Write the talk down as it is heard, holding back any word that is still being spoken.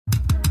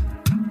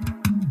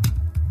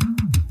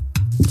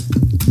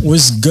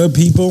What's good,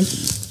 people?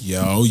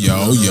 Yo.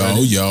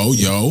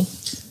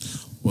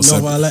 What's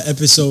up? Novala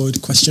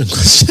episode question.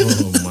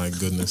 Oh my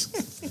goodness.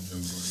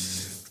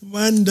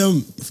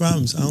 Random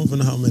frams. I don't even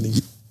know how many.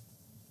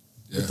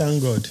 Yeah.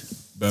 Thank God.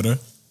 Better?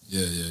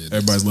 Yeah.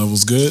 Everybody's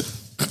levels good?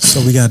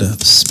 So we got a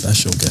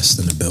special guest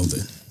in the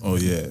building. Oh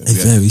yeah. A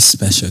very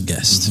special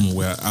guest.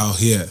 We're out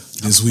here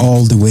this week.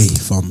 All the way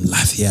from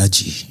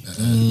Lafiaji.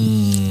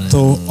 To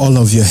all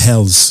of your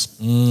hells.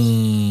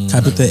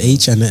 Capital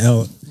H and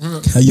L.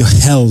 Your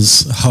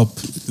hells up.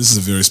 This is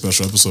a very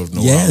special episode of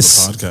No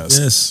Yes. Wow, the podcast.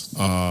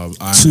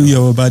 Yes. 2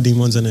 Yoruba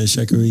demons and a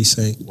Shekari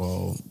saint.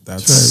 Well,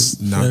 that's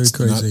Very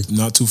crazy.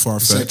 not too far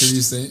fetched.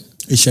 Secretary Saint?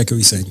 A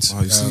Shekari saint.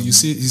 Wow, you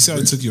see how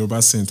he took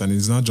Yoruba Saint, and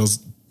it's not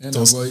just Yeah,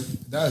 no, boy,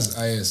 that's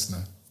IS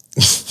now.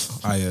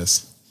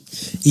 IS.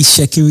 It's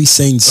Shekari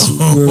saints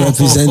we're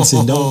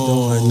representing.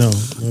 Don't no.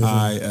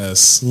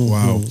 IS.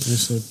 Wow.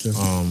 It's okay.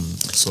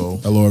 So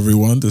hello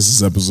everyone. This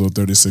is episode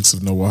 36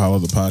 of No Wahala,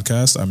 the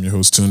podcast. I'm your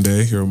host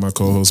Tunde, here with my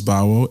co-host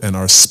Bawo, and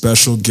our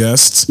special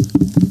guest,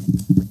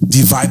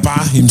 the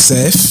Viper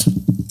himself,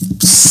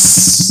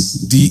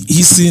 the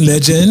Easy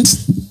legend,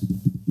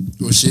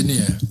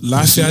 Oshenia.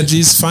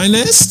 Lafiaji's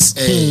finest.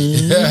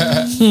 Hey.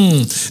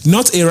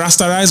 Not a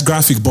rasterized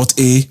graphic, but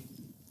a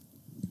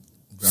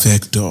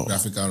vector.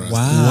 Graphical raster.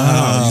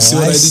 Wow, You see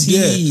what I did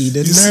see.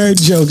 there? The You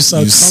nerd jokes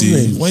are You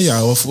see,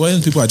 coming.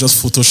 when people are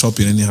just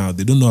photoshopping anyhow,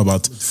 they don't know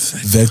about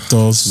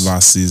vectors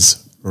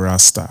versus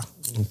raster.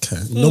 Okay.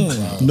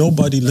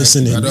 Nobody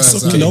listening. I don't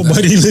understand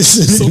Nobody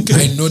listening.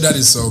 I know that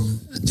is some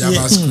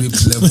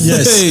JavaScript level.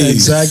 Yes, Hey.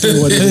 exactly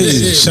what it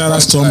is. Hey, shout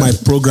outs to all my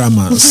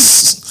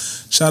programmers.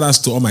 Shout outs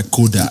to all my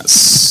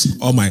coders,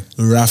 all my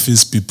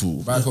Rafis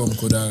people. Back home,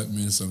 Coda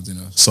means something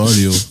else.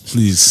 Sorry,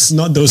 please.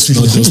 Not those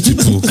people. Not those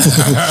people.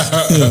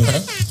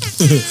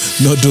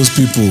 Not those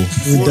people.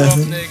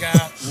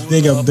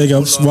 Big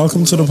ups.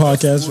 Welcome to the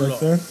podcast right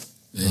there.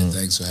 Yeah,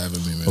 thanks for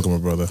having me, man. Welcome, my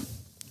brother.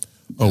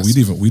 Oh, we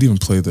didn't even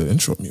play the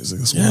intro music.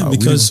 That's Yeah, wild.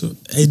 because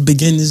it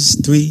begins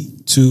 3,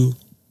 2.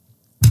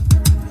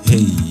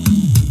 Hey.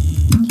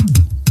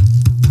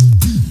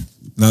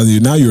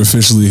 Now you're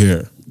officially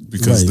here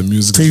because the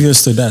music.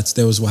 Previous to that,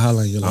 there was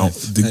Wahala in your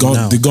life.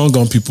 The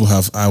Gong people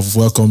have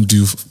welcomed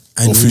you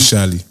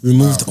officially.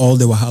 Removed all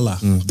the Wahala.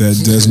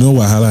 There's no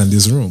Wahala in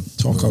this room.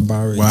 Talk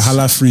about it.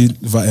 Wahala-free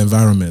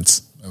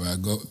environment.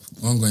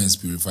 I'm going to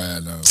purifier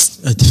now.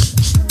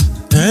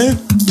 Eh?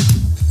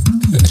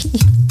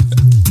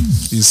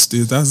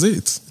 That's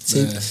it.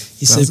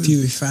 It's a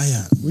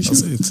purifier. We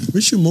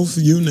should move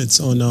units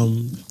on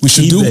We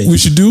should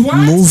eBay. do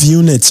Move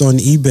units on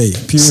eBay.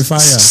 Purifier.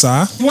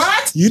 Sir,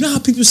 What? You know how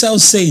people sell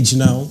sage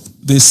now?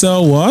 they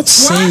sell what?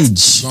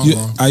 Sage.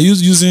 Are you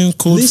using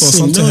code for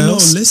something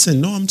else?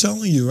 Listen. No, I'm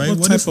telling you, right? What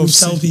What type if we of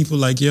tell sage? people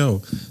like,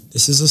 yo,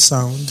 this is a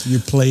sound, you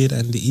play it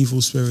and the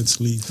evil spirits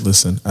leave.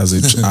 Listen, I'm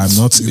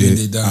not Even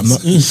they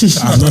dance.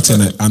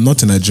 I'm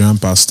not a Nigerian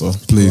pastor.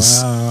 Please,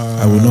 Wow.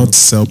 I will not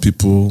sell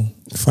people.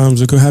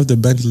 Farms, we could have the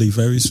Bentley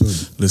very soon.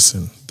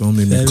 Listen, don't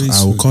make me. Very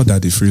I will soon. call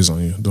Daddy Freeze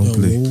on you. Don't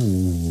play.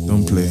 Ooh.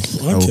 Don't play.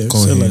 I Okay, will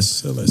call him.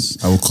 sell us.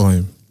 I will call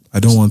him. I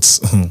don't want.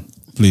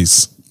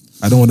 Please,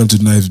 I don't want them to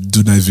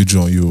do night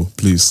vigil on you.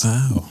 Please.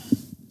 Wow.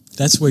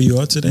 That's where you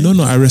are today?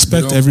 No. I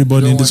respect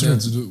everybody in this room.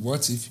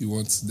 What if he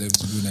wants them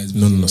to do night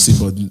No. vigil? See,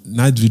 but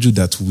night vigil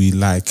that we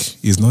like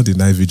is not the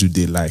night vigil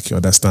they like. You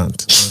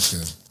understand?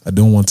 Okay. I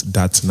don't want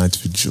that night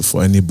vigil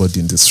for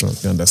anybody in this room.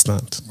 You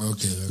understand?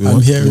 Okay.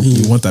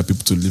 We want our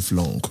people to live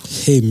long.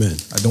 Amen.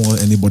 I don't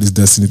want anybody's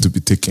destiny to be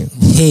taken.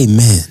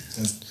 Amen.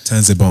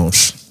 Tense a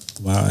bunch.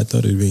 Wow, I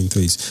thought it'd be in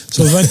threes.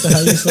 So, Victor, how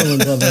you feeling,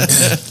 brother?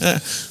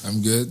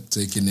 I'm good.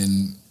 Taking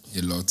in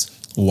a lot.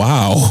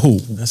 Wow.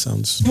 That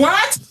sounds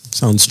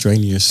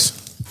strenuous.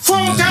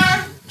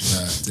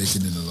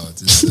 Taking in a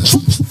lot.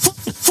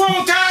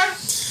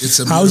 It's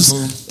a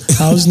beautiful.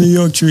 How's New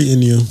York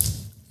treating you?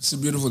 It's a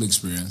beautiful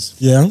experience.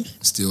 Yeah?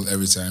 Still,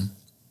 every time.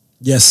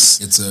 Yes.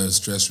 It's a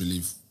stress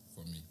relief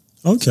for me.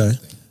 Okay.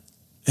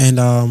 And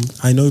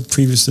I know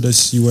previous to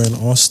this, you were in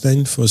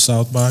Austin for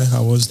South by.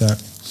 How was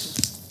that?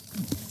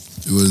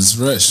 It was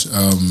fresh.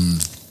 How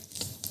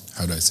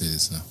do I say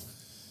this now?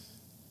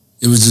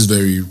 It was just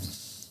very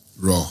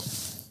raw.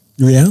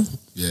 Yeah?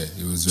 Yeah,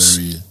 it was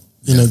very...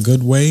 In a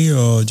good way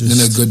or just... In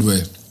a good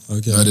way.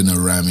 Okay. Not in a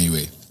rammy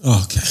way.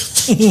 Okay.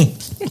 in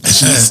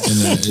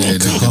a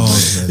good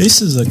way.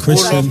 This is a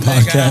Christian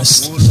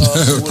podcast,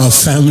 a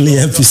family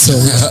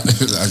episode.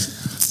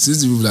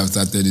 Since people have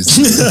started this,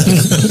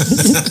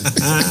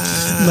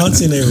 Not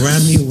in a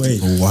rammy way.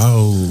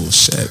 Wow.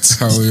 Shit.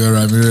 how are you,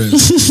 Ramirez?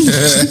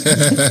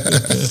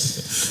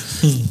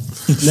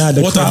 Now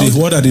the What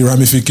crowd, are the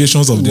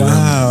ramifications of the ram?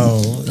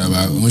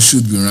 wow. One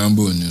should be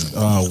Rambo, you know.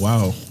 Oh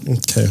wow.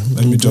 Okay.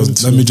 Let me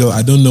just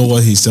I don't know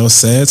what he just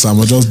said, so I'm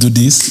gonna just do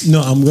this.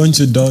 No, I'm going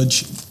to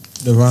dodge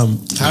the ram.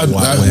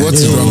 What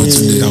is wrong with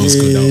today? That was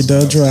good. That was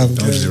Dodge ram.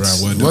 Dodge the ram.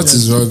 Well done. What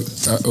is wrong?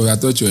 I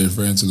thought you were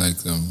referring to like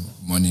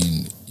money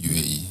in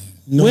UAE.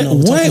 No, Where- no,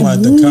 I'm talking where-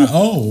 about the car.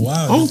 Oh,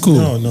 wow. Uncle.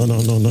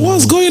 No.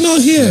 What's going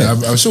on here?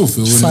 I'm sure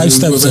Phil. Five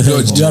steps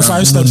ahead. Yeah,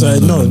 5 steps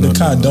ahead. No, the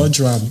car,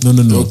 Dodge Ram.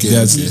 No. Okay,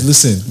 There's- okay.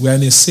 Listen, we're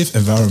in a safe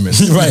environment.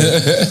 Right.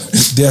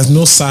 There's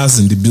no SARS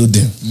in the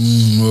building.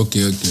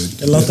 Okay.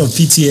 A lot of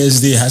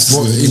PTSD has to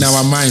But be in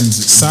our minds,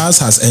 SARS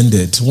has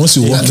ended. Once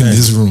you walk in Amen.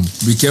 this room,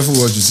 be careful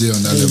what you say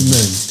on that level.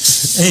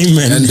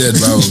 Amen. Ended,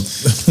 wow.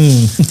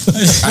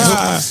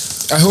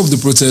 I hope the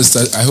protest.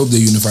 I hope they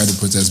unify the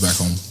protest back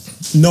home.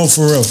 No,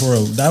 for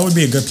real. That would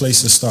be a good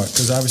place to start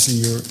because obviously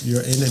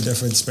you're in a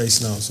different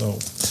space now. So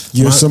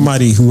you're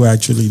somebody who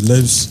actually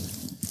lives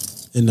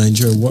in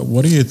Nigeria.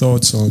 What are your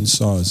thoughts on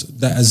SARS?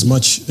 That as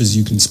much as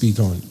you can speak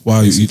on.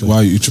 while you eat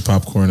your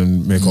popcorn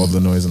and make all the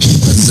noise. And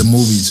It's a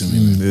movie to me.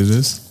 Man. it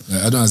is.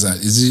 I don't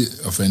understand. Is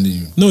it offending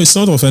you? No, it's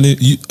not offending.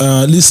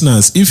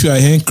 Listeners, if you are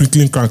hearing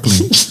crinkling,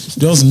 crackling,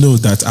 just know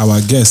that our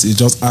guest is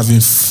just having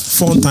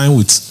fun time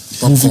with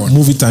Popcorn.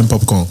 movie time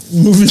popcorn.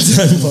 Movie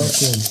time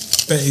popcorn.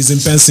 He's in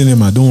Penn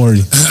Cinema, don't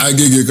worry. I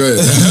get you. Go ahead.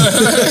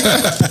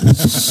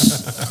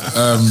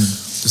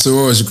 So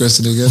what was your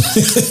question again?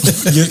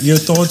 Your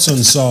thoughts on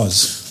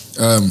SARS?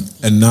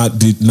 And not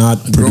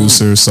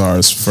producer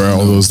SARS, for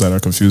all those that are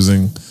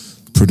confusing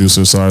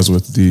producer SARS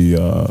with the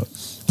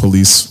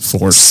police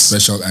force.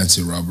 Special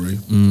anti-robbery.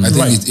 I think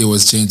Right. it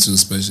was changed to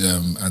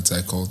special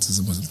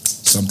anti-cultism or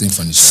something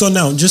funny. So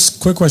now, just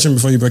quick question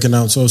before you break it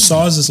down. So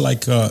SARS is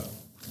like a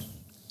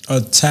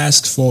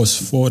task force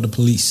for the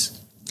police,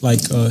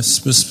 like a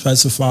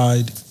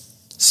specified,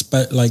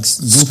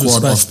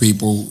 Squad of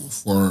people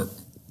for,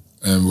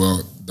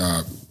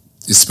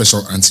 it's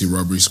special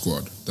anti-robbery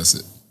squad. That's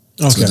it.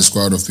 So Okay. the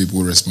squad of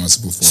people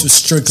responsible for So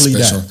strictly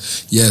that.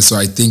 Yeah, so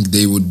I think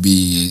they would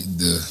be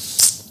the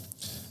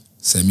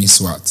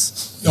semi-SWAT.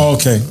 Oh,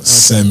 okay.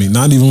 Semi,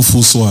 not even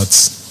full SWAT.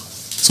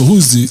 So who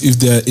is if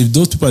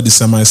those people are the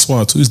semi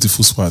SWAT, who is the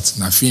full SWAT?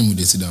 Now, film would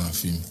they sit down and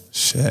film?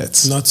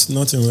 Shit.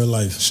 Not in real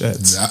life.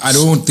 Shit. I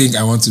don't think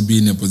I want to be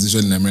in a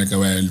position in America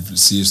where I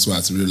see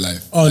SWAT in real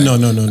life. Oh, no.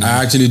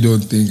 I actually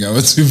don't think I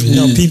want to be.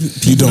 No,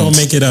 people don't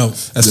make it out.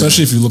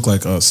 Especially if you look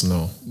like us,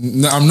 no.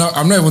 No, I'm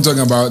not even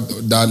talking about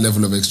that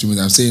level of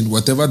extremism. I'm saying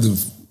whatever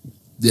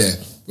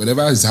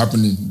is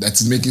happening that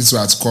is making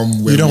SWAT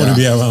come where You don't we want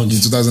to are be around. in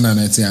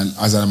 2019, and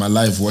as I'm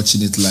alive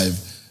watching it live,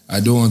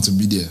 I don't want to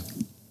be there.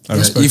 I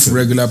respect If it.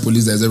 regular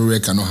police that's everywhere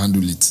cannot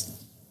handle it,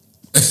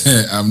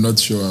 I'm not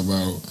sure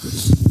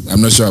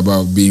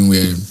about being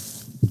where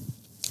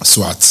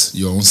SWAT,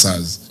 your own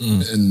SARS,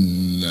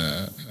 and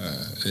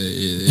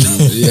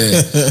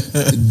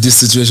this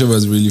situation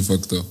was really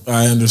fucked up.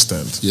 I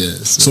understand. Yeah.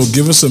 So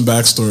give us some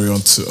backstory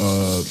on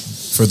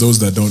for those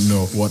that don't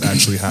know what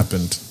actually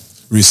happened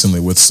recently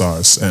with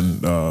SARS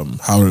and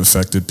how it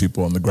affected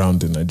people on the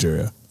ground in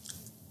Nigeria.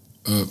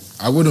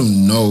 I wouldn't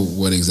know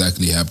what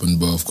exactly happened,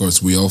 but of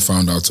course we all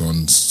found out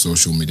on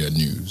social media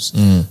news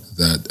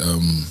that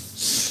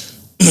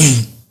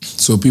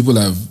so people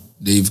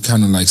they've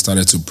kind of like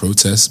started to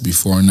protest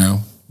before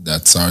now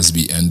that SARS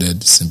be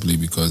ended, simply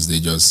because it's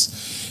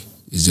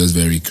just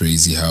very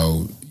crazy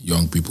how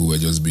young people were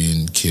just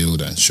being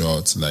killed and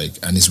shot.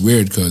 And it's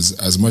weird because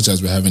as much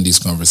as we're having these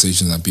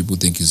conversations and people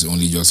think it's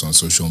only just on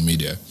social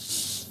media,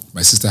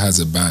 my sister has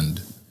a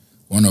band.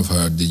 One of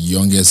the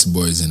youngest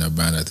boys in her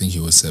band, I think he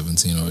was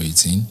 17 or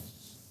 18.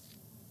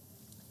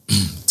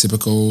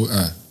 Typical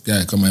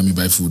guy, come at me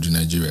buy food in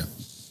Nigeria.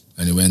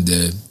 And he went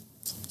there.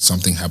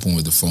 Something happened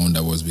with the phone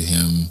that was with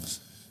him.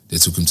 They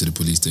took him to the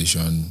police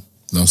station.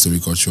 Long story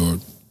cut short,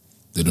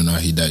 they don't know how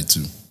he died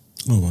too.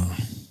 Oh wow.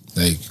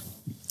 And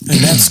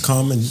that's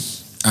common.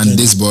 And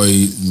this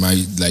boy, my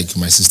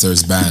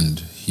sister's band,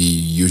 he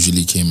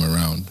usually came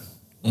around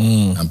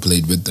and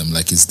played with them.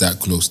 It's that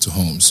close to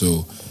home.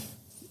 So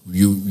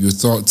you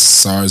thought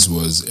SARS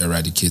was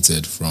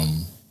eradicated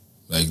from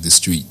the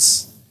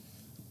streets,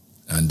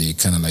 and they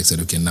kind of said,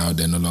 okay, now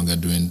they're no longer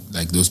doing,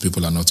 those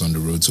people are not on the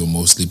road, so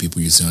mostly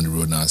people you see on the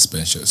road now are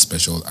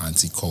special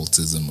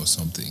anti-cultism or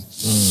something,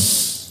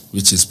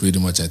 which is pretty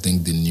much, I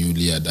think, the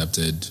newly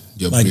adapted,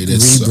 the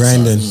upgraded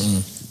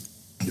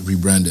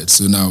rebranded.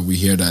 So now we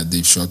hear that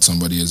they've shot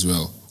somebody as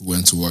well who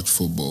went to watch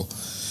football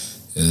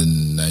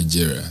in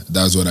Nigeria.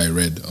 That's what I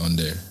read on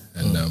there.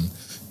 And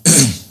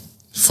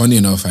funny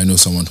enough, I know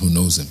someone who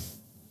knows him.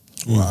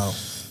 Wow.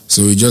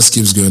 So it just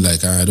keeps going I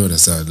don't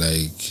understand.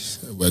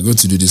 We're going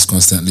to do this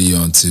constantly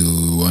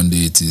until one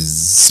day it is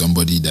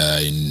somebody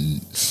that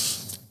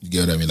you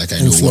get what I mean? I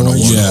know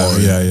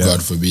one-on-one, or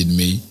God forbid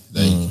me.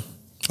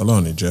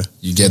 Alone, Ije.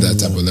 You get that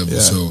type of level. Yeah.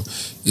 So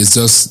it's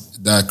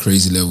just that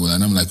crazy level.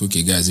 And I'm like,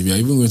 okay, guys, if you're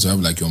even going to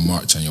have your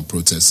march and your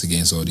protests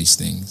against all these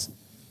things,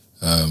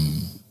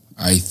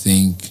 I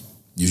think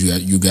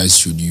you guys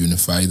should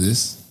unify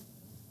this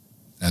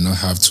and not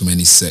have too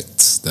many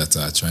sects that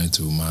are trying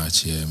to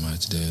march here,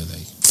 march there.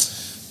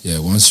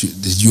 Once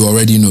you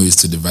already know it's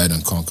to divide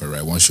and conquer,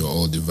 right? Once you're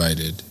all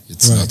divided,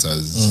 it's not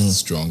as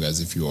strong as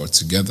if you are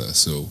together.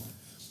 So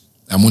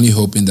I'm only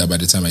hoping that by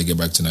the time I get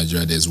back to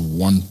Nigeria, there's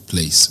one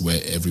place where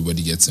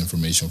everybody gets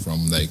information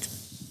from.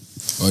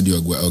 all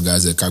the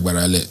guys at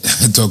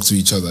Kagbarale talk to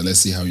each other. Let's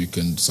see how you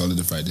can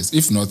solidify this.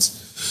 If not,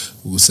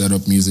 we'll set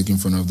up music in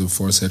front of the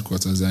force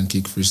headquarters and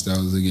kick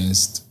freestyles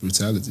against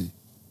brutality.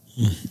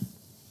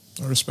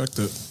 I respect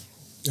it.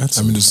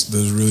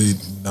 There's really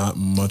not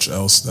much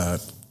else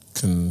that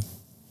can...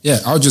 Yeah,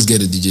 I'll just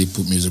get a DJ,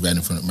 put music right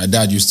in front of my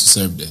dad used to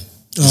serve there.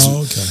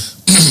 Oh, okay.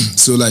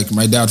 So like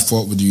my dad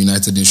fought with the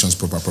United Nations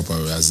proper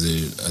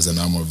as an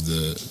arm of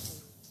the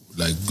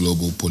like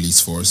global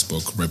police force,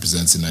 but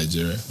representing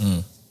Nigeria.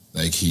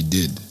 Like he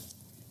did.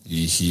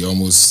 He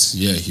almost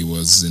he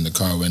was in the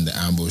car when the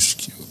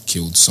ambush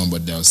killed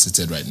somebody that was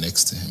seated right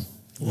next to him.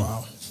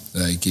 Wow.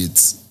 Like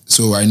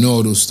so I know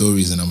all those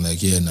stories and I'm like,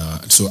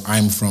 So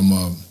I'm from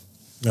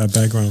that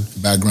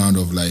background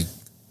of like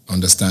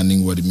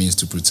understanding what it means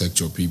to protect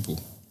your people,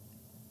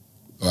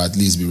 or at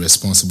least be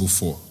responsible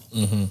for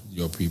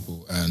your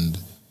people. And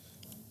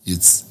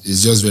it's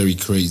just very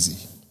crazy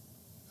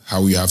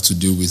how you have to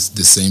deal with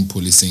the same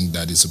policing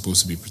that is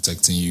supposed to be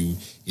protecting you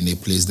in a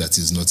place that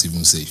is not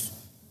even safe.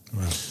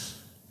 Wow.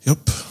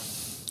 Yep.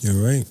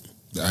 You're right.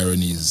 The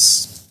irony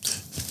is...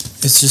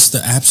 It's just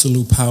the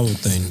absolute power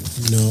thing,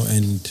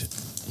 and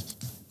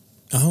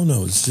I don't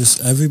know, it's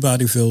just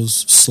everybody feels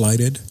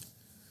slighted.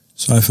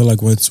 So I feel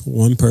like once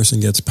one person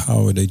gets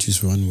power, they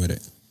just run with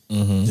it.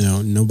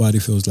 Nobody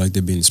feels like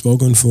they're being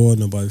spoken for.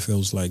 Nobody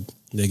feels like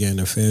they're getting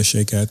a fair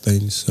shake at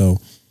things. So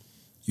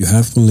you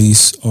have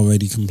police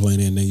already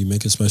complaining, and then you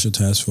make a special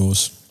task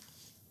force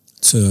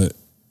to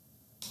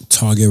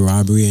target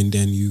robbery, and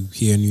then you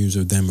hear news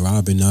of them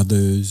robbing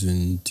others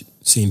and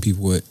seeing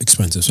people with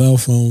expensive cell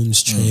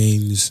phones,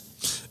 chains.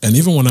 And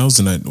even when I was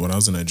in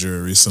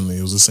Nigeria recently,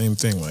 it was the same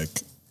thing.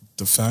 Like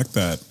the fact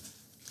that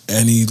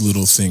any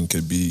little thing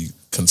could be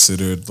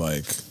considered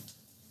like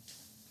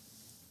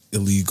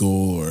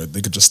illegal, or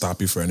they could just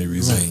stop you for any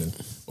reason. Right. And,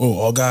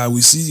 oh God,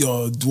 we see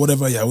your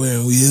whatever you're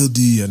wearing, we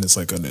LD, and it's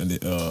like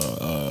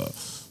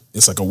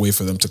it's like a way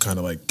for them to kind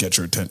of like get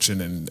your attention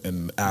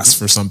and ask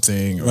for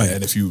something. Right.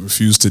 And if you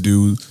refuse to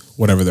do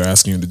whatever they're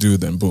asking you to do,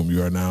 then boom,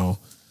 you are now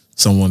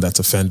someone that's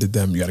offended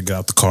them. You got to get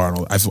out the car.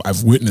 And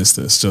I've witnessed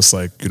this, just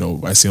like,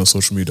 I see on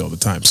social media all the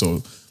time.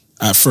 So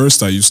at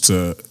first I used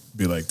to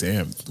be like,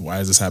 damn, why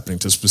is this happening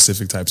to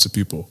specific types of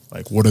people?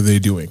 Like, what are they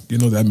doing?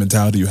 That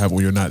mentality you have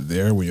when you're not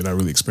there, when you're not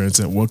really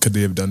experiencing it. What could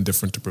they have done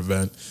different to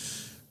prevent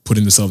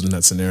putting themselves in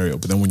that scenario?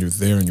 But then when you're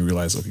there and you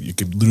realize, okay, you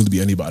could literally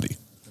be anybody.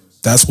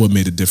 That's what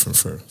made it different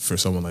for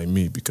someone like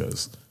me,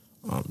 because,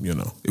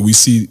 we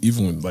see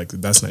even when, like,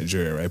 that's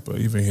Nigeria, right? But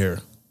even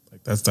here,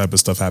 like, that type of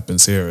stuff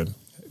happens here and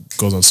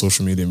goes on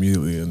social media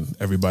immediately, and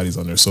everybody's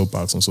on their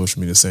soapbox on social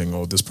media saying,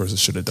 oh, this person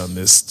should have done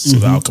this, so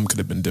the outcome could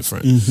have been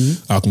different.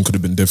 The outcome could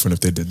have been different if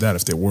they did that,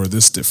 if they wore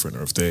this different,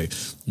 or if they,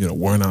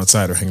 weren't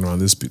outside or hanging around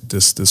this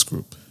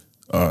group.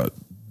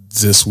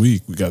 This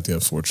week, we got the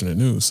unfortunate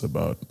news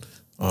about,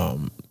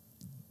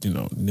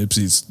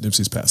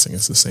 Nipsey's passing.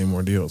 It's the same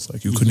ordeals.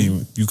 Like you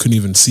couldn't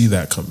even see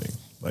that coming.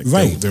 Like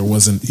right. There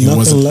wasn't.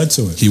 Nothing led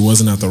to it. He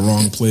wasn't at the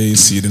wrong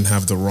place. He didn't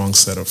have the wrong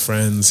set of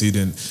friends. He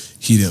didn't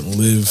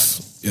live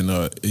in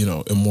a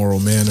immoral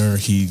manner.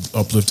 He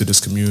uplifted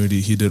his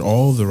community. He did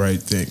all the right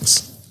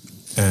things,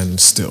 and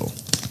still,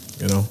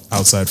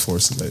 outside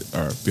forces that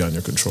are beyond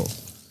your control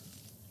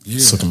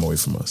took him away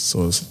from us.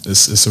 So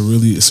it's a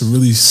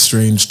really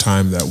strange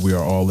time that we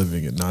are all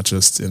living in, not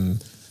just in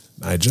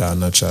Nigeria,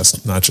 not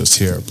just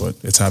here, but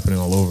it's happening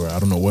all over. I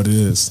don't know what it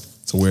is.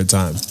 It's a weird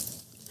time.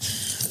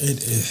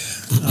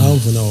 I don't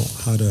even know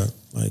how to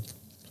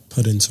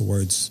put into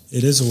words.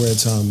 It is a weird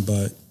time,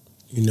 but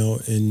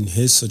in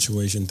his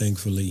situation,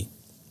 thankfully,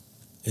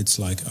 it's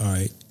like, all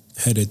right,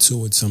 headed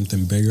towards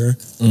something bigger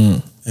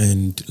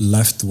and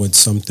left with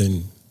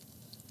something,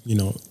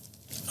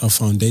 a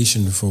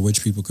foundation for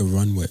which people could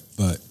run with.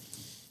 But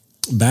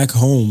back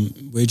home,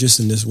 we're just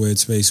in this weird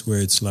space where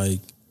it's like,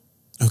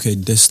 okay,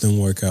 this didn't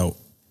work out.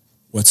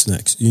 What's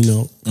next?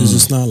 Because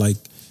it's not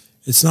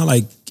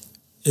like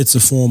it's a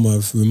form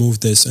of remove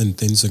this and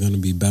things are going to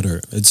be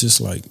better. It's just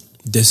like,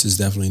 this is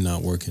definitely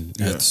not working.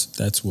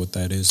 That's what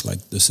that is.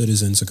 Like, the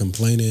citizens are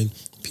complaining.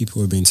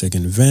 People are being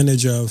taken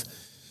advantage of.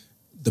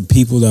 The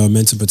people that are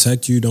meant to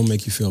protect you don't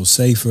make you feel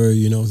safer,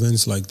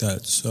 things like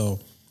that. So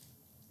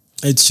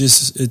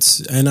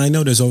and I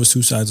know there's always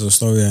two sides of the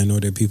story. I know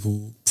there are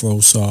people pro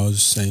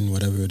SARS saying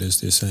whatever it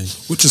is they're saying.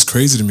 Which is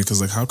crazy to me,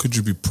 because how could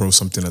you be pro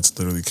something that's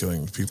literally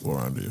killing people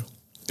around you?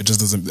 It just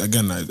doesn't.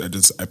 Again,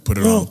 I put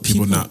it on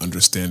people not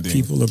understanding.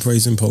 People are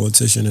praising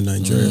politicians in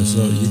Nigeria,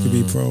 so you could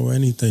be pro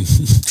anything.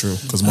 True,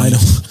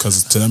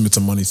 because to them it's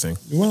a money thing.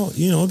 Well,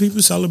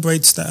 people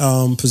celebrate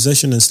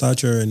position and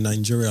stature in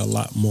Nigeria a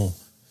lot more.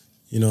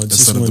 It's instead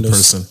just of the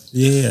person.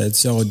 Yeah,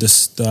 it's all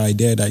just the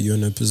idea that you're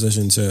in a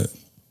position to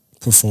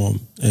perform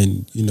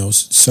and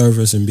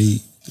service and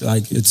be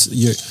like, it's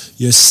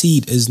your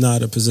seat is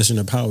not a position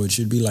of power. It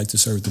should be like to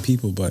serve the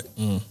people, but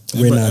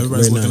we're not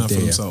there.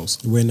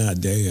 We're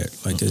not there yet.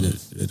 Like it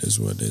is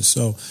what it is.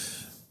 So,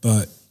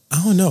 but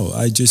I don't know.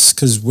 I just,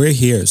 because we're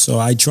here, so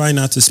I try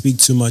not to speak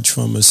too much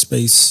from a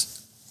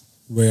space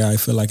where I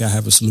feel like I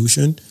have a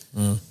solution,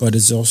 but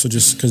it's also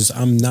just because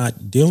I'm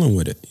not dealing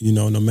with it. You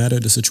know, no matter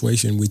the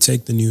situation, we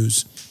take the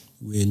news,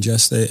 we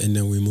ingest it, and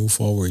then we move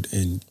forward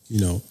and,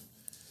 you know,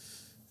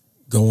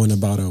 going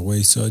about our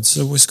way. So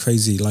it was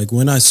crazy. Like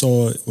when I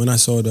saw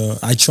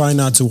I try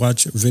not to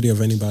watch a video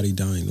of anybody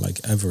dying,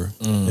 like ever.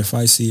 If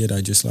I see it,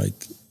 I just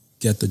like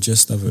get the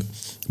gist of it.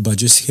 But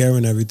just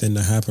hearing everything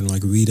that happened,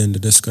 like reading the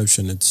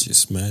description, it's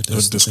just mad. The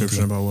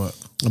description about what?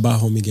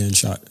 About homie getting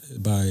shot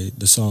by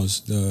the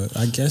SARS.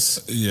 I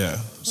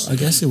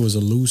guess it was a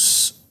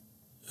loose,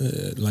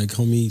 like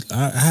homie.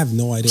 I have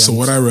no idea. So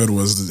what I read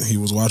was that he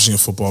was watching a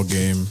football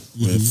game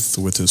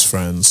with his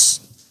friends,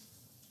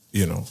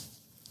 you know,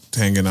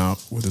 hanging out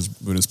with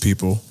his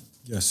people.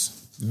 Yes.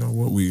 You know,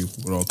 what we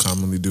would all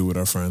commonly do with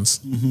our friends.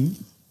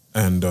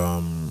 And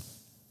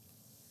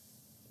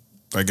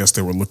I guess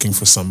they were looking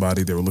for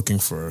somebody. They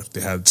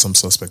had some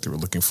suspect they were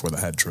looking for that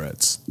had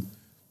dreads.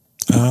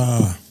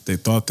 They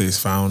thought they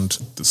found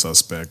the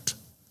suspect.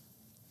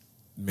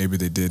 Maybe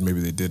they did, maybe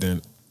they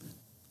didn't.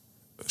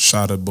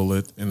 Shot a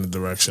bullet in the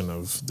direction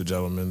of the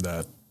gentleman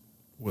that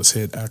was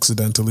hit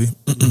accidentally.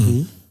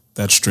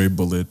 That stray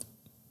bullet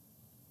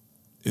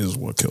is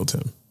what killed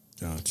him.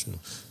 Gotcha.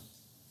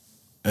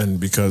 And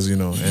because, you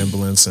know,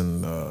 ambulance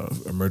and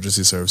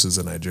emergency services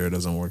in Nigeria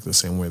doesn't work the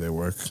same way they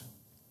work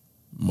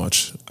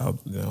much out,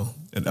 you know,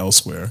 and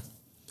elsewhere,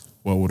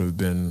 what would have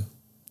been,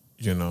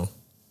 you know,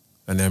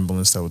 an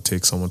ambulance that would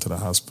take someone to the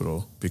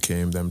hospital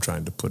became them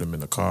trying to put him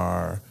in a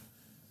car.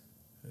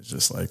 It's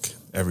just like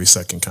every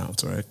second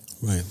counts, right?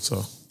 Right.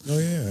 So. Oh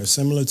yeah,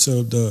 similar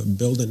to the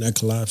building that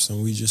collapsed,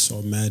 and we just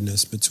saw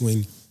madness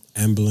between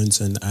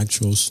ambulance and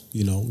actual,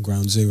 you know,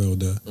 ground zero,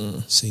 the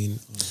scene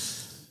of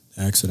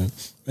the accident.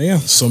 But yeah,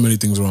 so many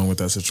things wrong with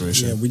that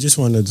situation. Yeah, we just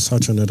wanted to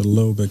touch on it a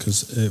little bit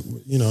because,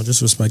 you know,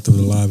 just respect of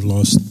the lives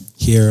lost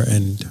here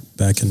and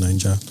back in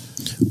Nigeria.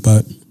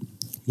 But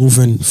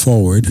moving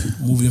forward.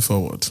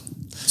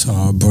 To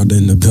our brother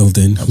in the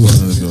building.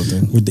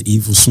 With the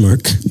evil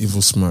smirk.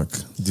 Evil smirk.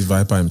 The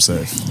Viper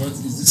himself.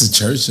 It's a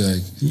church,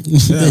 like.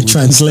 Yeah,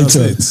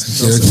 translator.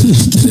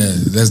 Yeah,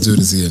 let's do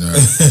this again. All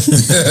right.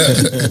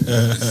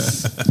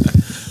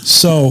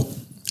 So,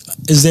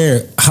 is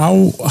there,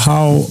 how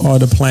are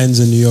the plans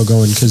in New York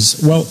going?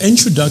 Because, well,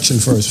 introduction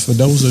first. For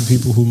those of the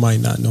people who might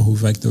not know who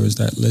Vector is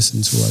that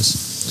listen to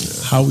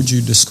us, how would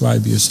you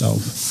describe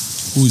yourself?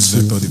 Who is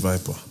Vector the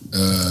Viper?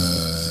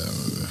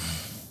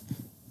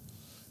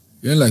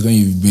 You know, like when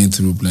you've been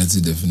through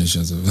plenty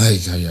definitions of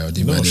like how you're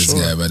about this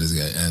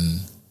guy, and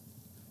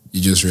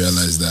you just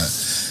realize that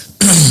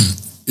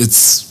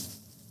it's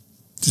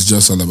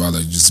just all about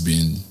like just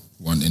being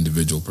one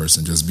individual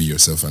person. Just be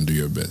yourself and do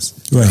your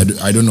best.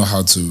 Right. I don't know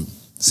how to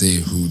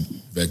say who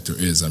Vector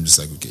is. I'm just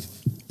like, okay,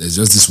 there's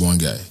just this one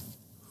guy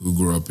who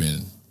grew up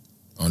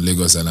on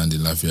Lagos Island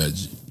in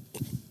Lafayette,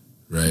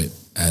 right?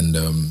 And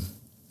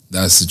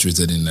that's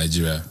situated in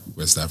Nigeria,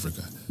 West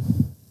Africa.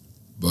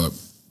 But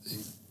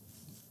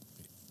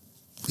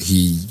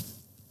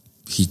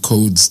he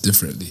codes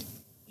differently.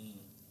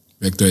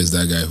 Vector is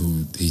that guy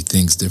who he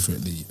thinks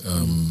differently.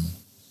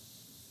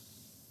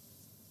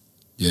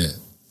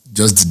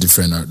 Just the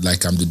different,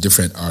 like I'm the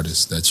different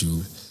artist that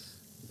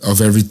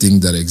of everything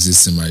that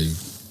exists in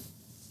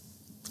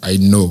I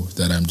know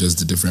that I'm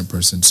just a different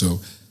person. So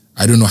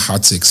I don't know how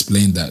to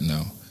explain that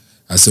now.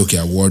 I say, okay,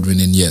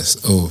 award-winning, yes.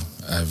 Oh,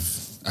 I've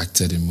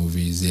acted in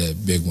movies, yeah,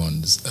 big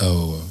ones.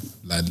 Oh,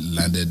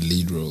 landed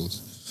lead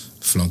roles.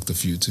 Flunked a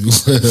few too.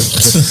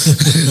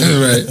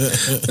 Right.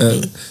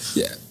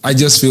 Yeah. I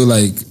just feel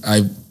like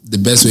the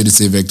best way to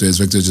say Vector is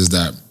just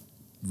that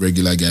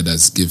regular guy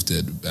that's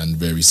gifted and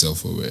very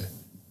self-aware.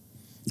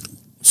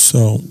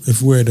 So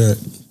if we're to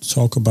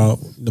talk about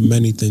the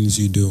many things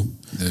you do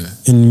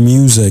in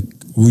music,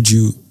 would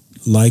you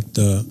like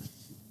the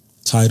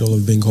title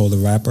of being called a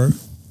rapper?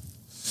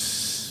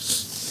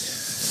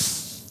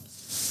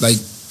 Like,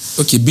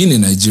 okay, being a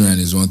Nigerian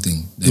is one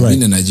thing. Then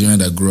being a Nigerian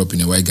that grew up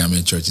in a white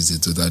garment church is a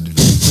total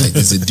different. Like,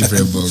 it's a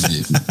different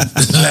ballgame.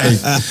 Like,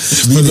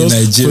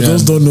 for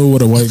those don't know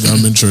what a white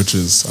garment church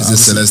is, it's a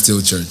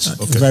celestial church.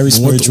 Okay. Very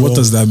spiritual. What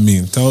does that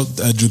mean?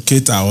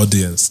 Educate our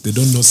audience. They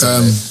don't know.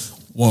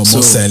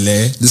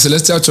 The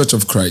Celestial Church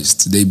of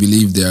Christ, they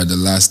believe they are the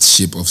last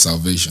ship of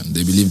salvation.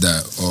 They believe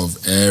that of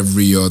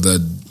every other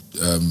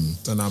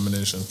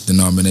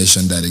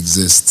denomination that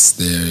exists,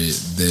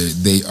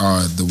 they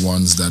are the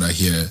ones that are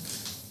here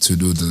to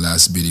do the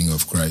last bidding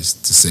of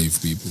Christ to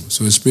save people.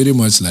 So it's pretty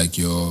much like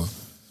your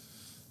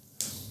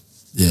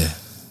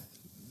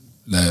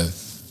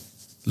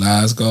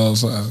last call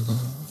for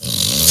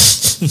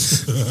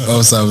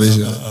of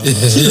salvation.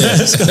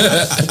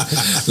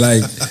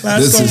 Like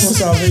last this is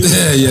salvation.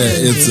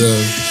 It's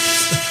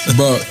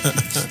but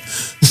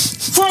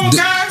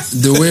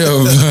the way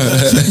of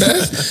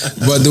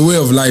but the way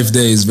of life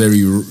there is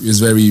very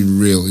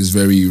real, is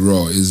very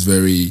raw, is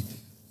very,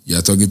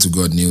 you're talking to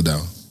God, kneel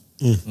down.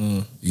 You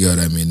know what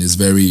I mean? It's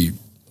very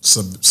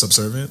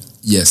subservient.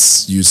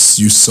 Yes, you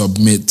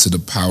submit to the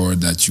power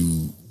that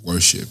you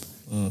worship.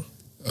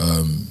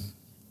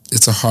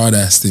 It's a hard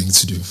ass thing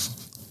to do.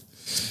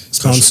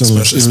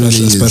 Constantly.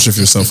 Especially if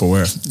you're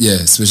self-aware. Yeah,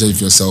 especially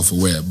if you're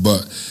self-aware.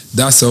 But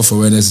that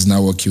self-awareness is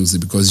not what kills it,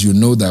 because you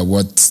know that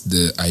what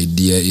the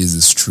idea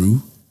is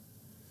true,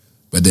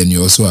 but then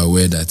you're also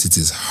aware that it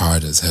is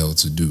hard as hell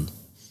to do.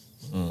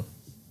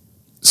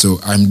 So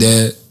I'm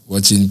there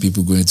watching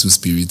people go into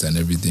spirit and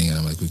everything, and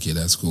I'm like, okay,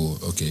 that's cool.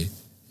 Okay,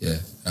 yeah.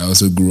 I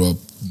also grew up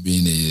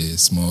being a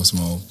small,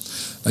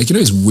 like, you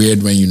know, it's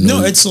weird when you know.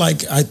 No, it's like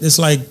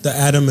the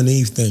Adam and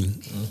Eve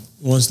thing.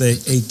 Once they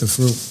ate the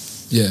fruit,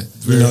 yeah,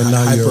 you know,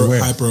 now you're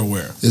aware. Hyper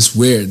aware. It's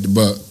weird,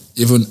 but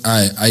even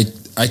I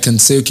can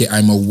say, okay,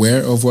 I'm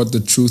aware of what the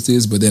truth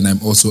is, but then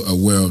I'm also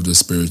aware of the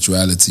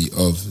spirituality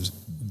of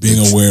being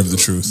aware of the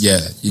truth. Yeah,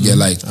 you get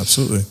like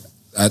absolutely.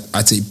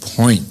 At a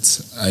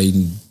point, I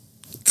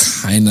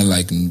kind of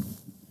like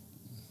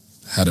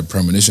had a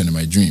premonition in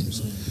my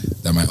dreams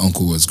that my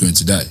uncle was going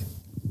to die.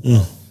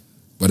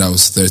 But I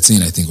was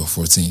 13, I think, or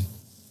 14.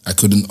 I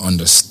couldn't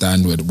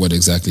understand what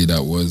exactly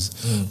that was.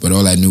 But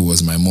all I knew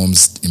was my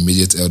mom's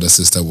immediate elder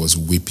sister was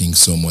weeping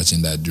so much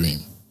in that dream.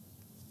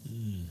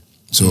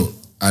 So,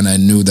 and I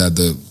knew that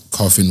the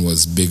coffin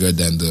was bigger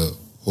than the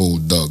whole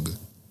dog.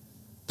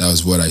 That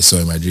was what I saw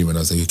in my dream, and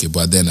I was like, okay,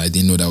 but then I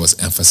didn't know that was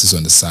emphasis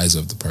on the size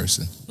of the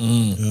person.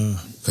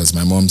 Because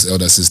my mom's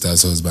elder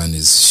sister's husband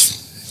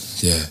is,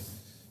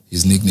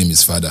 his nickname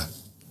is Father.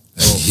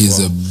 Like, he's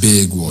a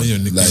big one. Your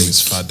nickname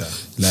is Father.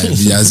 Like,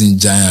 he has in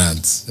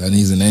giant, and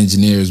he's an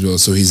engineer as well.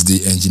 So he's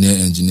the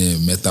engineer,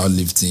 metal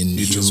lifting.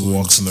 He just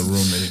walks in the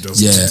room and he does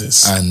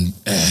this. And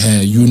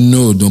you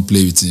know, don't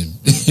play with him.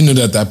 You know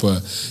that type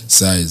of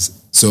size.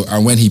 So,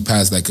 and when he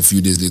passed, like a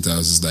few days later, I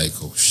was just like,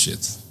 oh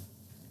shit.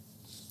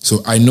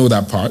 So I know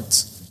that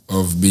part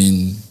of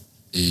being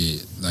a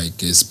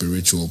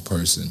spiritual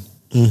person.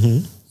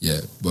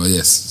 Yeah, but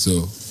yes.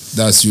 So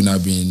that's you now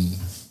being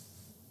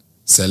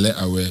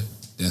self-aware,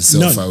 then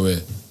self-aware,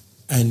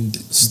 and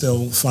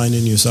still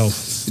finding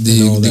yourself.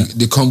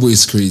 The combo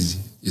is crazy.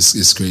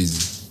 It's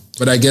crazy.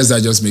 But I guess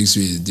that just makes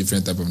you a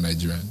different type of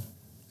Nigerian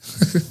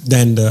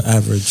than the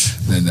average.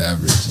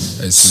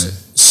 I swear.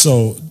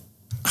 So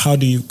how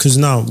do you? Because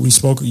now you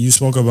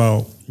spoke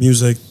about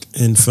music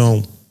and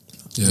film.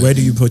 Yeah. Where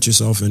do you put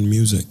yourself in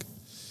music?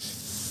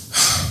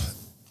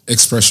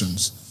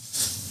 Expressions.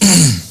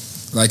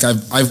 Like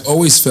I've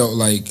always felt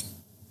like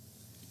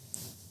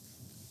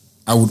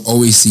I would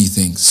always see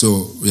things.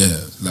 So yeah,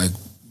 like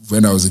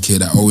when I was a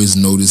kid, I always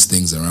noticed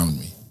things around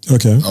me.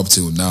 Okay. Up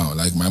till now,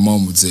 like my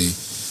mom would say,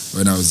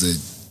 when I was a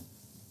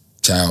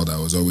child, I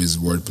was always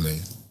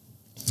wordplaying.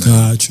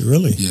 Gotcha.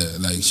 Really? Yeah,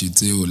 like she'd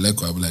say, "Oh,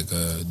 Leko," like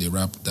they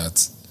rap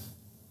that.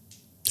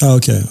 Oh,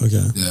 okay.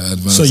 Yeah.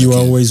 So you were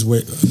always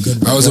good.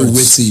 I was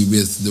witty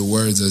with the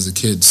words as a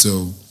kid,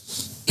 so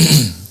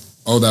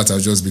all that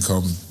has just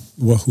become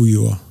who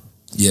you are.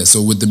 Yeah.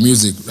 So with the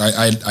music,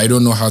 I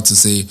don't know how to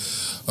say,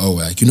 oh,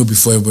 like, you know,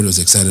 before everybody was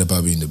excited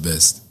about being the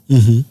best,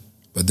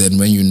 but then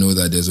when you know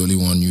that there's only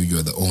one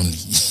you're the only.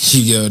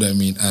 You get what I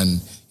mean?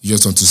 And you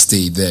just want to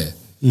stay there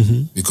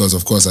because,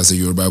 of course, as a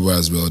Yoruba boy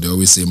as well, they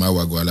always say "Ma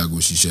wa go ala go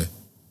shishe."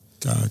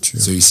 Gotcha.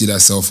 So you see that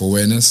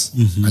self-awareness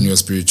and your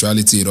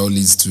spirituality, it all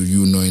leads to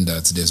you knowing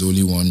that there's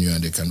only one you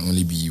and there can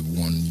only be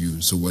one you.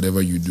 So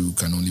whatever you do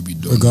can only be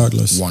done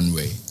regardless one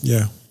way.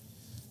 Yeah.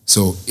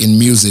 So in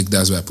music,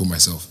 that's where I put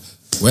myself.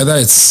 Whether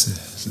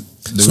it's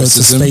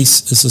lyricism,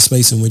 it's a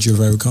space in which you're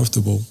very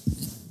comfortable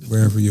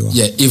wherever you are.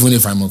 Yeah, even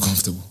if I'm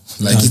uncomfortable.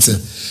 Like gotcha.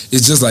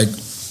 It's just like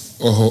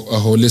a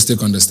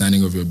holistic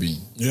understanding of your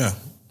being. Yeah.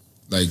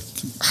 Like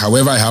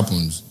however it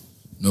happens,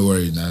 no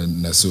worry.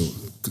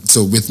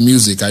 So with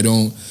music, I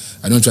don't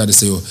try to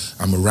say, oh,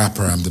 I'm a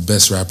rapper, I'm the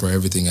best rapper,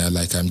 everything.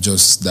 I'm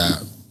just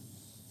that.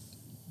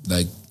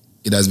 Like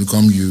it has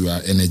become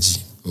your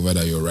energy over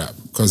that your rap.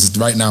 Because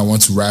right now I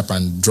want to rap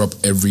and drop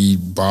every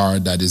bar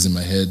that is in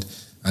my head,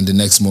 and the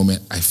next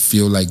moment I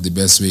feel like the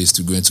best way is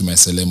to go into my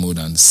Sele mode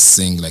and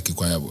sing like a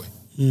choir boy.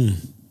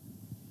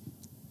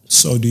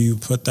 So do you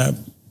put that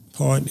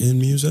part in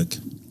music?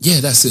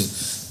 Yeah, that's it.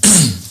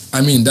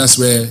 I mean, that's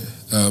where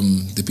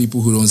the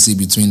people who don't see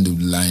between the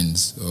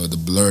lines or the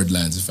blurred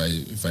lines,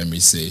 if I may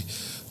say,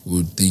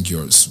 would think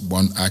your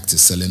one act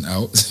is selling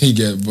out. You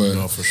get, but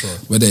no, for sure.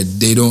 But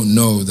they don't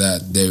know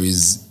that there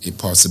is a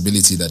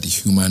possibility that the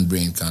human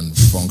brain can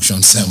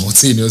function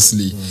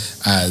simultaneously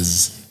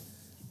as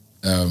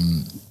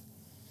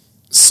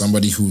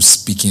somebody who's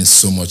speaking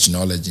so much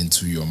knowledge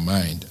into your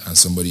mind and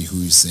somebody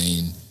who is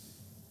saying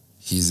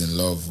he's in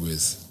love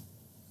with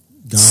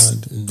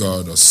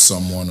God or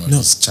someone or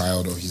his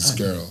child or his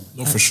girl.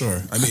 No, for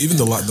sure. I mean, even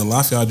the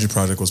Lafiaji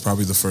project was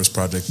probably the first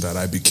project that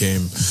I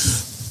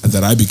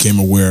became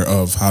aware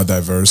of how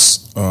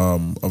diverse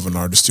of an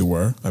artist you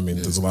were. I mean,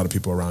 there's a lot of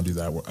people around you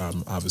that were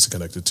obviously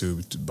connected to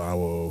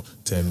Bawo,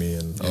 Temi,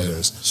 and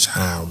others.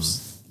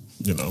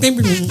 You know.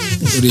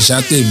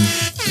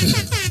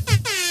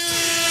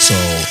 So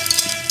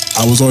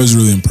I was always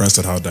really impressed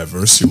at how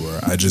diverse you were.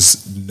 I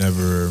just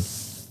never...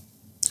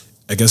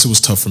 I guess it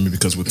was tough for me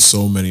because with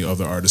so many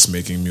other artists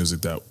making music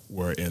that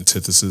were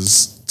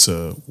antithesis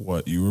to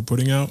what you were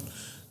putting out,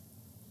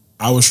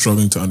 I was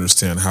struggling to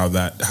understand how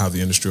the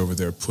industry over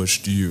there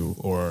pushed you,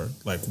 or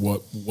like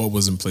what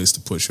was in place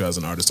to push you as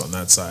an artist on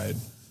that side,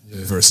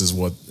 versus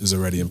what is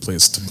already in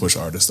place to push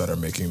artists that are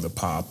making the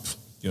pop,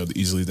 the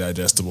easily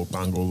digestible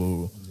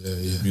pangolu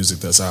music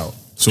that's out.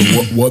 So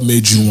what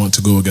made you want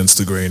to go against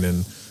the grain?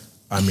 And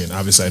I mean,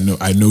 obviously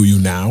I know you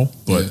now,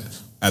 but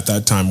at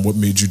that time, what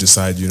made you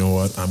decide, you know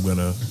what, I'm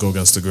gonna go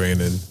against the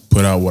grain and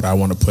put out what I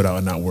want to put out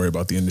and not worry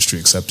about the industry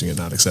accepting it,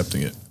 not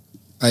accepting it?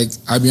 Like,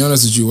 I'll be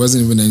honest with you, it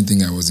wasn't even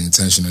anything I was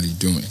intentionally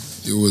doing.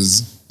 It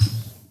was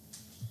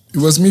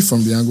me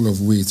from the angle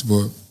of, wait,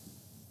 but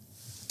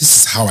this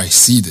is how I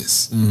see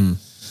this.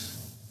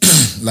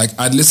 Mm-hmm. Like,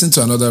 I'd listen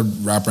to another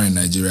rapper in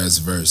Nigeria's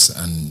verse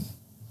and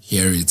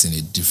hear it in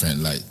a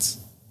different light.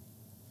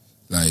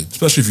 Like,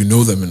 especially if you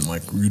know them and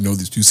like,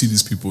 you see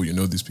these people,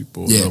 these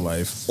people in real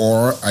life.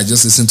 Or I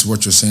just listened to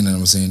what you're saying and I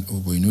was saying,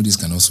 oh, but this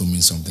can also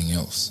mean something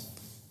else.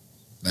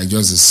 Like,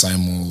 just the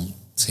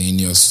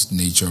simultaneous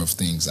nature of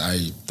things.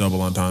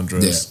 Double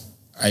entendres.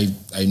 Yeah,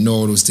 I know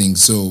all those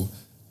things. So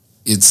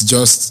it's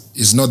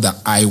not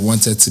that I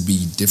wanted to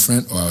be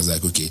different, or I was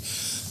like, okay,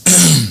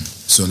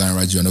 so Lion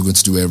Raju, you're not going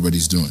to do what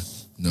everybody's doing.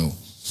 No.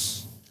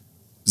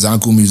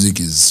 Zanku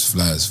music is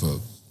fly as fuck.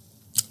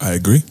 I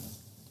agree.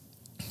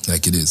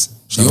 Like it is.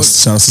 Shout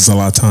out to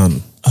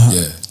Zlatan.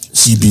 Yeah.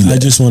 I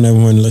just want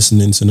everyone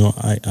listening to know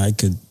I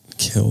could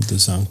kill the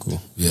Zanku.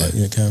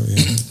 Yeah. Carry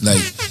on.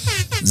 Like,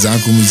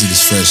 Zanku music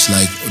is fresh.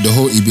 Like, the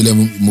whole Ibile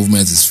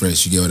movement is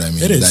fresh. You get what I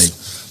mean? It is. Like,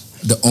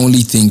 the only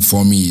thing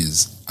for me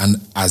is, and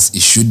as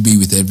it should be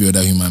with every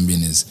other human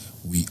being, is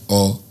we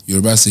all,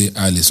 Yoruba say,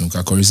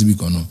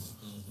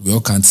 we all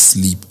can't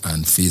sleep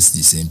and face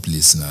the same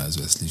place now as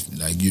we're sleeping.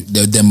 Like,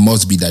 there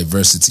must be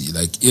diversity.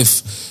 Like,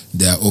 if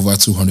there are over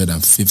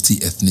 250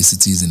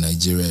 ethnicities in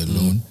Nigeria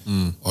alone,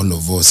 all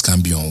of us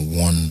can be on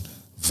one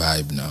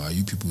vibe now. Are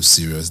you people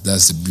serious?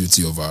 That's the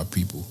beauty of our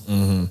people.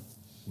 Mm-hmm.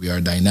 We are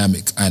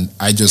dynamic. And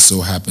I just so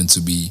happen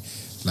to be,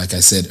 like I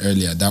said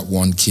earlier, that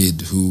one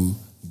kid who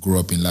grew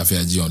up in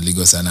Lafayette on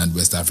Lagos Island,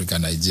 West Africa,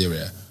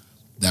 Nigeria,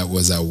 that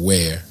was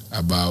aware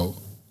about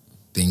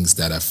things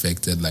that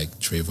affected, like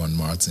Trayvon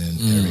Martin,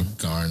 Eric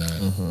Garner,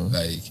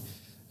 like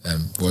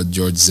what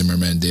George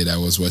Zimmerman did. I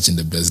was watching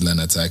the Beslan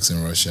attacks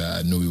in Russia.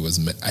 I knew it was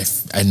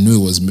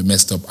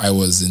messed up. I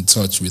was in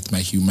touch with my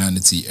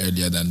humanity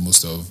earlier than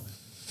most of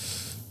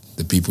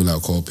the people I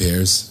call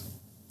peers,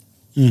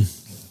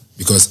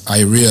 because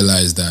I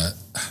realized that,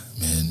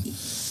 man,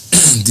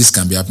 this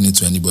can be happening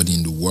to anybody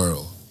in the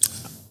world.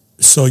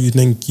 So you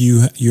think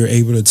you're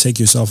able to take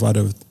yourself out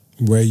of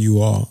where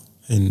you are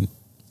and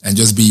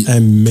just be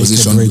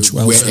positioned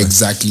where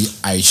exactly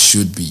I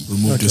should be.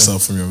 Remove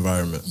yourself from your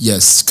environment.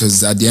 Yes,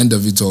 because at the end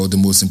of it all, the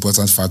most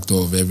important factor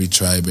of every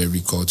tribe,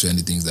 every culture,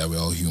 anything is that we're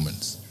all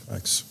humans.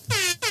 Facts.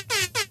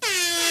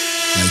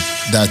 Like,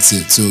 that's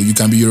it. So you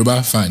can be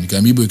Yoruba, fine. You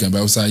can be Igbo, you can be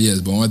Hausa, yes.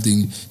 But one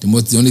thing,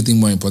 the only thing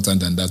more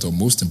important than that, or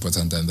most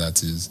important than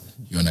that, is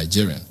you're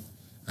Nigerian.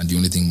 And the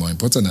only thing more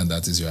important than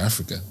that is you're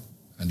African.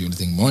 And the only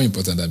thing more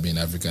important than being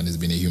African is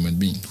being a human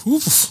being.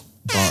 Oof.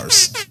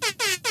 Bars.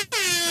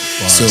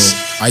 So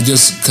I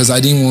just, because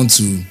I didn't want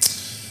to,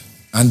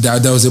 and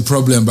there was a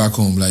problem back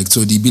home. Like,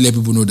 so the Ibile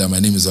people know that my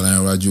name is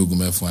Lion Raju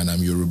Ogumefo and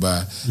I'm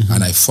Yoruba,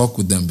 and I fuck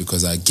with them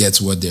because I get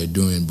what they're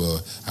doing,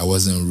 but I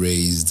wasn't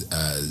raised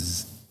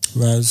as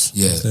Raz.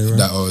 Yeah,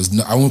 that was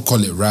I won't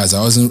call it Raz.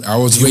 I was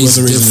raised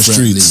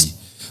differently. In the streets.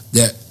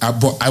 Yeah,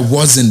 but I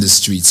was in the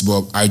streets,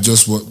 but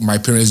my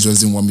parents just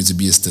didn't want me to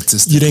be a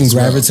statistic. You didn't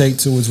gravitate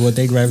towards what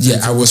they gravitated.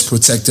 Yeah, I was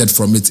protected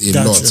from it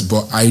a lot,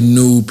 but I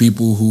knew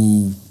people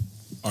who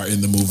are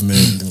in the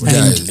movement,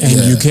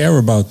 and you care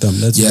about them.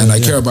 I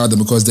care about them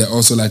because they're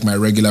also like my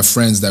regular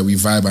friends that we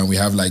vibe and we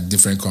have like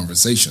different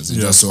conversations. It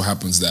just so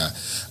happens that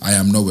I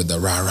am not with the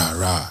rah rah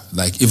rah.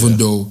 Like, even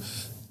though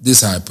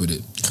this is how I put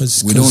it,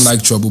 we don't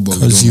like trouble, but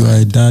we don't. Because you are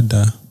a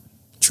dada.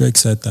 Drake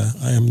said that.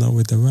 I am not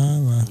with the rah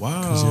rah.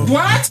 Wow.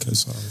 What?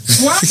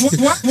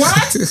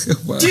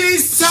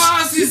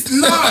 Jesus is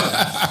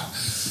Lord.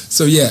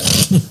 So yeah,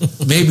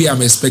 maybe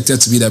I'm expected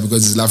to be there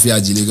because it's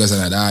Lafayette, Lagos,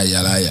 and right?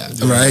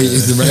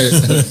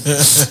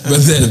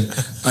 But then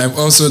I'm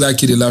also that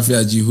kid in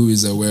Lafayette who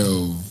is aware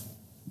of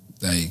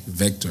like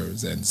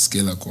vectors and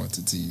scalar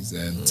quantities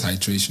and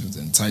titrations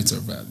and titer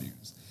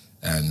values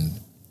and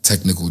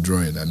technical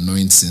drawing, and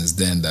knowing since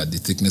then that the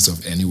thickness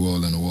of any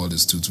wall in the world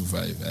is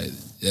 225.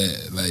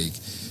 Like,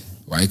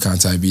 why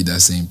can't I be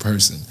that same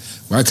person?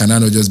 Why can I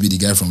not just be the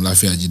guy from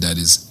Lafayette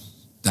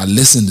that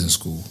listened in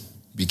school,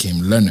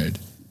 became learned,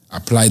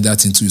 applied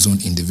that into his own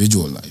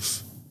individual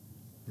life,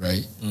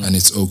 right? And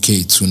it's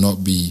okay to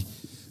not be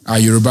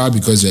Yoruba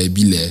because you're a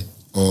Bile,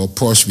 or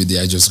posh with the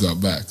I just got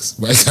back.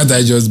 Why can't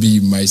I just be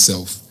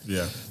myself?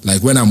 Yeah.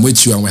 Like, when I'm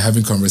with you and we're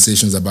having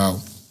conversations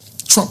about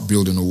Trump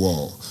building a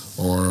wall,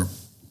 or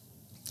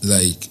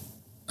like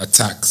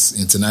attacks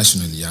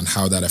internationally and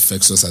how that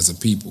affects us as a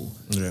people,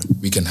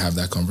 we can have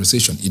that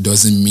conversation. It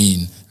doesn't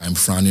mean I'm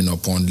frowning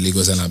upon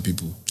Lagos Island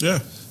people. Yeah.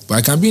 But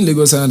I can be in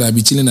Lagos and I'll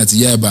be chilling at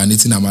Yaba and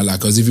eating amala,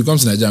 because if you come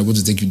to Nigeria, I'm going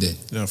to take you there.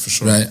 Yeah, for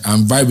sure. Right?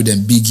 I'm vibe with them,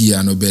 Biggie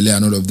and Obele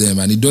and all of them.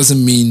 And it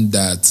doesn't mean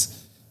that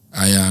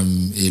I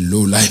am a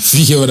low life.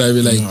 You know what I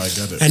mean? Like, No, I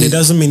get it. And it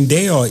doesn't mean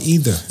they are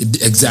either.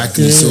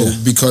 Exactly. Yeah.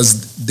 So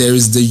because there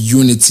is the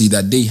unity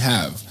that they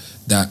have,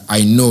 that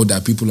I know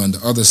that people on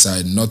the other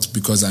side, not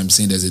because I'm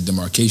saying there's a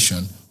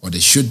demarcation or there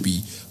should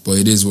be, but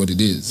it is what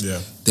it is. Yeah.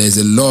 There's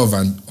a love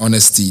and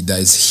honesty that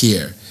is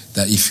here,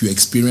 that if you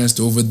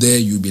experienced over there,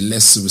 you'll be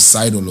less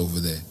suicidal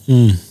over there.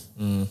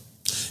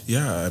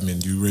 Yeah, I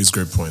mean, you raise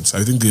great points.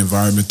 I think the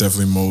environment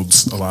definitely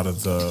molds a lot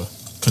of the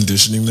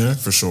conditioning there,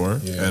 for sure.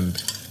 Yeah.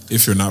 And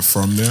if you're not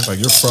from there, like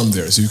you're from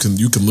there, so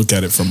you can look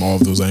at it from all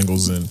of those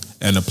angles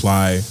and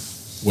apply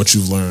what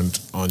you've learned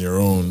on your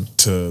own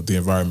to the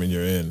environment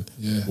you're in.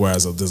 Yeah.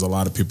 Whereas there's a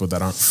lot of people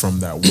that aren't from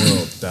that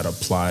world that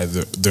apply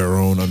their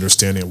own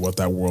understanding of what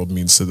that world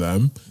means to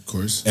them. Of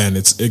course. And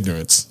it's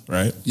ignorance,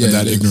 right? Yeah, and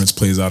that it is. ignorance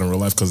plays out in real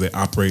life because they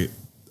operate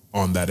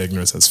on that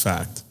ignorance as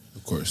fact.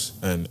 Of course.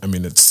 And I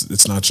mean,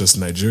 it's not just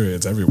Nigeria;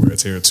 it's everywhere.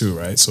 It's here too,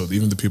 right? So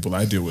even the people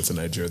I deal with in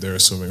Nigeria, they're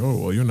assuming, oh,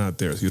 well, you're not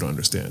there, so you don't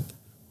understand.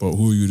 But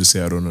who are you to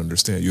say I don't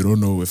understand? You don't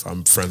know if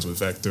I'm friends with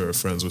Vector or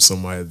friends with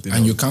somebody.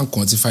 And you can't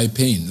quantify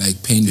pain.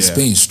 Like, pain is Yeah.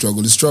 pain,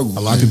 struggle is struggle.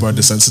 A lot of people are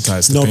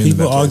desensitized to No, pain. in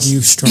people that place.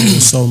 argue struggle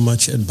so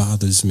much it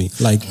bothers me.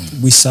 Like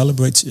we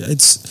celebrate,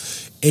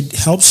 it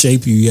helps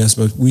shape you, yes,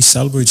 but we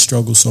celebrate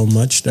struggle so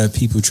much that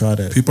people try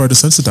to. People are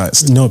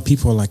desensitized. No,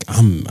 people are like,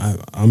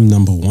 I'm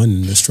number one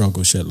in the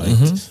struggle shit. Like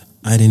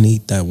I didn't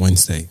eat that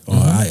Wednesday, or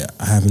I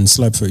haven't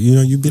slept for.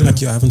 You'd be like,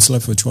 yo, I haven't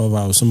slept for 12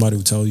 hours. Somebody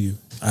will tell you,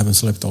 I haven't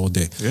slept all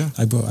day. Yeah.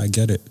 Bro, I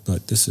get it,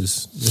 but this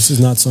is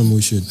not something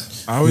we should.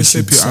 I always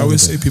say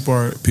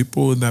celebrate.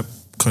 people in that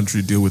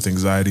country deal with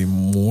anxiety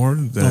more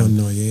than Oh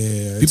no,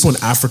 yeah. people in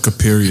Africa.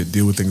 Period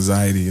deal with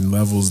anxiety in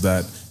levels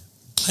that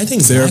I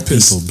think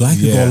therapists, black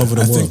people all over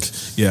the I world.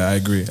 think, I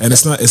agree, and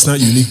it's not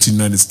unique to the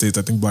United States.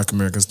 I think Black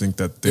Americans think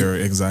that their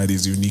anxiety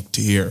is unique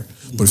to here,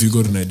 but if you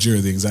go to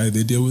Nigeria, the anxiety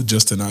they deal with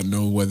just to not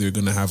know whether you're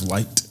going to have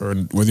light or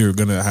whether you're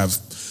going to have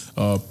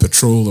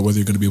patrol or whether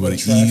you're going to be able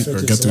to eat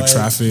or get through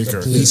traffic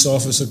or police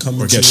officer coming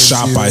or get towards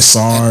shot you. by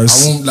SARS.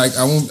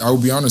 I will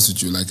be honest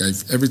with you. Like,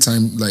 every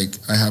time, like,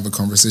 I have a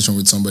conversation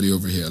with somebody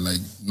over here,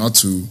 like, not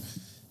to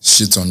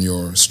shit on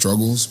your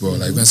struggles, but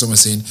like when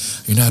someone's saying,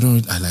 I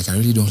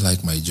really don't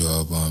like my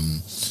job,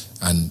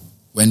 and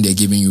when they're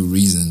giving you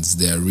reasons,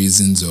 there are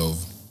reasons of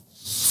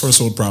First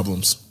world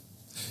problems.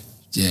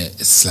 yeah,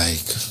 it's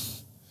like,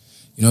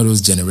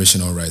 those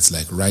generational rights,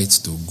 like rights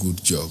to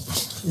good job.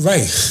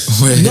 Right.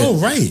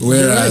 Right.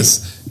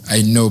 Whereas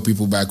I know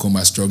people back home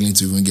are struggling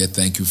to even get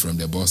thank you from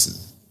their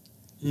bosses.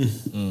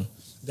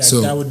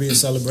 That would be a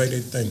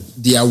celebrated thing.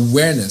 The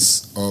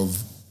awareness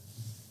of,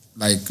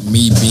 like,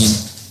 me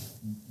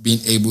being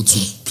able to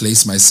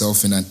place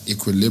myself in an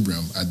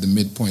equilibrium at the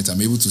midpoint,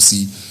 I'm able to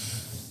see,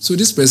 so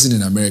this person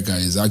in America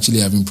is actually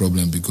having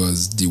problem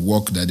because the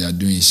work that they are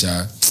doing, It's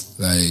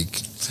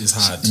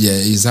hard. Yeah,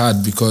 it's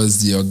hard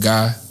because the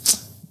guy,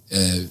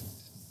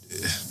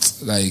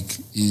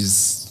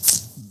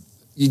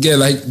 you get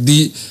like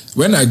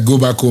when I go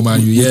back home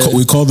and you hear,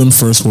 We call them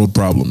first world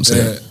problems.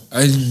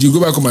 and you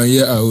go back home and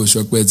hear,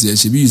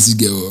 she be used to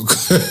get work.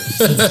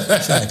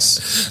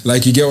 Facts.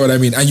 Like, you get what I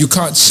mean? And you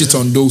can't shit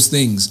on those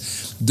things.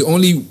 The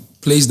only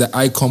place that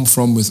I come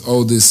from with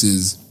all this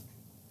is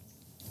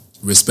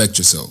respect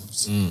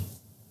yourselves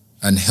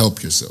and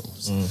help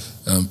yourselves.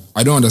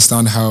 I don't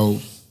understand how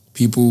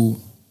people,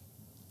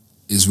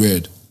 is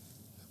weird.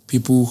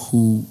 People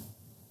who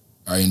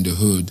are in the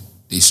hood,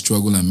 they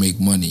struggle and make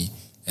money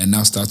and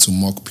now start to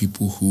mock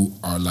people who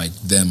are like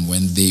them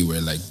when they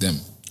were like them.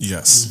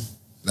 Yes.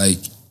 Like,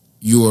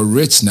 you are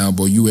rich now,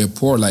 but you were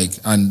poor. Like,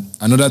 and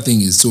another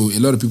thing is, so a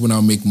lot of people now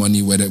make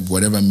money,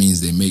 whatever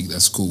means they make,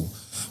 that's cool.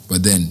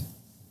 But then,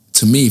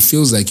 to me, it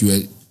feels like you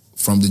were,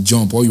 from the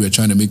jump, all you were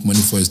trying to make money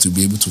for is to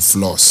be able to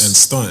floss. And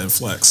stunt and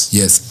flex.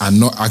 Yes, and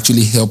not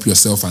actually help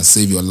yourself and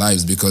save your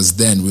lives, because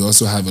then we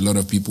also have a lot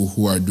of people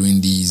who are doing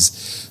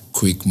these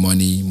quick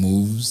money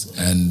moves.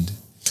 And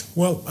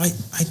Well, I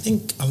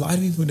think a lot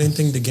of people didn't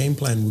think the game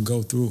plan would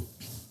go through.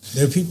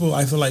 There are people,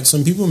 I feel like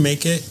some people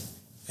make it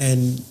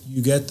and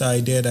you get the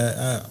idea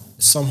that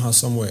somehow,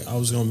 somewhere, I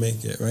was going to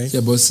make it, right?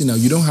 yeah, but see, now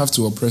you don't have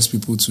to oppress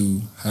people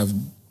to have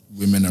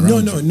women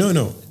around.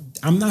 No.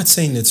 I'm not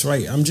saying it's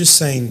right. I'm just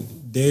saying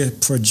they're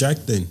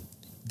projecting.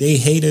 They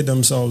hated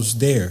themselves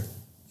there.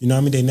 You know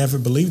what I mean? They never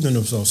believed in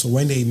themselves. So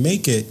when they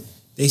make it,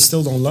 they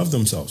still don't love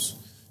themselves.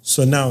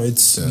 So now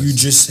it's, you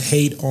just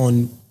hate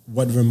on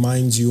what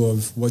reminds you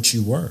of what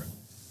you were.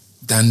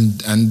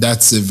 And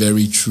that's a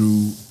very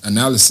true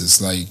analysis.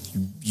 Like,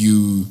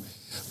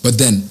 but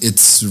then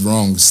it's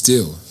wrong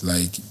still.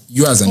 Like,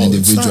 you as an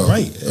individual. It's not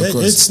right. Of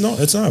course.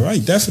 It's not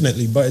right,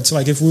 definitely. But it's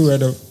like if we were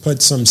to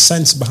put some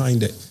sense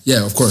behind it.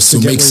 Yeah, of course. To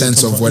To get make where you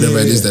sense come of from. whatever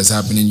Yeah, it is yeah. that's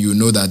happening, you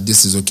know that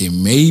this is okay.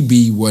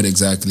 Maybe what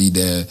exactly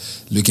they're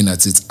looking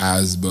at it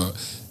as, but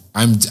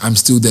I'm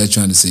still there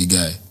trying to say,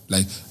 guy,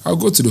 like, I'll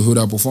go to the hood,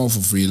 I'll perform for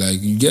free. Like,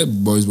 you get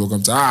boys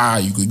welcome to,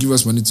 you could give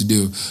us money to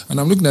do. And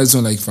I'm looking at this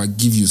one like, if I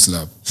give you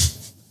slap,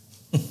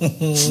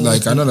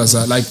 Like, I don't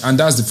understand. Like, and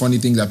that's the funny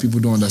thing that people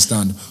don't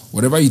understand.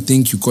 Whatever you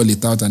think you call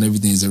it out and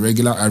everything is a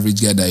regular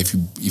average guy that if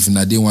in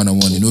a day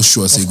 1-on-1, you know,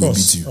 sure say go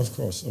beat you. Of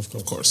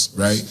course.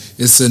 Right?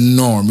 It's a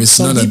norm. It's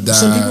none of that.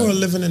 Some people are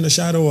living in the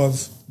shadow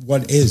of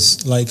what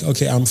is. Like,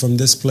 okay, I'm from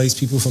this place.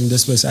 People from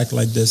this place act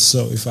like this.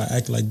 So if I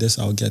act like this,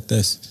 I'll get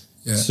this.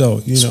 Yeah.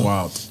 So, It's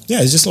wild.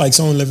 Yeah, it's just like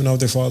someone living out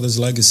their father's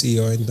legacy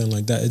or anything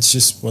like that. It's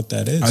just what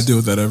that is. I deal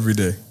with that every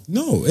day.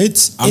 No,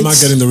 I'm not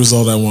getting the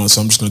result I want, so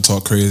I'm just going to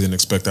talk crazy and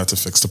expect that to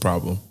fix the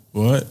problem.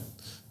 What?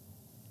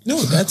 No,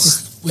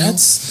 that's that.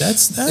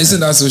 Isn't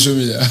that social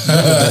media?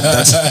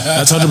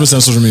 That's 100%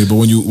 social media. But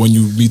when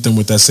you meet them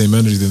with that same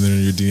energy, then they're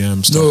in your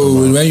DMs. No,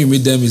 when you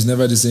meet them, it's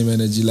never the same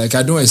energy. Like,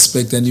 I don't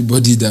expect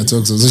anybody that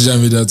talks on social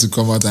media to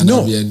come out and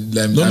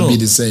be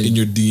the same. In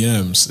your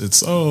DMs,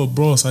 it's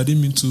bros, I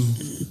didn't mean to.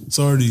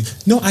 Sorry.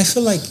 No, I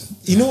feel like,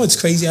 you know what's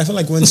crazy? I feel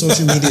like when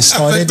social media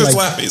started, I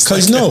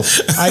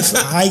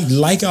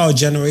like our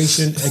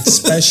generation,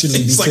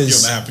 especially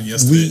because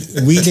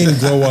we didn't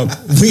grow up.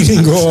 We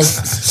didn't grow up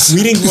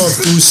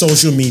through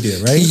social media,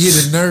 right? You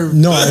hit a nerve.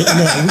 No, we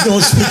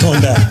don't speak on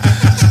that.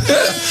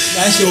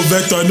 Yo,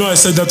 Vector, I know I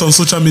said that on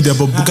social media,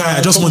 but guy,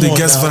 I just want to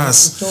guest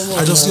verse.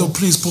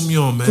 Please put me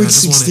on, man. Quick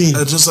 16.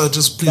 I just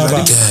please.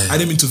 I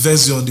didn't mean to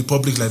vex you on the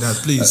public like that,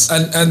 please.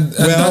 And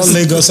we're all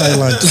Lagos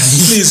Island.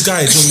 Please,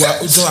 guys,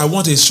 I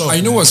want a shot.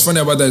 I know what's funny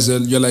about that is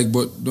you're like,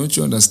 but don't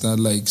you understand?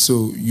 Like,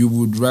 so you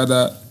would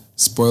rather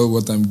spoil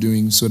what I'm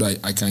doing so that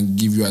I can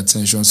give you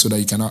attention, so that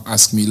you cannot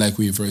ask me like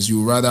we first. You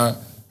would rather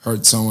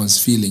hurt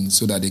someone's feelings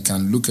so that they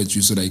can look at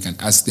you, so that you can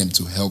ask them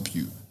to help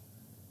you.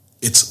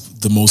 It's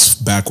the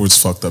most backwards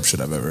fucked up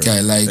shit I've ever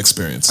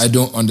experienced. I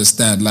don't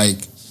understand.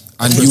 Like,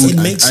 You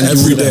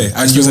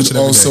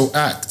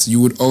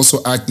would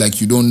also act like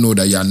you don't know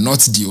that you are not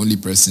the only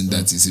person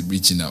that is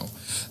reaching out.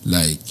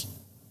 Like,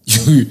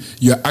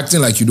 you're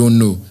acting like you don't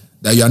know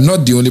that you are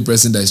not the only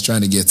person that is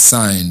trying to get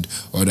signed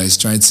or that is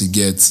trying to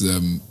get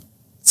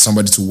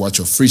somebody to watch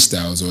your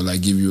freestyles or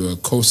like give you a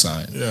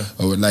cosign. Yeah.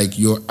 Or like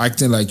you're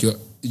acting like you're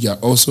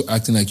also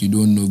acting like you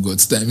don't know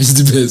God's time is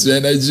the best. We're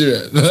in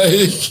Nigeria.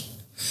 Like,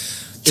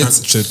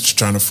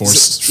 trying to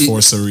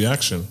force a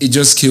reaction. It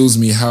just kills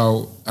me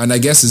how, and I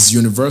guess it's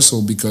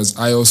universal because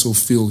I also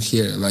feel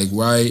here, like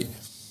why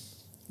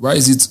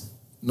is it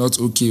not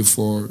okay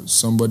for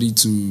somebody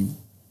to,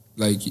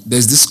 like,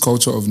 there's this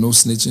culture of no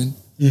snitching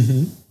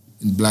in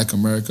Black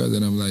America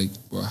that I'm like,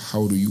 well,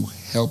 how do you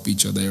help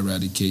each other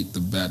eradicate the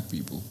bad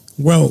people?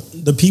 Well,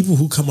 the people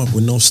who come up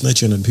with no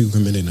snitching are the people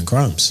committing the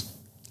crimes.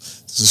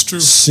 This is true.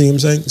 See what I'm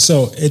saying?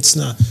 So it's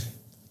not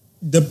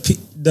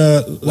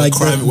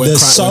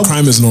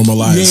crime is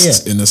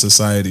normalized in a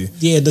society.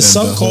 Yeah, the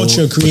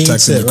subculture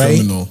creates it,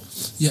 right?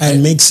 Yeah,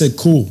 and makes it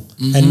cool.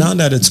 Mm-hmm. And now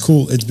that it's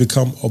cool, it's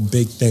become a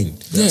big thing.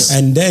 Yes.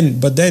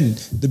 But then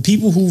the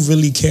people who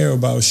really care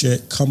about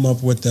shit come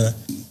up with that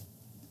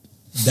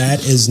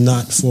is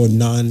not for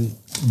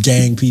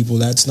non-gang people.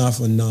 That's not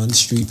for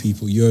non-street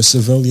people. You're a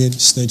civilian,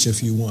 snitch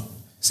if you want.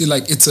 See,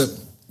 like,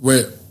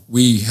 where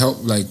we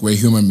help, like, we're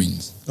human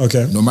beings.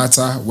 Okay. No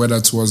matter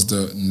whether towards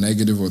the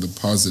negative or the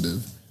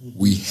positive,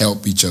 we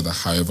help each other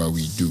however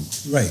we do.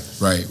 Right.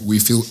 Right. We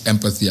feel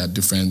empathy at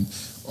different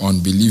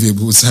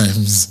unbelievable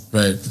times.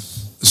 Right.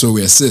 So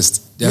we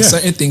assist. There are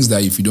certain things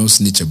that if you don't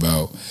snitch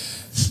about,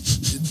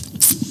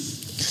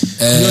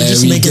 you're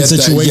just making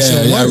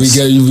situation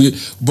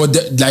worse. But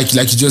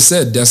like you just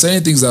said, there are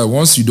certain things that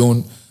once you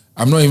don't,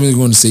 I'm not even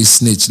going to say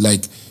snitch.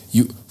 Like,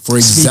 you, for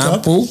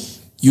example,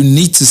 you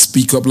need to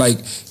speak up. Like,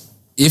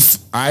 if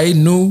I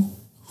knew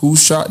who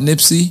shot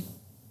Nipsey,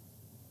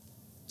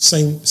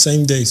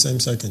 same day, same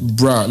second,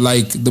 bruh,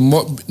 like,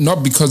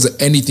 not because of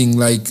anything.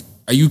 Like,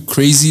 are you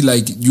crazy?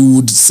 Like, you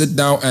would sit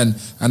down and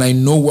I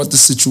know what the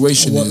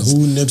situation is.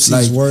 Who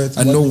Nipsey's worth.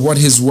 I know what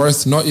his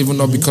worth, not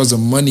because of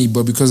money,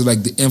 but because of,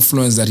 like, the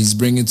influence that he's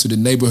bringing to the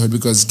neighborhood.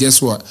 Because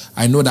guess what?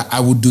 I know that I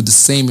would do the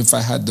same if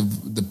I had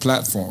the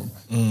platform.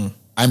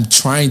 I'm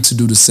trying to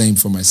do the same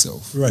for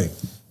myself. Right?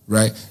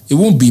 It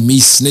won't be me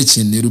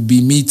snitching. It'll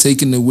be me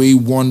taking away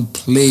one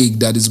plague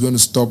that is going to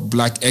stop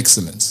Black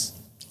excellence.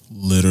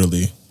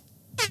 Literally.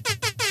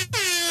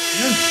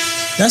 Yeah.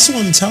 That's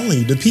what I'm telling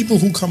you. The people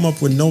who come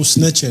up with no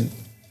snitching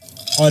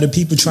are the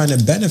people trying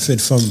to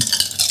benefit from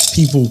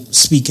people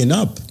speaking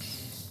up.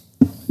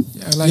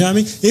 Yeah, like, you know what I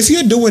mean? If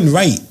you're doing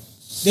right,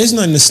 there's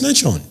nothing to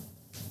snitch on.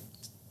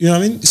 You know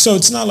what I mean? So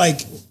it's not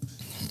like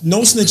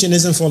no snitching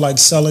isn't for, like,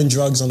 selling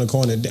drugs on the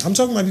corner. I'm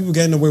talking about people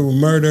getting away with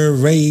murder,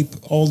 rape,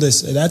 all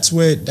this. That's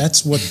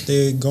what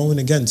they're going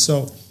against.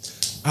 So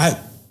I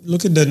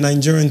look at the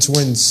Nigerian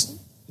twins.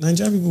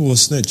 Nigerian people will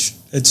snitch.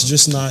 It's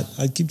just not,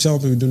 I keep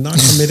telling people, do not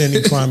commit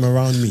any crime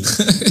around me.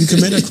 You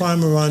commit a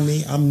crime around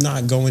me, I'm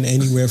not going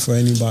anywhere for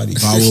anybody.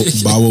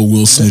 Bawa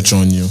will snitch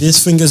on you.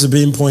 His fingers are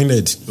being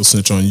pointed. He'll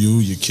snitch on you,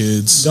 your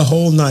kids. The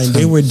whole nine.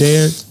 They were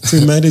there,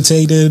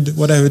 premeditated,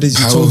 whatever it is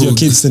you told your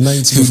kids the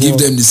night before. You give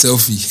them the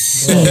selfie.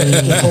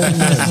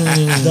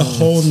 The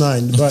whole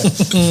nine. But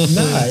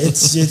nah,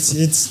 it's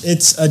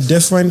a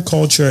different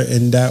culture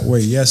in that way.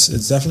 Yes,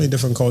 it's definitely a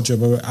different culture.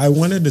 But I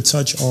wanted to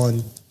touch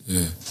on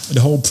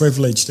The whole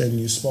privilege thing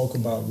you spoke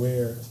about,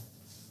 where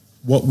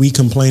what we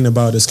complain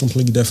about is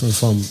completely different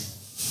from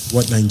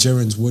what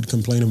Nigerians would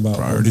complain about.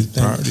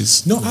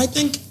 Priorities. No, I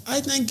think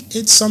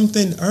it's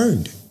something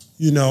earned.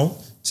 You know,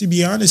 to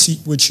be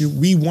honest with you,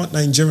 we want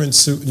Nigeria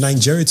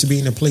to be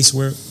in a place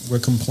where we're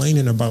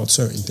complaining about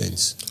certain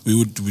things.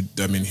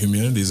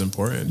 Humanity is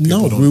important.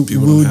 We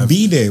would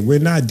be there. We're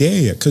not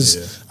there yet.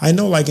 Because I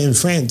know, like in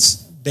France,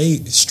 they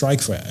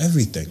strike for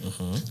everything.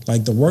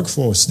 Like the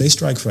workforce, they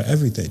strike for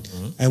everything.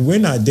 And we're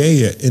not there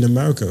yet in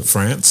America.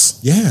 France?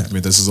 Yeah. I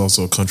mean, this is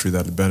also a country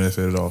that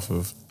benefited off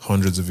of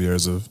hundreds of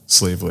years of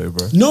slave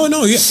labor. No,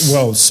 yeah.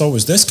 Well, so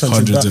is this country.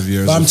 Hundreds of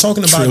years. But I'm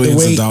talking about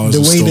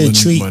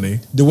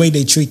the way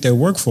they treat their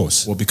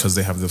workforce. Well, because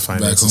they have the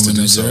finances to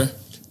do so.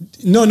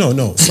 No.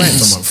 France. I'm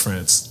talking about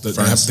France.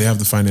 They have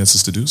the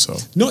finances to do so.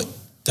 No,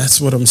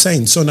 that's what I'm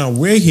saying. So now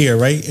we're here,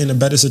 right, in a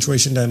better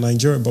situation than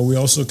Nigeria, but we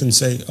also can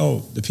say,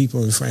 oh, the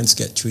people in France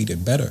get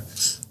treated better.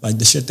 Like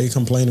the shit they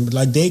complain about.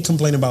 Like they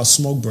complain about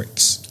smoke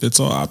breaks. It's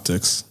all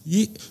optics.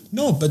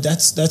 No, but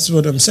that's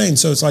what I'm saying.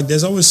 So it's like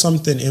there's always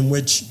something in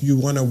which you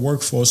want to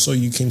work for so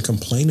you can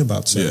complain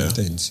about certain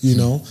things, you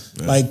know?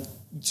 Yeah. Like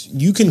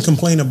you can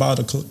complain about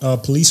a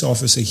police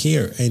officer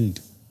here and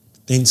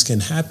things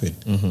can happen.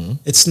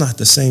 It's not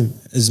the same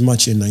as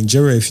much in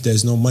Nigeria if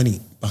there's no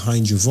money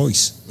behind your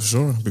voice.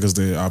 Sure, because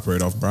they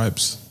operate off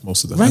bribes,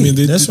 most of them. Right, I mean,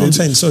 that's what I'm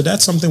saying. So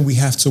that's something we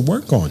have to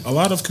work on. A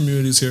lot of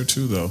communities here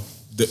too, though.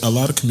 A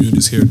lot of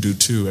communities here do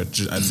too. I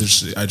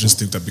just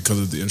think that because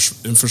of the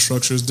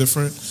infrastructure is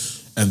different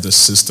and the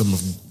system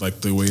of,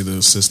 like the way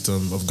the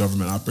system of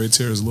government operates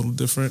here is a little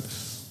different.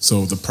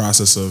 So the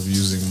process of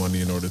using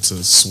money in order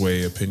to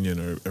sway opinion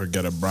or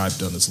get a bribe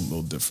done is a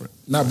little different.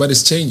 No, but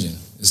it's changing.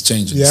 It's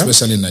changing,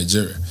 especially in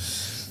Nigeria.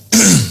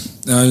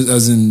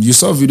 As in, you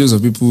saw videos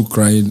of people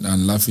crying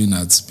and laughing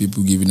at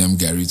people giving them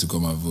Gary to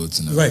come and vote.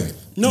 Right.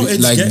 No,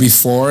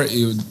 before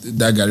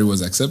that Gary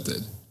was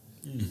accepted.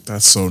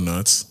 That's so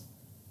nuts.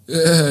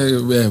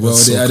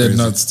 They added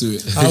nuts to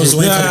it. I was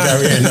waiting for the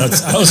Gary and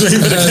nuts. I was waiting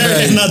for the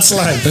Gary and nuts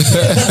line.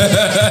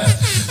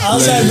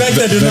 Outside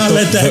Vector did not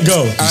let that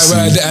go.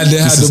 And they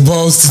had the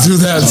balls to do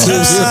that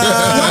too.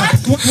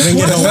 Bring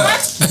it home.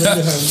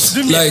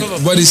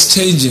 But it's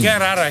changing.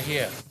 Get out of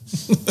here.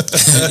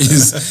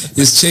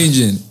 It's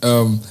changing.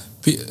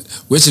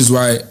 Which is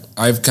why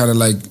I've kind of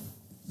like,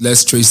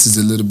 let's trace this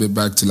a little bit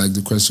back to like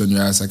the question you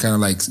asked. I kind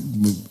of like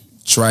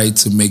try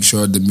to make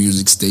sure the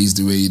music stays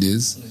the way it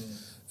is.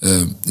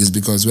 It's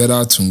because whether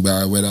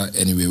Tungba, whether on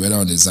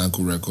a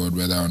Zanku record,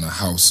 whether on a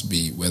house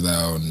beat, whether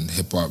on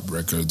hip hop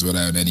records, whether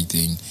on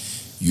anything,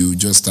 you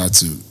just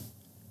you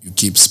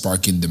keep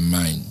sparking the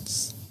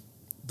minds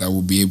that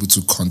will be able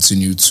to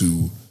continue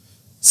to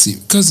see.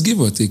 Because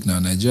give or take now,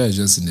 Nigeria is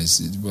just in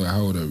this. But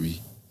how old are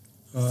we?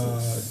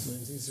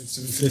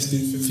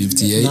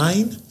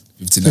 58?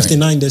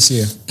 59 this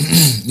year.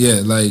 Yeah,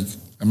 like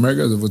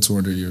America is over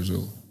 200 years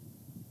old.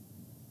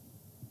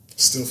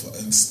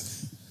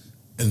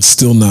 And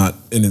still not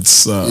in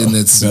its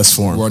best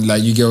form.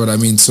 Like you get what I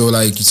mean. So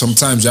like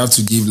sometimes you have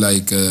to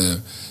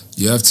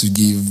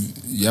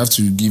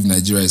give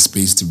Nigeria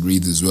space to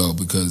breathe as well,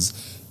 because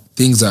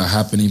things are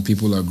happening.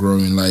 People are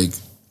growing. Like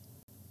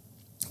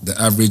the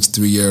average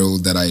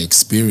 3-year-old that I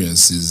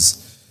experience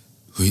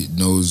who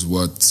knows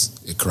what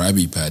a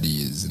Krabby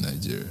Patty is in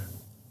Nigeria.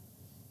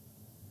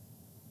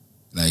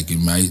 Like in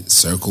my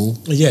circle,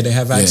 they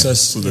have access.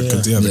 So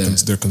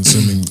they're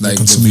consuming like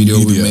the video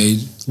media. we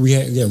made. We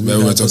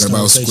were talking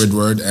about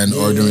Squidward and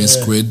ordering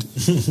squid.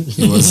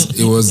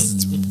 It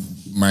was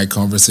my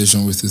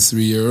conversation with a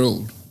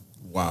 3-year-old.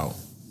 Wow!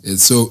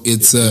 It's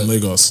in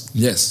Lagos.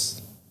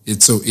 Yes,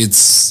 it's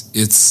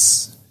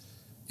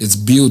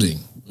building.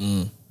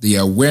 The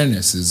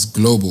awareness is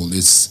global.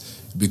 It's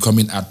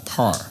becoming at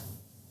par,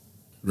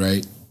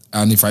 right?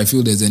 And if I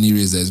feel there's any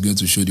race that's going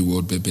to show the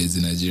world Pepe is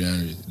the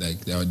Nigerian, like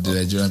the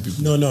Nigerian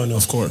people. No.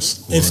 Of course.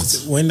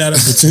 When that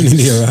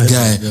opportunity arises.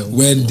 Guy,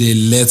 when they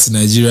let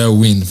Nigeria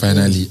win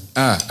finally.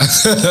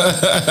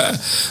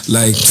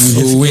 Like we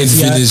go win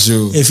finish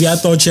show. If y'all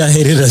thought y'all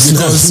hated us.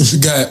 Because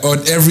guy,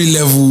 on every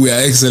level we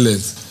are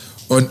excellent.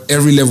 On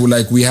every level,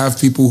 like we have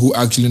people who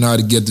actually know how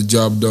to get the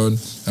job done,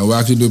 and we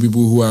actually know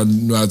people who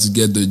know how to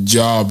get the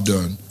job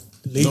done.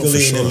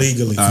 Legally and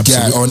illegally.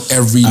 Yeah, on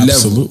every level.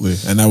 Absolutely.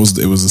 And it was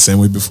the same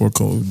way before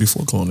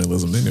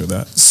colonialism. They knew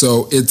that.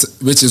 So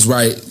which is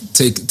why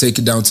take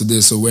it down to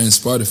this. So we're in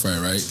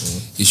Spotify, right?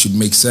 It should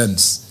make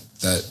sense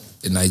that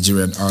a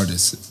Nigerian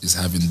artist is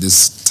having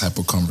this type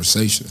of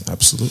conversation.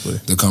 Absolutely.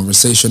 The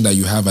conversation that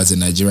you have as a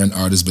Nigerian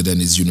artist, but then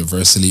is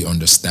universally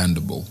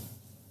understandable.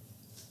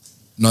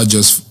 Not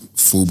just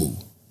FUBU.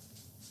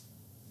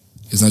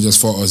 It's not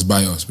just for us,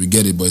 by us. We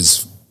get it, but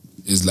it's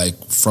like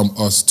from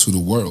us to the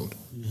world.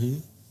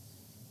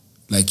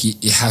 Like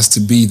it has to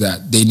be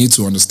that they need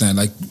to understand.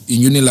 Like in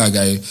Unilag,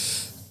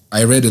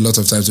 I read a lot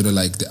of times where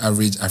like the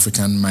average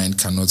African mind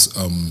cannot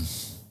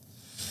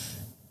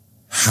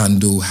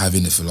handle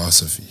having a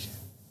philosophy.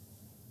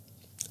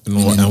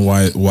 And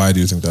why do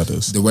you think that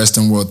is? The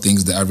Western world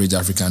thinks the average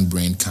African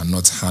brain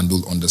cannot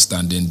handle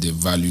understanding the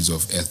values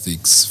of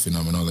ethics,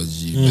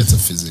 phenomenology,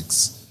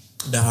 metaphysics.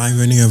 The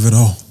irony of it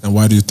all. And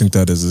why do you think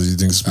that is? Do you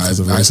think it's because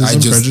of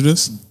racism,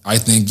 prejudice? I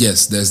think,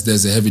 yes,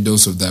 there's a heavy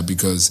dose of that,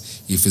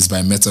 because if it's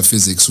by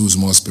metaphysics, who's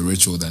more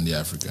spiritual than the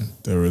African?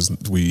 That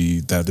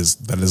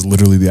is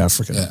literally the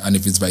African. Yeah, and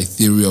if it's by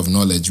theory of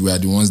knowledge, we are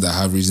the ones that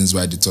have reasons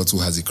why the turtle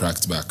has a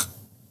cracked back.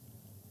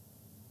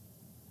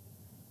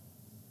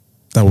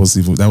 That was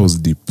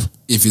deep.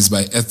 If it's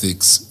by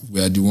ethics,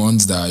 we are the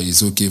ones that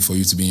it's okay for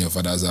you to be in your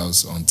father's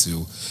house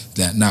until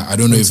that. Now, I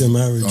don't know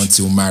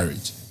until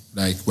marriage.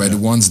 Like, we're the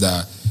ones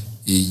that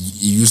it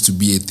used to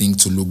be a thing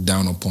to look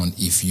down upon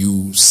if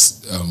you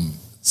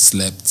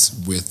slept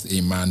with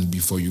a man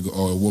before you go,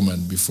 or a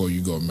woman before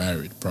you got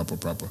married. Proper.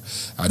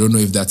 I don't know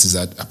if that is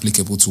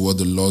applicable to what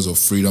the laws of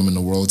freedom in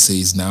the world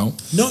says now.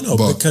 No,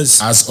 but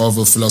because as of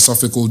a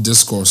philosophical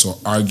discourse or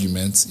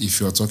argument, if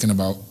you're talking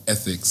about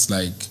ethics,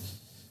 like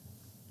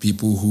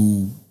people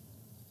who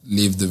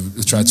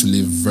try to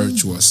live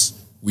virtuous,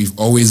 we've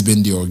always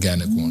been the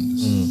organic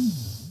ones.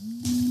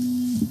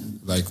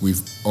 Like,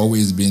 we've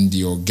always been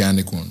the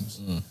organic ones.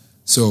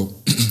 So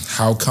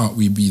how can't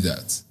we be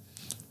that?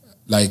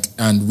 Like,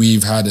 and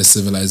we've had a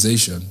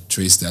civilization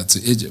trace that to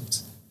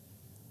Egypt.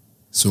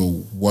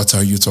 So what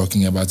are you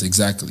talking about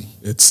exactly?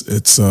 It's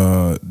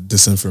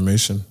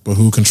disinformation. But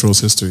who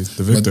controls history?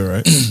 The victor,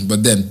 right?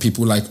 But then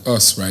people like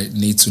us, right,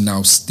 need to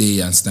now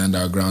stay and stand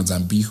our grounds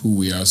and be who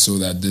we are, so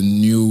that the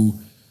new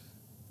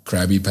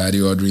Krabby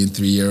Patty ordering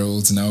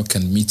 3-year-olds now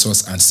can meet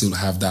us and still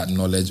have that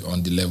knowledge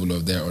on the level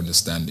of their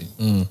understanding.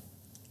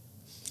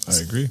 I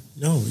agree.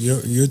 No,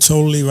 you're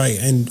totally right.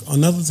 And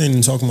another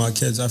thing, talking about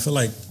kids, I feel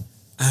like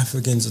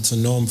Africans, it's a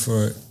norm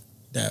for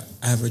that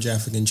average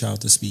African child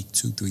to speak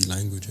 2-3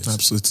 languages.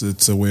 Absolutely.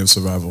 It's a way of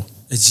survival.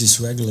 It's just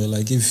regular.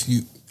 Like, if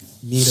you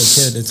meet a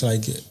kid, it's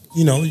like,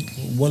 you know,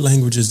 what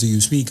languages do you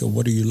speak, or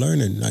what are you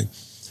learning? Like,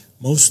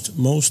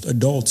 most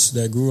adults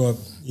that grew up,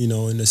 you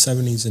know, in the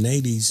 70s and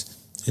 80s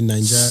in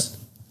Nigeria,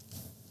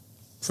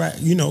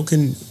 you know,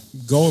 can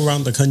go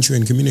around the country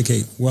and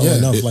communicate well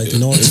enough. If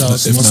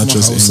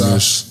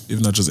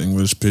not just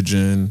English,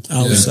 Pidgin,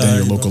 outside, and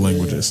your local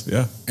languages.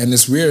 Yeah. And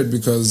it's weird,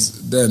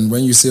 because then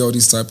when you say all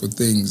these type of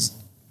things,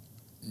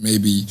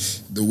 maybe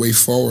the way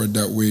forward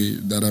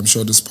that I'm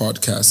sure this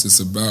podcast is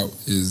about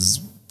is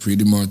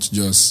pretty much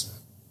just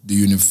the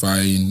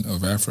unifying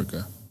of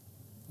Africa,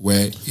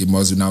 where it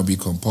must now be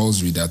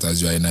compulsory that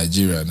as you are in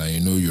Nigeria and you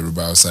know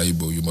Yoruba or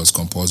Igbo, you must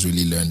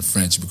compulsorily learn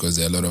French, because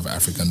there are a lot of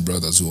African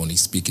brothers who only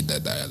speak in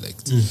that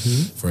dialect.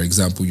 For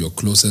example, your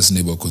closest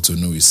neighbor,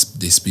 Cotonou,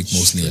 they speak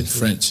mostly in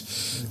French.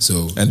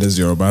 So, and there's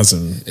Yorubas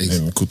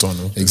in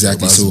Cotonou.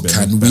 Exactly. So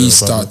can we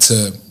start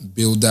to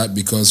build that?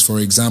 Because, for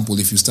example,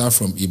 if you start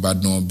from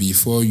Ibadan,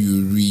 before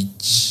you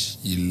reach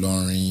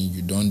Ilorin,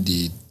 you don't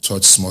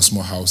touch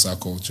small Hausa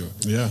culture.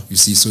 Yeah. You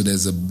see, so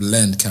there's a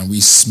blend. Can we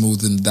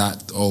smoothen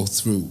that all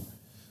through,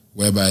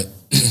 whereby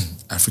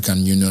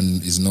African Union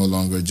is no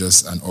longer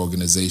just an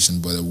organization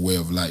but a way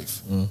of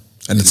life? And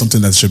it's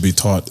something that should be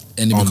taught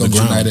and it on the becomes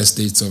ground. United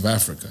States of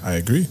Africa. I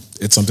agree.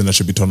 It's something that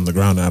should be taught on the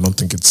ground, and I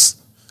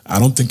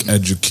don't think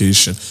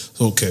education.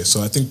 Okay,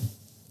 so I think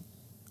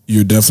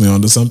you're definitely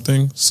onto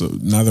something. So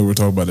now that we're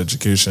talking about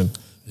education,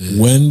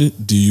 when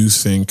do you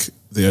think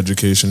the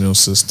educational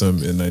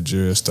system in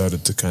Nigeria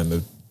started to kind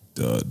of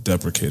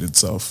deprecate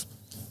itself?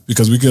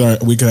 Because we could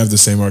have the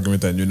same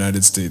argument that in the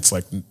United States,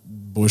 like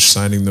Bush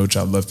signing No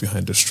Child Left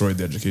Behind destroyed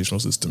the educational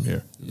system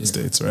here in the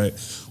States, right?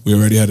 We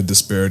already had a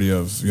disparity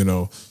of, you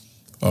know,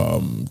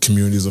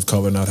 communities of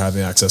color not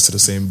having access to the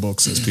same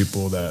books as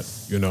people that,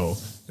 you know,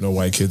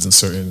 white kids in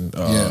certain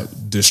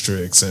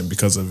districts, and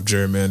because of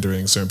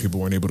gerrymandering, certain people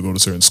weren't able to go to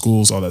certain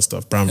schools, all that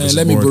stuff. Brown versus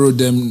let me Board. borrow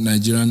them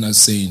Nigerian as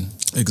saying.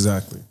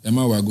 Exactly.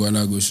 Emma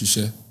Wagwala go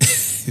shishe.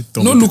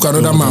 No, look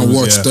another man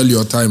watch, tell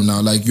your time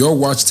now. Like, your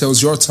watch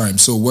tells your time.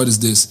 So what is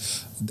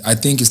this? I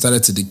think it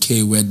started to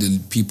decay where the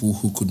people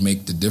who could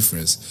make the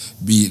difference,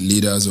 be it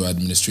leaders or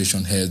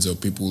administration heads or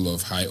people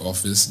of high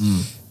office,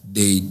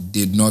 they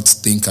did not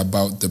think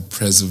about the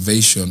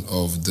preservation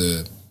of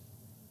the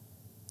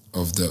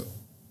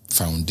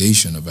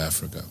foundation of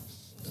Africa.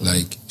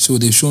 Like, so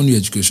they've shown you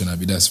education,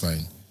 Abi, that's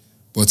fine.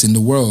 But in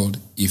the world,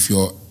 if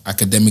you're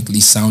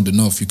academically sound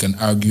enough, you can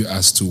argue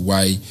as to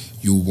why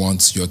you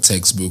want your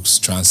textbooks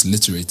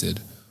transliterated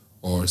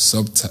or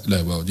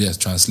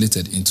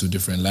translated into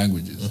different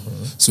languages.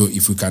 So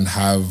if we can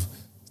have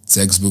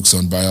textbooks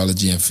on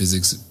biology and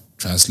physics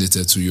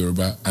translated to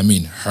Yoruba, I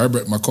mean,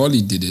 Herbert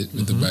Macaulay did it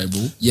with the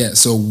Bible. Yeah,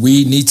 so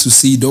we need to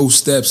see those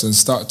steps and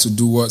start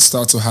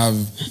to have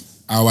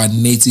our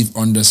native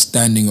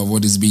understanding of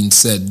what is being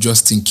said,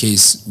 just in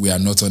case we are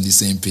not on the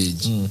same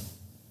page.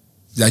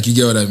 Like, you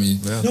get what I mean?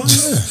 Yeah. No,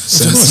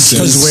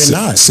 because we're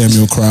not.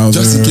 Samuel Crowther.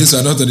 Just in case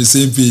we're not on the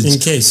same page. In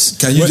case.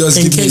 Can you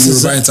just give me a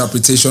Yoruba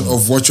interpretation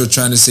of what you're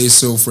trying to say?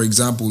 So, for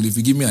example, if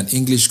you give me an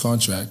English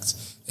contract,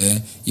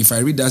 if I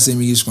read that same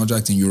English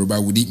contract in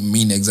Yoruba, would it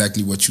mean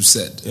exactly what you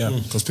said? Yeah.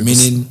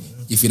 Meaning,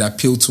 if it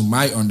appealed to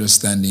my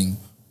understanding,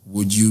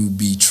 would you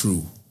be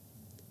true?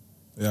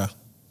 Yeah.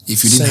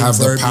 If you didn't Same have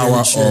the verbiage,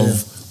 power yeah.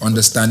 of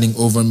understanding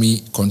over me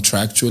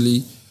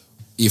contractually,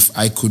 if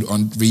I could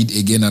read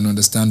again and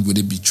understand, would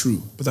it be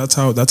true? But that's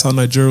how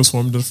Nigeria was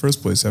formed in the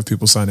first place. You have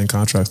people signing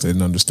contracts they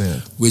didn't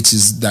understand. Which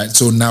is that.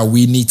 So now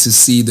we need to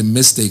see the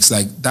mistakes.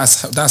 Like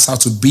that's how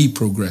to be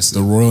progressive.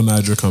 The Royal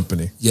Niger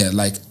Company. Yeah,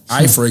 like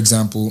I, for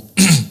example,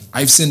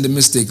 I've seen the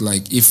mistake.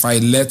 Like if I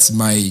let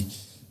my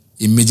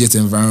immediate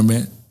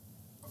environment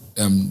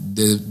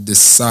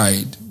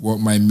decide what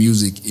my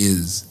music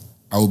is,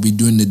 I will be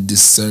doing a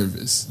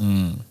disservice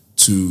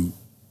to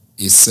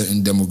a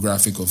certain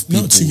demographic of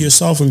people. No, to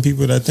yourself and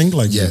people that think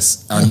like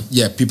yes, and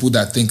people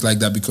that think like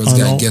that, because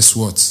guess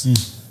what?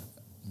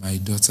 My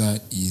daughter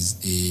is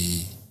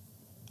a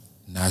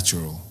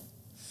natural.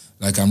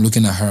 Like I'm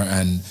looking at her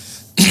and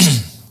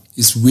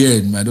it's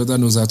weird. My daughter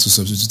knows how to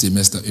substitute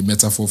a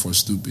metaphor for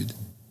stupid.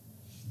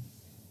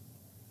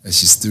 And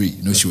she's 3.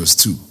 You know, she was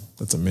 2.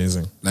 That's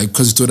amazing. Like,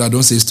 because you told her,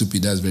 don't say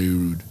stupid, that's very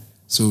rude.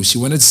 So she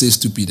wanted to say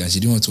stupid and she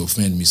didn't want to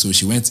offend me. So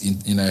she went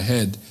in her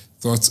head,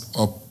 thought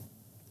up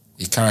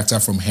a character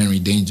from Henry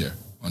Danger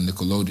on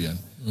Nickelodeon,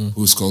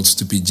 who's called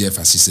Stupid Jeff,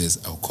 as she says,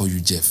 I'll call you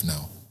Jeff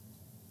now.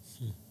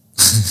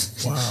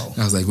 Wow.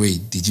 I was like,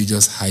 wait, did you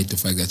just hide the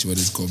fact that you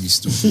wanted to call me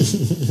stupid?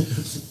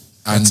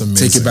 And That's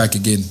take it amazing. back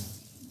again.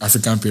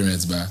 African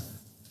parents, but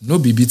no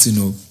be beating,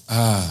 no.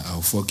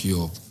 I'll fuck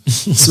you up.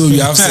 So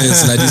you have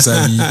sense like this,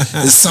 I mean,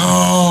 a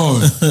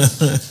sound.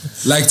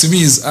 Like to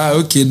me, it's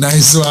okay,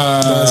 nice one.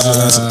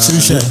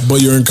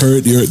 But you're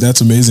encouraged.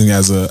 That's amazing.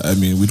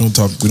 We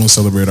don't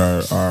celebrate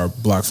our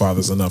black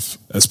fathers enough,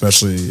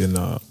 especially in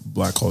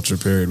black culture.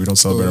 Period. We don't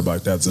celebrate our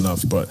black dads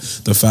enough. But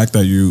the fact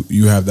that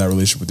you have that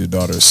relationship with your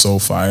daughter is so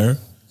fire.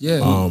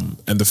 Yeah.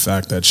 And the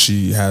fact that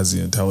she has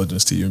the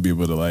intelligence to even be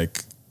able to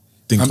like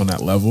think on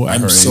that level at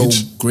her age. I'm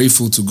so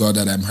grateful to God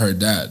that I'm her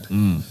dad.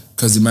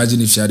 Because imagine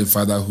if she had a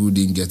father who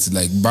didn't get it.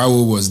 Like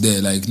Bawo was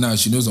there. Like now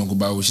she knows Uncle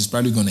Bawo. She's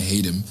probably gonna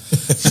hate him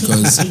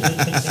because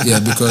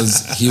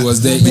he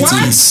was there eating.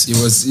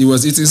 He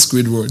was eating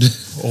Squidward.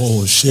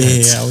 Oh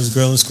shit! Yeah, I was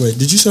grilling squid.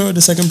 Did you show her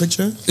the second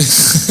picture? Did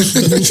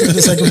you show her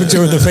the second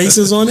picture with the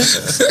faces on it?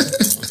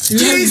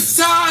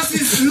 Jesus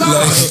is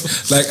Lord.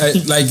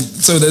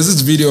 So there's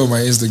this video on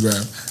my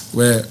Instagram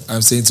where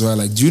I'm saying to her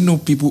like, do you know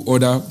people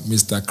order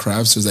Mr.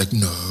 Krabs? She was like,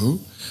 no.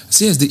 I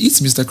said, yes, they eat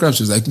Mr. Krabs.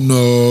 She was like,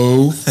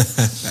 no.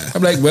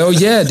 I'm like, well,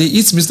 yeah, they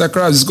eat Mr.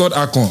 Krabs. It's called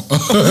Akon.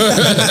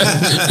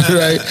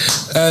 Right?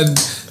 And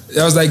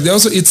I was like, they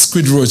also eat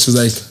squid roll. She was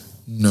like,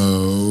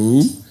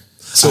 no.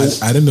 So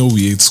I didn't know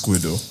we ate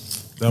squid though.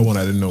 That one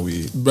I didn't know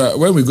we ate. But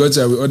when we got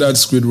here, we ordered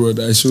squid roll.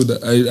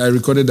 I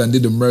recorded and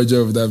did the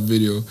merger of that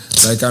video.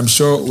 Like I'm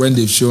sure when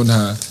they've shown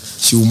her,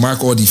 she will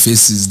mark all the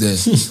faces there.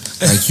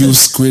 Like you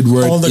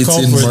Squidward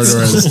eating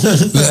murderers.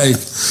 Like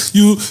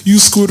you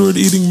Squidward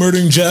eating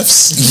murdering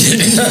Jeffs.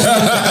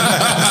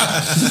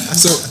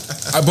 So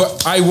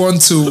but I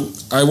want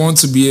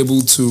to be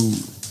able to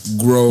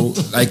grow.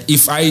 Like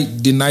if I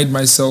denied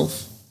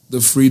myself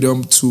the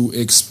freedom to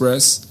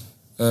express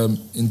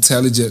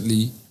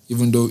intelligently,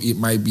 even though it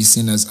might be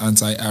seen as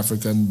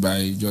anti-African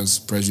by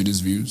just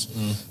prejudiced views.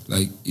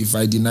 Like if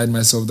I denied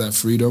myself that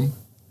freedom,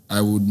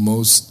 I would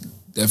most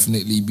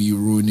definitely be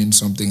ruining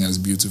something as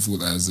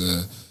beautiful as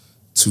a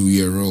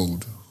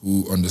 2-year-old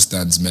who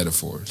understands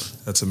metaphors.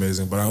 That's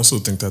amazing. But I also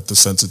think that the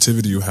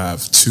sensitivity you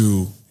have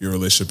to your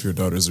relationship with your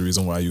daughter is the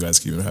reason why you guys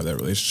can even have that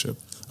relationship.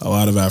 A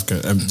lot of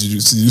African, did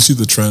you see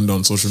the trend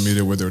on social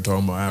media where they were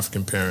talking about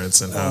African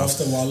parents and how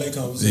After Wale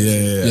conversation.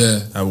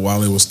 yeah. How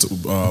Wale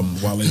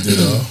did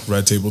a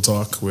Red Table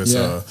Talk with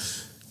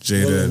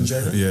Jada and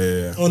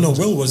Jada? Oh no,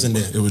 Will wasn't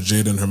there. It was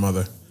Jada and her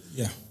mother.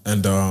 Yeah.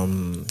 And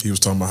he was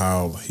talking about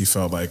how he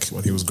felt like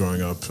when he was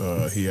growing up,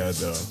 he had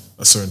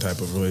a certain type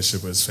of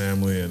relationship with his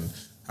family and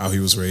how he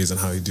was raised and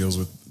how he deals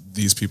with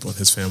these people in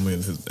his family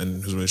and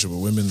his relationship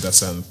with women, that's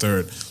that, and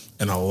third.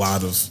 And a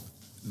lot of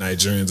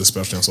Nigerians,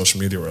 especially on social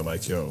media, were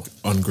like, yo,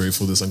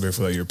 ungrateful that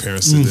your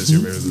parents did this,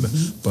 your parents did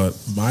that. But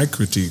my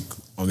critique,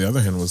 on the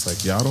other hand, was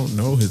like, y'all don't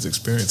know his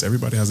experience.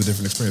 Everybody has a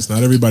different experience.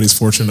 Not everybody's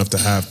fortunate enough to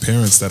have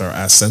parents that are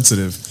as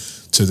sensitive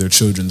to their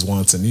children's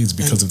wants and needs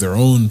because of their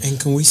own And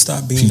can we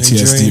stop being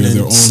PTSD Nigerian or their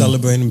and own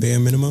celebrating bare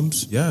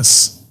minimums?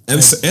 Yes.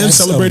 That's And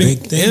celebrating a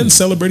big thing.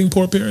 celebrating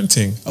poor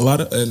parenting. A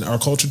lot of, and our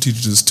culture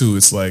teaches us too.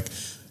 It's like,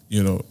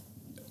 you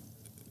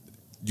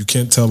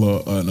can't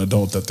tell an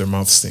adult that their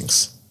mouth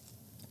stinks.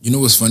 You know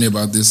what's funny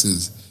about this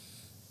is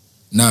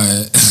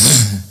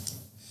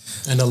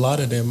And a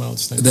lot of their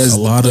mouths think. A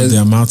lot of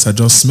their mouths are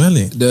just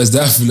smelling. There's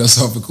that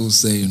philosophical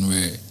saying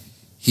where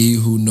he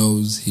who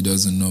knows he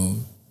doesn't know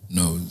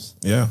knows.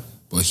 Yeah.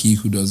 But he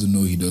who doesn't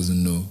know he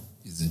doesn't know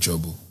is in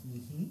trouble.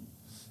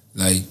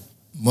 Like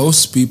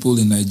most people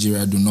in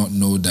Nigeria do not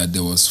know that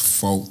there was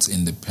fault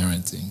in the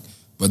parenting.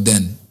 But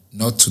then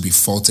not to be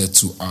faulted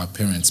to our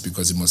parents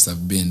because it must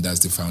have been that's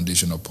the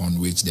foundation upon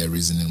which their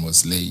reasoning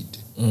was laid.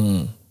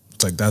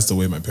 It's like, that's the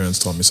way my parents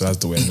taught me, so that's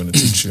the way I'm going to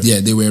teach you. Yeah,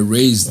 they were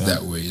raised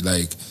that way.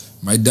 Like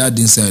my dad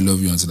didn't say I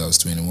love you until I was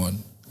 21.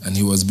 And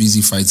he was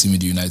busy fighting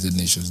with the United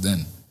Nations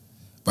then.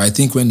 But I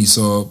think when he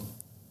saw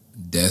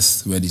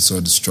death, where he saw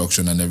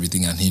destruction and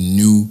everything, and he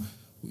knew,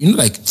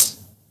 like,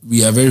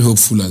 we are very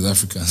hopeful as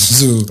Africans.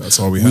 So that's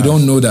all we have. We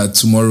don't know that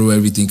tomorrow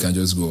everything can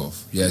just go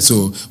off. Yeah.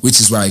 So which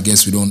is why I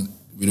guess we don't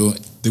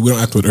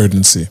act with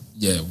urgency.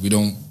 Yeah, we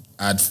don't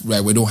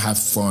have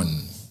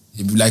fun.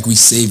 Like we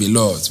save a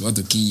lot. We want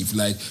to keep.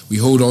 Like we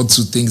hold on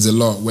to things a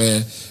lot.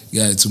 Where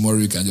tomorrow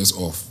you can just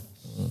off.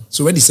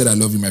 So when he said I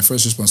love you, my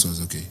first response was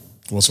okay.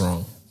 What's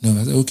wrong? No,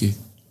 I said okay.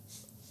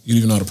 You didn't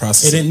even know how to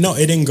process it.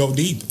 It didn't go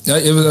deep.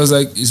 I was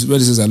like, when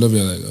he says I love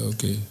you, I'm like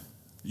okay.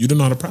 You don't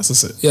know how to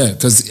process it. Yeah,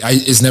 because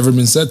it's never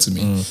been said to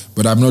me.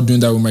 But I'm not doing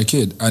that with my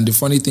kid. And the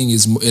funny thing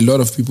is, a lot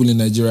of people in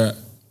Nigeria,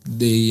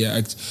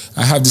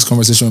 I have this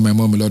conversation with my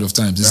mom a lot of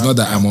times. It's not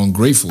that I'm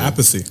ungrateful.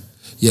 Apathy.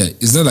 Yeah,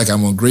 it's not like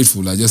I'm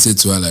ungrateful. I just say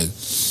to her like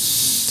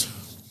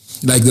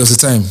there was a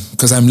time,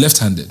 because I'm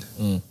left-handed.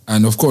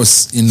 And of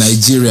course, in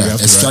Nigeria,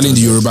 especially in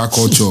the Yoruba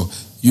culture,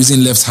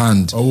 using left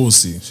hand,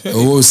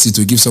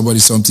 to give somebody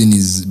something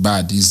is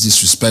bad, is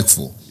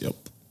disrespectful. Yep.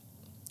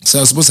 So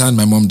I was supposed to hand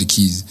my mom the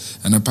keys,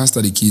 and I passed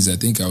her the keys. I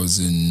think I was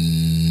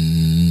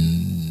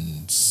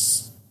in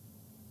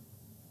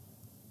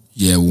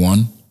year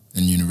 1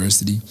 in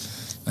university.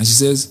 And she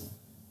says,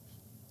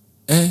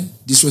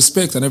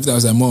 disrespect and everything. I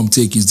was like, Mom,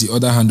 take, it's the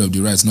other hand of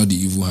the right, it's not the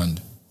evil hand.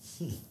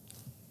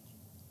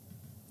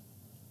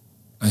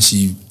 And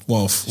she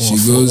goes,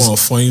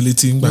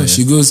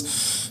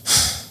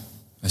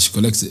 and she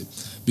collects it.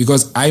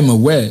 Because I'm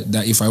aware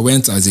that if I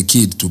went as a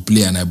kid to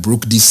play and I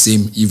broke this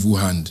same evil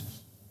hand,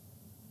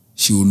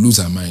 she will lose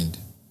her mind.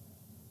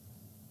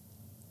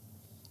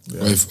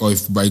 Yeah. Or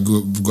if by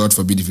God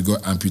forbid, if you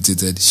got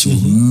amputated, she will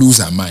lose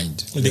her mind.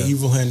 The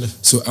evil hand.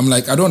 So I'm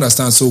like, I don't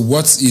understand. So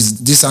what is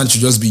this hand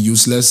should just be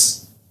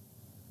useless?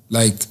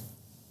 Like,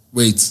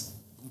 wait,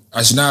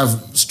 I should not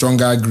have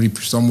stronger grip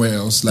somewhere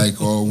else.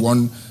 Like, or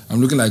one, I'm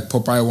looking like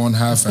Popeye one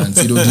half and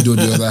Fido Dido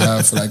the other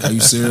half. Like, are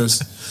you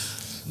serious?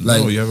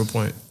 Like, no, you have a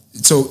point.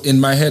 So in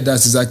my head,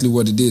 that's exactly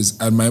what it is.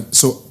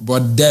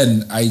 But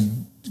then I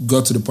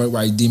got to the point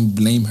where I didn't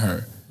blame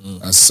her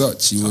as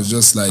such. It was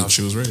just like how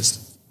she was raised.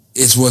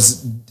 It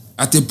was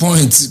at the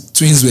point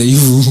twins were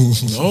evil.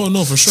 Oh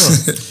no, for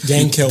sure.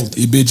 Gang killed.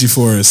 Ibeji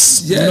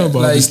Forest. Yeah, you know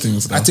about these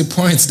things now. At the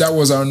point that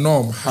was our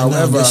norm.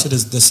 However, this shit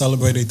is the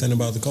celebrated thing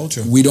about the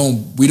culture. We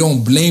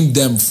don't blame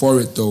them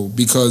for it though,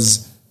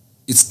 because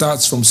it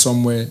starts from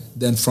somewhere.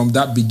 Then from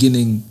that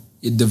beginning,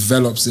 it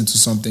develops into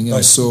something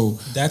else. So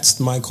that's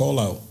my call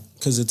out,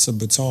 because it's a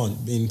baton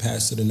being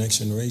passed to the next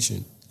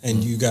generation,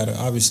 and you got to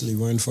obviously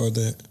run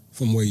further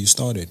from where you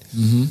started.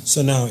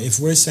 So now, if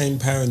we're saying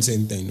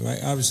parenting thing, right?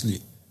 Obviously,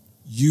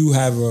 you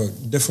have a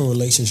different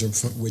relationship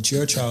with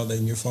your child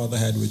than your father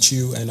had with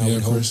you, and I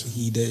would hope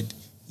he did,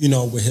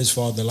 with his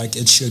father. Like,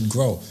 it should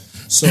grow.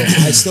 So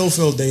I still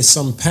feel there's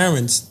some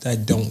parents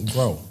that don't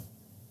grow.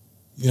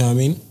 You know what I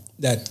mean?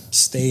 That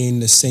stay in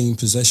the same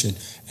position.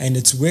 And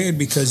it's weird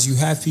because you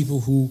have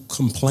people who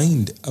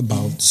complained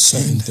about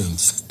certain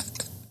things.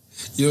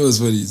 You know what's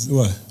funny?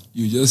 What?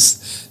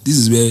 This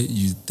is where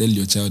you tell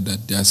your child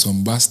that there are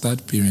some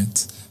bastard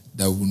parents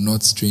that will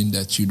not train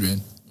their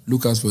children.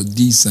 Look out for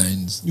these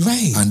signs.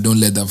 Right. And don't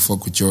let that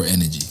fuck with your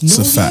energy. It's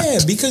a fact. Yeah,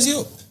 because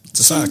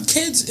some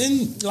kids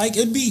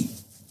it'd be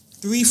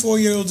 3-4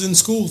 year olds in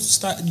school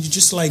you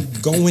just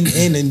like going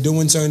in and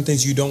doing certain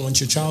things you don't want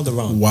your child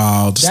around.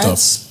 Wild stuff.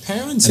 That's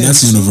parenting. And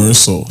that's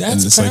universal.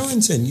 That's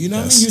parenting. You know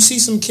what I mean? You see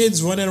some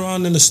kids running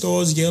around in the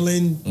stores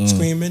yelling,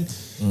 screaming.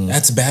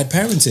 That's bad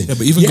parenting. Yeah,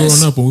 but even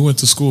growing up when we went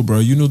to school, bro,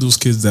 you knew those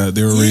kids that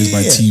they were raised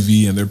by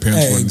TV and their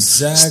parents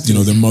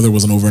were, their mother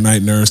was an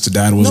overnight nurse, their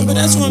dad wasn't around. No,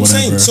 but that's what I'm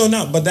saying. So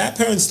now, but that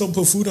parent still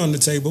put food on the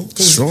table.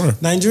 Sure.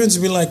 Nigerians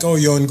will be like, oh,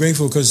 you're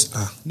ungrateful because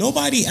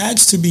nobody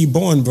asked to be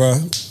born, bro.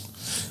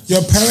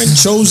 Your parent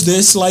chose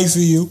this life for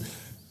you.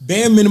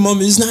 Bare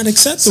minimum is not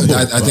acceptable. So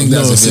I think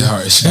that's a bit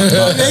harsh.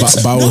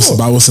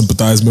 Ba will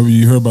sympathize. Remember,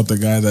 you heard about the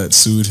guy that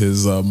sued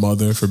his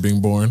mother for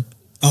being born?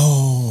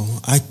 Oh,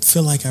 I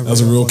feel like I read that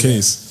was a real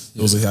case.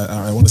 It was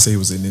I want to say he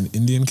was an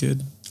Indian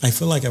kid. I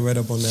feel like I read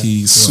up on that.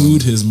 He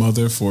sued his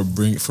mother for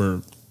bringing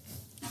him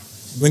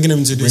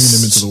into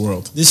the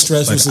world. This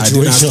stressful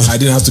situation. I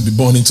didn't have to be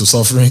born into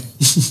suffering.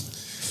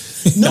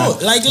 No,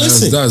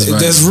 listen,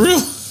 that's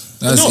real.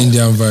 That's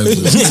Indian vibe.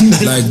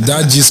 Like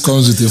that just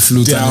comes with a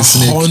flute and a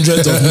snake.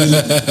 Hundreds of millions.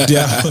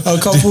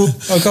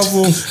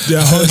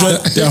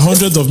 There are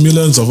hundreds of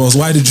millions of us.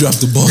 Why did you have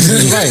to born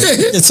me? Right.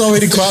 It's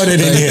already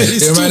crowded in here.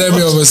 It reminded me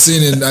of a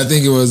scene in, I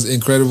think it was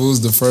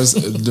Incredibles, the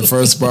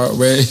first part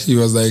where he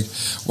was like,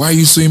 "Why are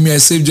you suing me? I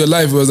saved your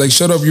life." He was like,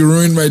 "Shut up, you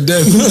ruined my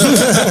death."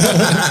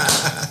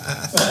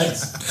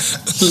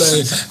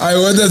 Like, I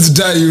wanted to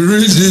die, you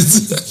ruined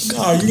it.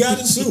 No, you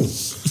gotta sue.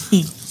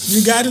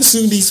 You gotta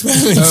sue these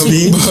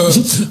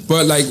parents,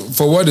 but like,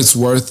 for what it's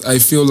worth, I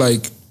feel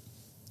like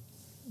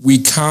we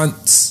can't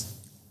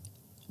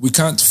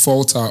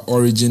fault our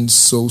origins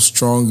so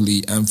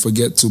strongly and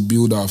forget to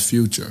build our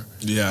future.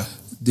 Yeah.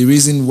 The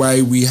reason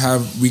why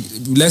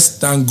let's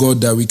thank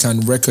God that we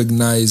can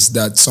recognize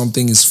that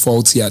something is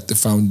faulty at the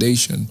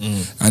foundation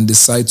and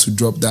decide to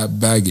drop that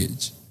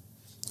baggage.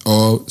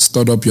 or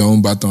stud up your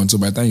own baton. So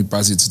by the time you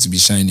pass it, it will be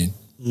shining.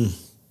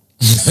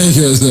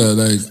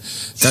 Like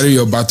carry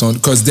your baton,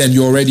 because then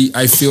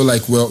I feel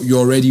like, well, you're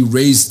already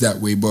raised that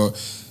way. But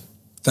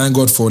thank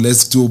God for,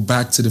 let's go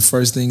back to the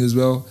first thing as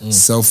well,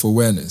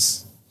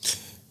 self-awareness.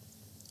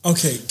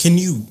 Okay, can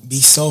you be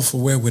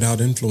self-aware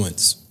without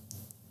influence?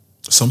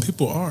 Some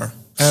people are.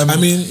 I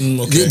mean,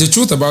 the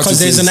truth about it because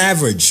there's is, an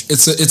average.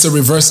 It's a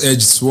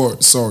reverse-edged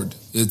sword.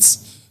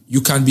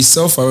 You can be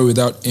self-aware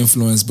without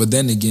influence, but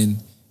then again,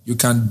 you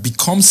can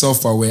become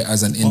self-aware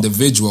as an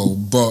individual,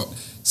 but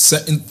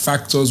certain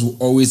factors will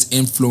always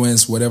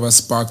influence whatever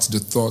sparked the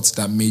thoughts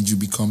that made you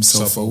become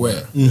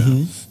self-aware.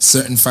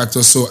 Certain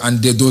factors,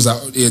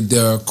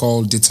 they're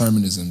called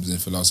determinisms in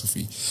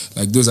philosophy.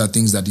 Like, those are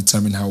things that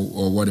determine how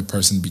or what a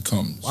person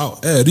becomes. Wow,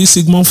 this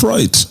Sigmund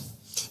Freud.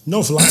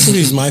 No, philosophy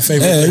is my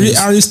favorite.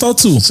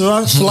 Aristotle.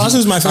 So philosophy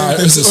is my favorite.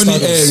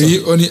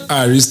 Only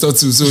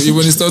Aristotle. So even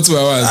Aristotle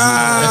hours.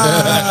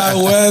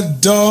 Well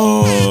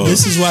done.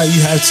 This is why you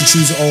have to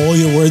choose all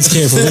your words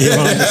carefully.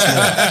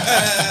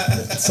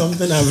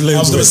 Something I've lived. I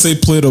was going to say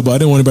Plato, but I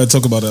didn't want anybody to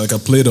talk about it like a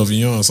plate of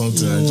Vignon or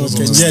something.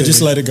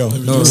 Just let it go.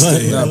 No,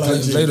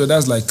 Plato,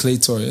 that's like clay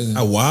toy, isn't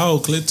it? Wow,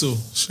 Plato.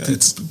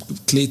 It's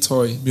clay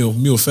toy.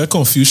 Me fair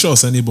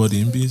Confucius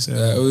anybody in BC.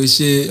 Oh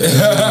shit.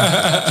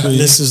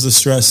 This is the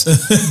stress.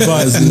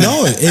 But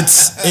no,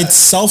 it's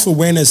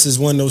self-awareness is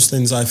one of those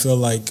things I feel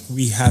like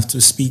we have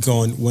to speak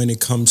on when it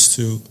comes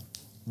to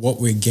what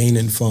we're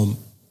gaining from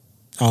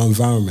our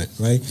environment,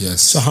 right?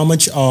 Yes. So how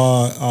much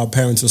are our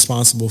parents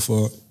responsible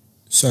for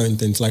certain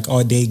things? Like,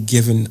 are they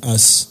giving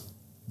us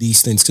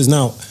these things? Because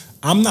now,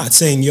 I'm not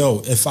saying,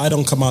 if I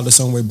don't come out of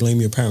somewhere,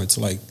 blame your parents.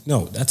 Like,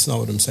 no, that's not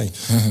what I'm saying.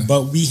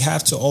 But we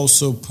have to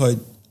also put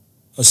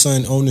a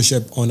certain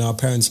ownership on our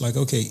parents. Like,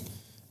 okay,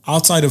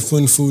 outside of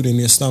putting food in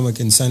their stomach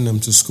and send them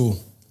to school,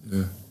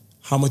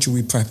 how much are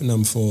we prepping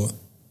them for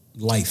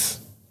life?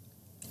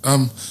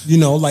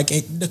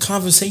 The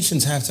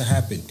conversations have to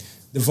happen.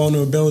 The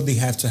vulnerability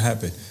have to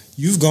happen.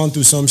 You've gone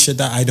through some shit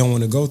that I don't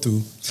want to go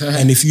through.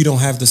 And if you don't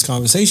have this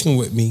conversation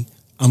with me,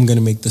 I'm going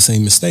to make the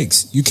same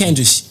mistakes. You can't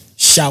just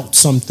shout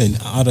something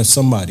out of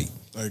somebody.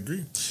 I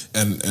agree.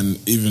 And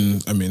even,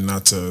 I mean,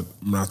 not to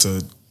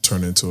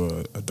turn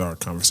into a dark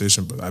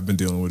conversation, but I've been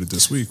dealing with it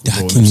this week.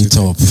 Darken it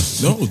up.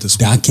 No, this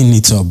week. Darken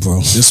it up, bro.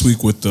 This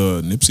week with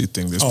the Nipsey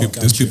thing,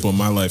 there's people in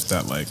my life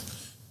that, like,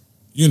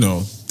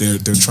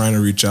 they're trying to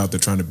reach out, they're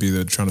trying to be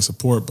there, trying to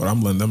support, but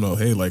I'm letting them know,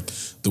 hey, like,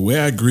 the way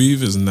I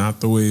grieve is not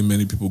the way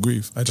many people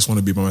grieve. I just want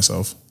to be by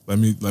myself. Let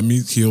me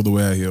heal the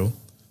way I heal.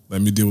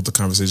 Let me deal with the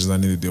conversations I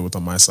need to deal with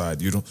on my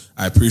side.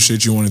 I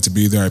appreciate you wanting to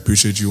be there. I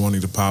appreciate you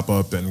wanting to pop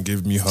up and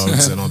give me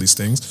hugs and all these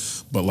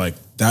things. But, like,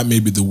 that may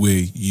be the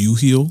way you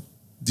heal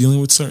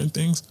dealing with certain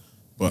things.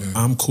 But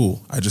I'm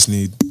cool. I just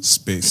need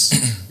space.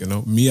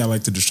 Me, I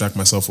like to distract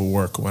myself with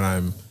work when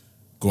I'm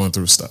going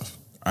through stuff.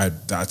 I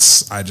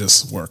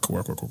just work. A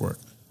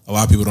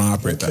lot of people don't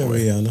operate that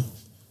way. Rihanna.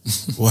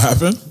 What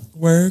happened?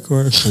 Work.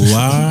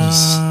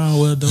 Wow,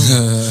 well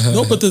done.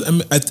 No, but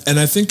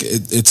I think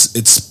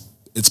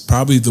it's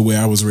probably the way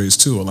I was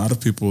raised too. A lot of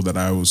people that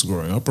I was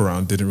growing up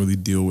around didn't really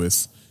deal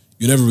with.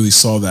 You never really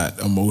saw that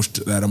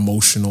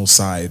emotional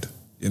side,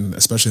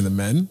 especially in the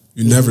men.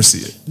 You never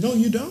see it. No,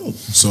 you don't.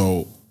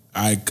 So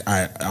I'm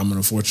an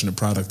unfortunate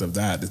product of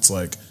that. It's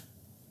like,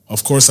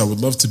 of course, I would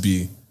love to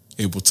be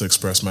able to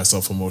express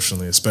myself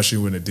emotionally, especially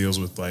when it deals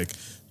with, like,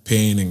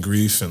 pain and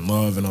grief and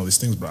love and all these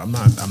things. But I'm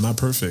not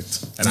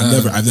perfect, and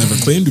I've never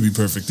claimed to be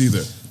perfect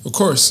either. Of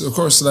course.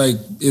 Like,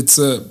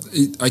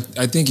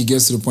 I think it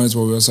gets to the point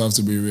where we also have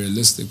to be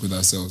realistic with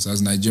ourselves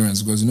as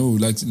Nigerians, because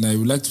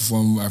we like to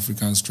form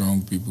African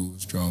strong people,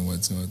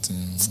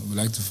 we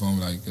like to form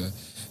like.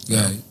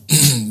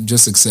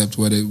 Just accept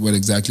what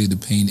exactly the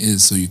pain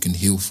is, so you can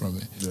heal from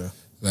it. Yeah.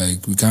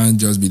 Like, we can't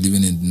just be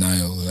living in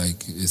denial.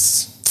 Like,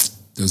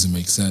 doesn't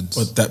make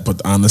sense.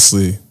 But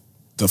honestly,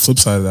 the flip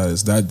side of that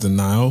is that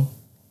denial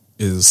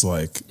is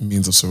like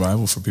means of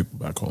survival for people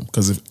back home.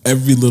 Because if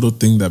every little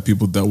thing that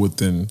people dealt with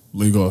in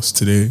Lagos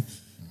today,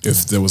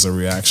 if there was a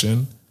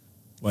reaction,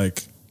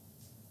 like,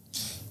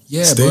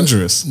 it's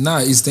dangerous.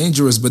 It's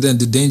dangerous. But then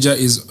the danger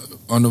is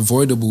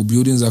unavoidable.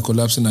 Buildings are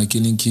collapsing and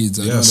killing kids.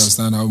 I don't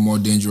understand how more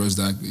dangerous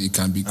that it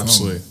can become.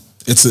 Absolutely.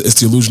 It's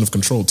the illusion of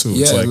control too.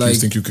 It's like you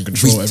think you can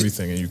control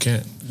everything and you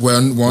can't.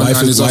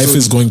 Life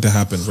is going to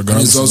happen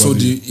regardless. It's also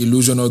the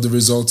illusion of the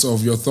results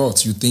of your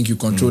thoughts. You think you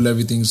control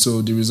everything,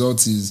 so the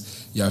result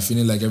is you're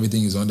feeling like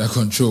everything is under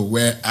control.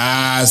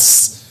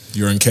 Whereas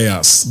you're in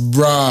chaos,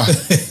 bruh.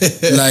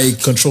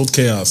 Like, controlled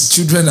chaos.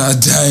 Children are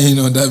dying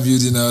on that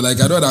building now.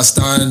 Like, I don't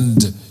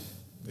understand.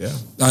 Yeah.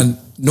 And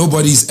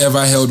nobody's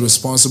ever held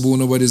responsible.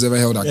 Nobody's ever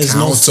held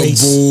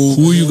accountable.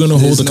 Who are you going to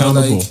hold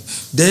accountable?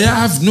 They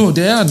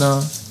are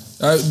now.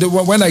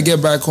 When I get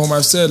back home,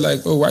 I've said, like,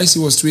 YC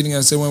was tweeting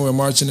and said when we're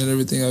marching and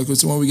everything,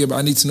 so when we get back,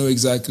 I need to know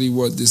exactly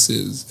what this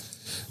is.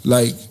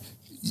 Like,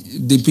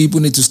 the people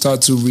need to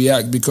start to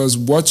react, because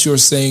what you're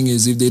saying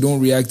is if they don't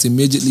react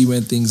immediately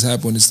when things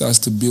happen, it starts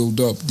to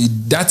build up.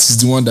 That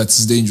is the one that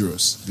is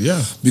dangerous.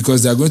 Yeah.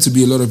 Because there are going to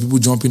be a lot of people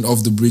jumping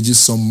off the bridges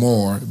some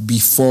more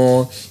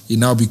before it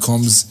now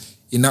becomes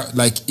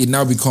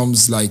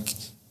like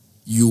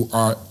you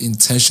are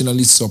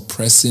intentionally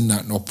suppressing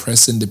and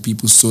oppressing the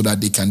people so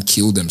that they can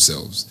kill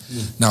themselves.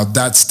 Now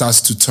that starts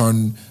to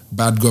turn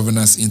bad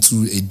governance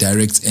into a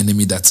direct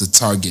enemy that's a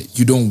target.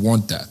 You don't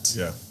want that.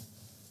 Yeah.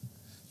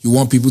 You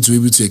want people to be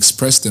able to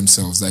express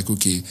themselves like,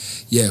 okay,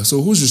 yeah,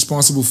 so who's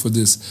responsible for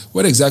this?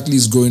 What exactly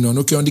is going on?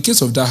 Okay, on the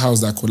case of that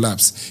house that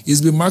collapsed, it's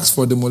been marked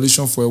for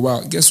demolition for a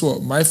while. Guess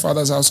what? My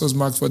father's house was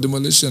marked for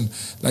demolition.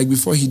 Like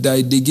before he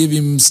died, they gave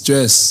him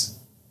stress.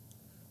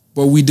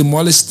 But we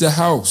demolished the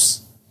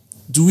house.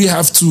 Do we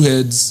have two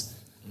heads?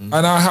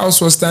 And our house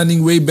was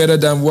standing way better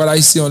than what I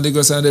see on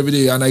Lagos Island every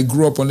day. And I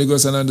grew up on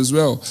Lagos Island as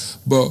well.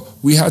 But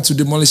we had to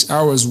demolish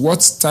ours.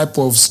 What type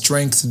of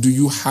strength do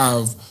you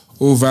have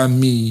over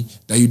me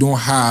that you don't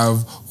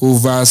have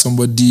over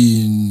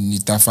somebody in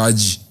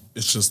Itafaji?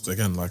 It's just,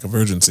 again, like of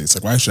urgency. It's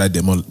like, why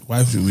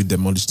should we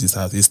demolish this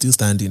house? It's still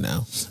standing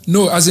now.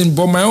 No, as in,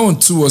 but my own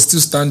too was still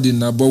standing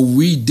now, but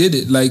we did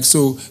it. Like,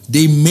 so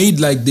they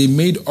made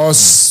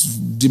us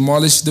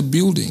demolish the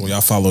building. Well,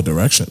 y'all follow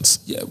directions.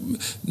 Yeah,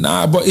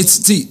 but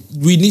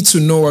we need to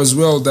know as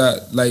well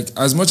that, like,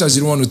 as much as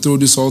you don't want to throw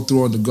this all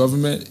through on the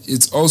government,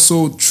 it's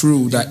also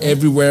true that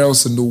everywhere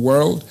else in the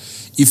world,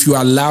 if you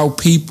allow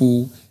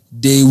people,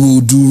 they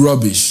will do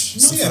rubbish.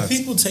 No, yeah,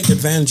 people take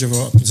advantage of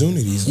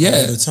opportunities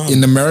all the time.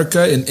 In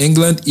America, in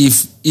England,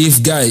 if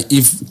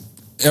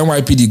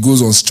NYPD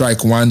goes on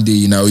strike one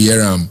day,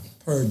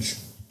 purge.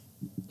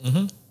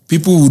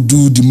 People will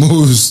do the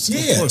most.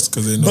 Yeah, of course,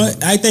 because they know.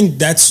 But I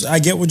think I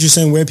get what you're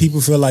saying, where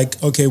people feel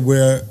like, okay,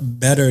 we're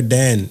better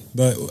than,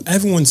 but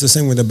everyone's the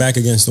same with their back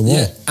against the wall.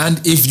 Yeah, and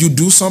if you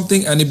do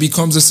something and it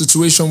becomes a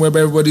situation where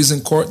everybody's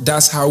in court,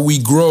 that's how we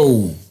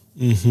grow.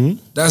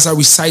 That's how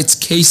we cite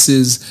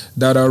cases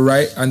that are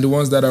right and the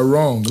ones that are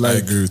wrong. I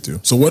agree with you.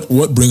 So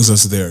what brings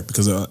us there?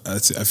 Because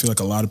I feel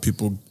like a lot of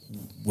people,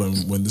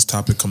 when this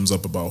topic comes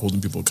up about holding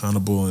people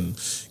accountable and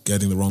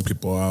getting the wrong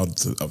people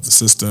out of the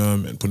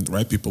system and putting the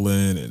right people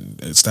in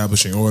and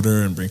establishing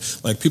order and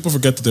people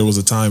forget that there was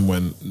a time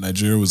when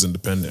Nigeria was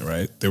independent,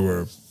 right? They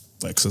were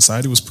like,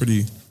 society was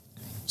pretty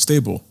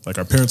stable. Like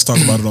our parents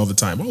talk about it all the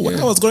time. Oh, when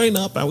I was growing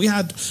up, and we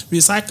had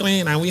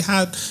recycling, and we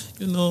had,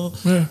 we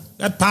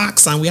had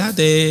parks, and we had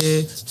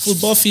a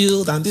football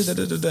field, and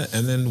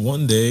and then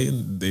one day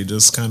they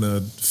just kind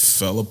of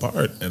fell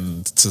apart,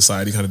 and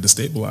society kind of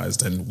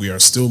destabilized, and we are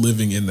still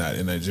living in that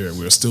in Nigeria.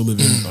 We are still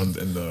living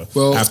in the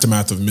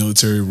aftermath of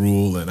military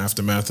rule and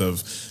aftermath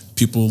of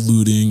people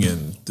looting,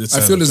 and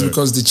I feel it's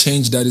because the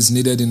change that is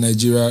needed in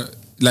Nigeria,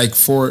 like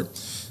for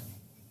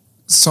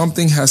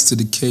something has to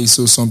decay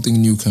so something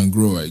new can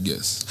grow, I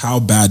guess. How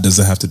bad does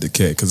it have to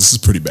decay? Because this is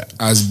pretty bad.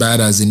 As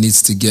bad as it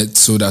needs to get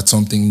so that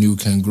something new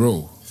can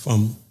grow.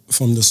 From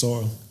the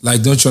soil.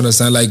 Like, don't you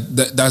understand? Like,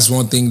 that's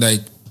one thing,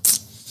 like,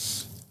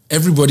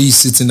 everybody is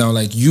sitting down,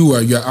 like, you're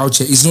out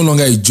here. It's no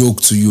longer a joke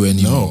to you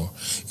anymore. No.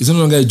 It's no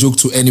longer a joke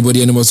to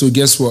anybody anymore. So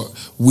guess what?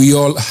 We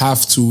all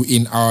have to,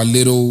 in our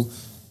little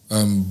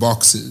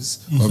boxes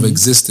of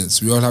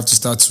existence, we all have to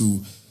start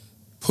to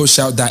push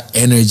out that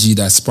energy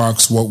that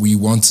sparks what we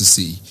want to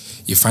see.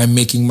 If I'm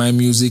making my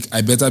music,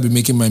 I better be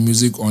making my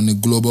music on a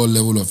global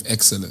level of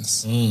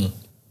excellence.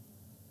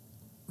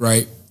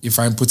 Right? If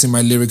I'm putting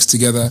my lyrics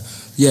together,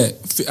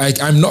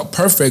 I'm not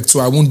perfect, so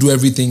I won't do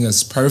everything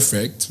as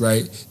perfect,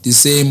 right? The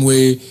same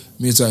way,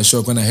 me too, I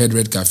shocked when I heard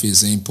Red Cafe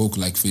saying poke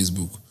like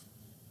Facebook.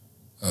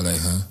 I was like,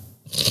 huh?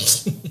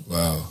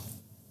 Wow.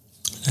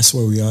 That's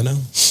where we are now.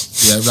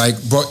 Yeah, like,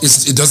 but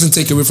it doesn't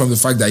take away from the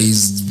fact that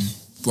he's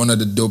one of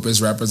the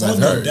dopest rappers I've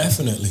heard.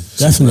 Definitely.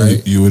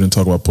 Right? You wouldn't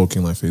talk about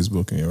poking like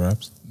Facebook in your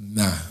raps?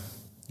 Nah.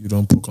 You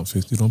don't poke on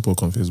Facebook. You don't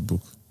poke on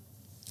Facebook.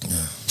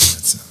 Yeah.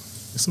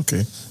 It's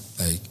okay.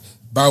 Like,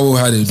 Bow Wow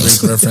had a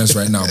Drake reference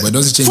right now, but it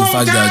doesn't change the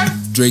fact that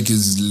Drake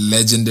is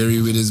legendary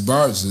with his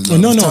bars.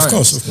 No, of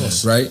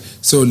course. Right?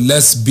 So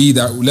let's be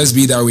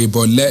that way,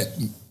 but let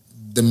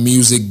the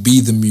music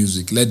be the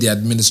music. Let the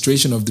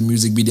administration of the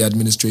music be the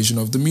administration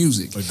of the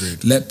music.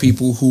 Agreed. Let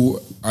people who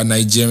are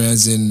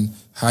Nigerians in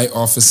high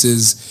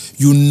offices,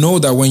 you know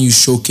that when you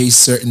showcase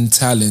certain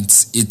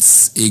talents,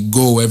 it's a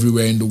go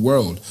everywhere in the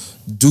world.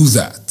 Do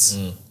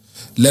that.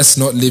 Let's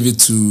not leave it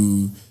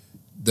to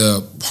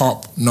the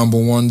pop number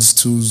ones,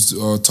 twos,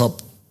 or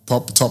top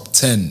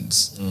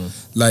 10s.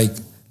 Like,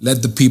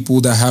 let the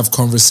people that have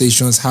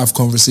conversations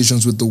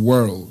with the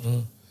world.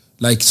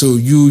 Like, so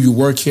you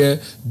work here,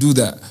 do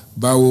that.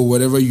 Bow Wow,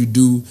 whatever you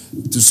do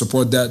to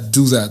support that,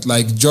 do that.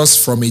 Like,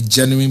 just from a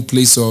genuine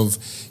place of,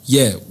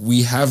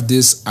 we have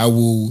this.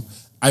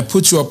 I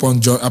put you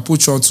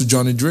onto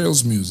Johnny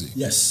Drill's music.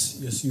 Yes,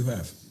 you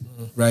have.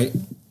 Right?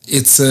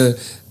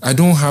 I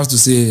don't have to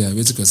say, I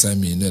to consign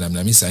me, no, I'm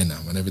not sign now.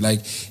 Like,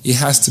 it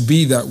has to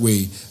be that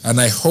way.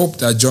 And I hope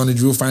that Johnny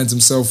Drew finds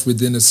himself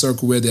within a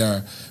circle where there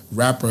are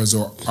rappers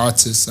or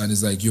artists and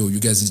it's like, yo, you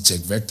guys need to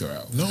check Vector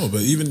out. No,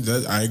 but even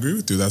that, I agree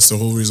with you. That's the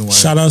whole reason why. I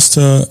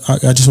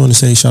just want to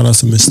say shout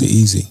outs to Mr.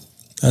 Easy.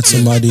 That's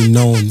somebody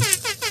known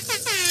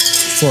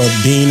for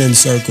being in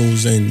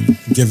circles and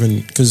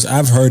giving, because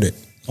I've heard it.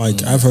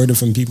 Like, I've heard it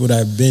from people that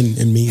have been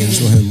in meetings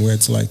with him where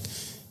it's like,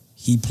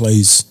 he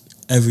plays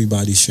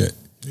everybody's shit.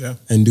 Yeah.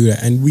 And do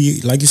that. And we,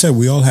 like you said,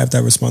 we all have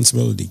that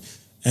responsibility.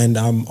 And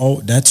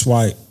that's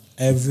why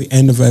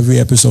end of every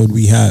episode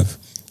we have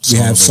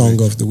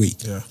Song of the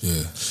Week. Yeah.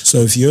 So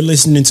if you're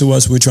listening to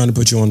us, we're trying to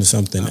put you onto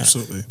something.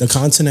 Absolutely. The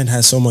continent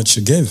has so much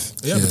to give.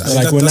 Yeah.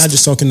 But we're not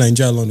just talking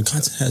Nigeria alone. The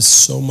continent has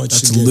so much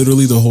to give. That's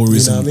literally the whole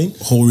reason. You know what I mean?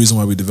 Whole reason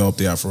why we developed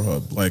the Afro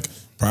Hub. Like,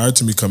 prior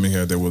to me coming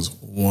here, there was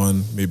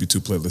one, maybe two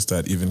playlists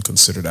that even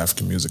considered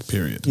African music,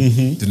 period.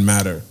 Didn't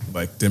matter.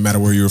 Like, didn't matter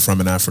where you were from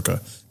in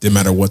Africa. Didn't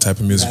matter what type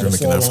of music you're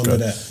making in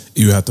Africa.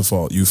 You had to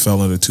fall. You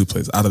fell under two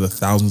playlists. Out of the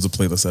thousands of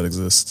playlists that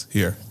exist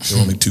here, there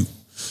were only two.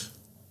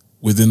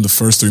 Within the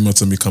first 3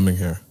 months of me coming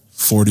here,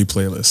 40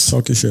 playlists.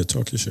 Talk your shit.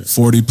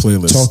 40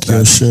 playlists. Talk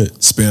your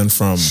shit. Span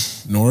from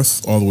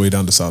north all the way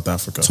down to South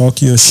Africa.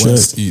 Talk your shit.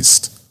 West,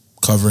 east.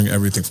 Covering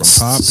everything from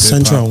pop,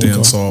 Central, hip-hop,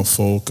 dancehall,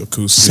 folk,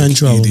 acoustic,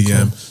 Central,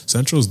 EDM.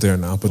 Central's there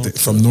now, but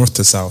from north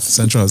to south,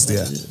 Central is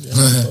there.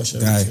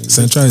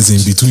 Central is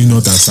in between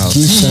north and south.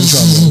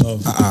 Central,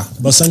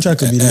 but Central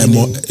could be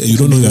you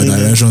don't know your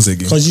directions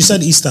again. Because you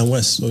said east and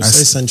west, so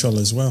say Central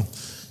as well.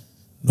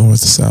 North,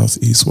 south,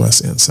 east,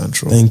 west, and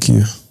central. Thank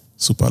you.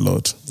 Super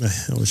Lord.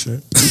 Oh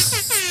shit.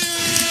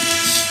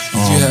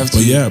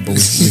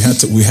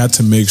 But we had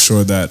to make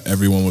sure that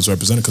everyone was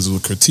represented because it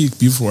was a critique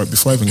before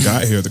I even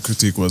got here. The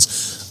critique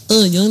was,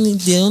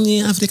 the only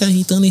African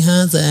hit only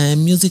has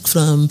music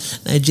from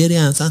Nigeria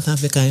and South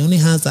Africa. It only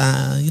has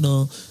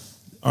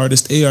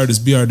artist A,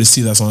 artist B, artist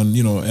C. That's on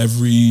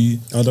every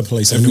other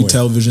place, every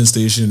television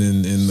station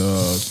in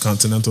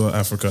continental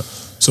Africa.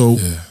 So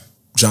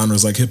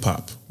genres like hip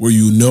hop, where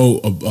you know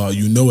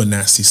a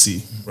Nasty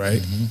C,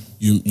 right?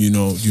 You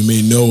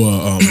may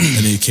know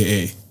an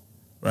AKA.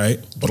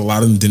 Right? But a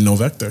lot of them didn't know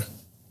Vector.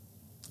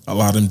 A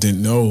lot of them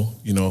didn't know,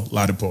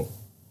 Ladipo.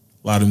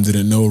 A lot of them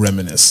didn't know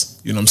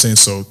Reminisce. You know what I'm saying?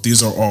 So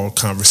these are all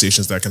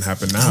conversations that can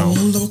happen now.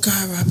 Local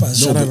rappers.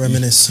 Shout out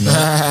Reminisce.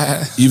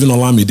 Even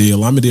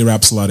Olamide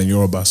raps a lot in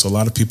Yoruba. So a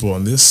lot of people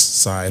on this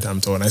side,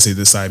 I'm told, and I say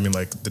this side, I mean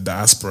like the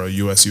diaspora,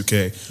 US,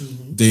 UK,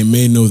 they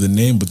may know the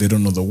name, but they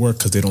don't know the work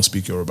because they don't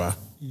speak Yoruba.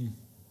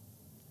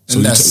 So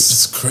and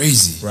that's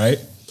crazy. Right?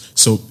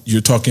 So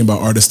you're talking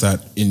about artists that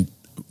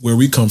where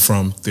we come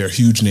from, they're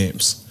huge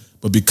names,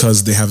 but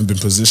because they haven't been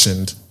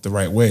positioned the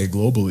right way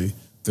globally,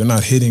 they're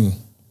not hitting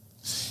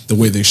the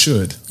way they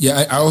should.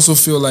 Yeah, I also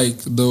feel like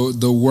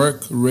the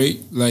work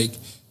rate, like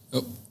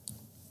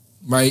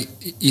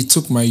it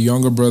took my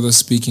younger brother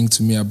speaking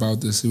to me about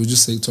this. He was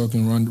just like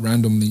talking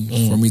randomly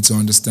for me to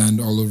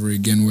understand all over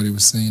again what he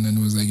was saying, and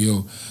it was like,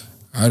 yo,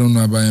 I don't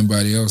know about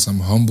anybody else. I'm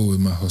humble with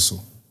my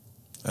hustle,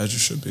 as you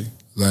should be.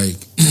 Like.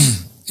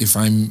 If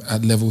I'm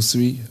at level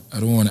 3, I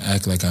don't want to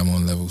act like I'm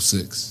on level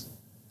 6.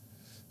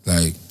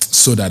 Like,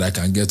 so that I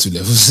can get to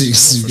level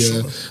 6.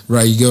 Sure.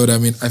 Right, you get what I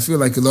mean? I feel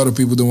like a lot of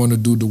people don't want to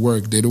do the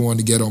work. They don't want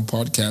to get on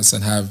podcasts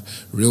and have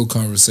real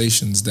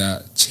conversations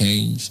that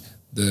change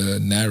the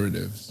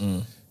narrative.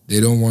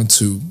 They don't want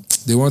to.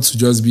 They want to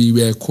just be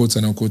where quote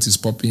and unquote is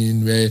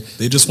popping, where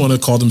they just want to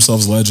call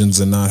themselves legends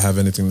and not have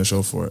anything to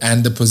show for it.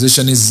 And the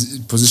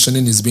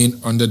positioning is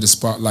being under the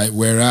spotlight,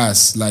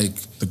 whereas like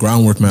the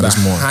groundwork matters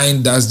more.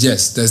 Behind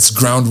that's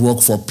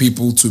groundwork for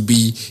people to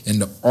be in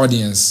the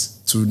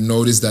audience to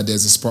notice that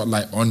there's a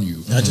spotlight on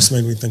you. That just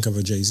made me think of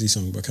a Jay-Z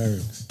song, but carry on.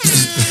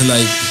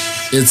 Like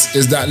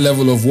it's that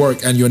level of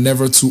work, and you're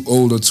never too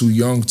old or too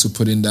young to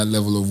put in that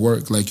level of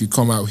work. Like you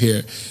come out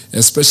here,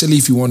 especially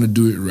if you want to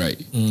do it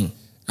right.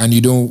 And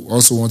you don't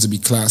also want to be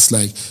class.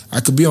 Like,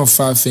 I could be on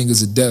 5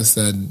 Fingers of Death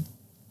and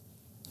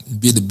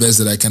be the best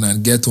that I can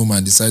and get home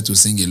and decide to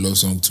sing a love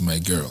song to my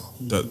girl.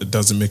 It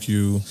doesn't make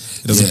you,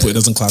 it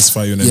doesn't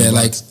classify you in any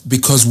like,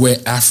 because we're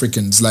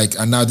Africans. Like,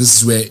 and now this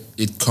is where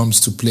it comes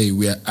to play.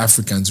 We are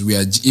Africans.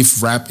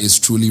 If rap is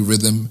truly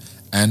rhythm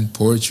and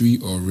poetry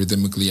or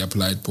rhythmically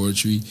applied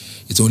poetry,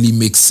 it only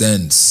makes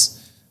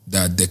sense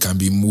that there can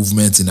be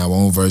movement in our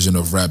own version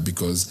of rap,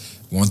 because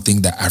one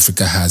thing that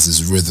Africa has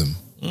is rhythm.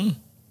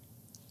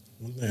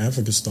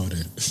 Africa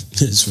started.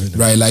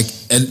 Right, like,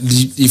 and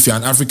if you're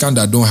an African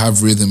that don't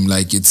have rhythm,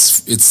 like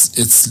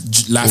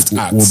it's laughed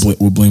at.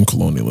 We'll blame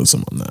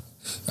colonialism on that.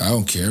 I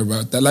don't care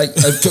about that. Like,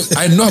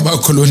 I know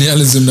about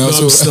colonialism now.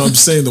 I'm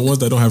saying the ones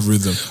that don't have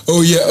rhythm.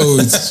 Oh yeah.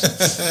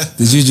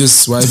 Did you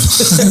just swipe?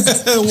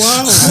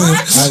 Wow.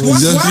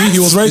 He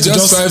was right. You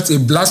just swiped a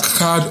black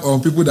card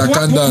on people that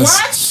can't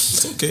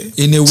dance. What? Okay.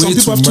 In a way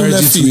to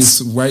merge it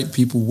with white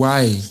people.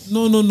 Why?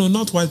 No,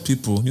 not white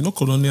people. You know,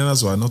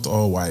 colonials were not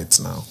all white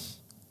now.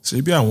 So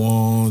maybe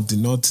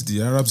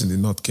the Arabs in the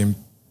north came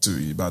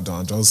to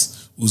Ibadan,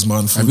 just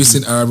Usman Fuji. Have you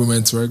seen Arab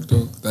women twerk,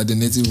 though? Like the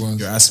native ones?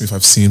 You're asking me if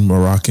I've seen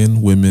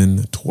Moroccan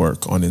women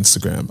twerk on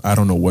Instagram. I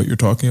don't know what you're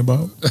talking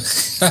about.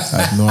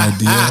 I have no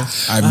idea.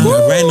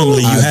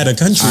 Randomly, you had a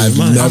country in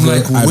mind.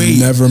 I've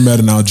never met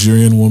an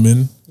Algerian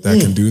woman that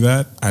can do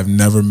that. I've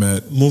never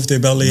met. Move their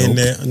belly in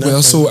there.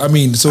 Well, so I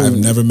mean, I've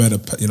never met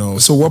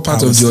So what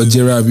part of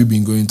Algeria have you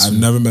been going to? I've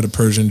never met a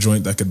Persian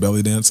joint that could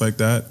belly dance like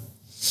that.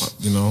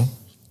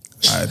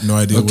 I had no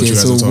idea what you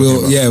guys are talking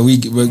about. Yeah,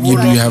 you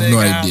have no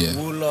idea.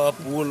 Wool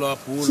up,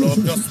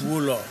 just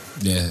wool up.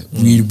 Yeah,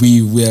 we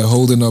are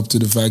holding up to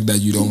the fact that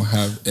you don't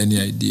have any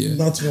idea.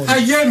 That's one.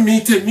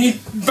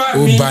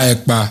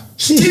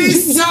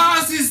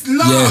 Jesus is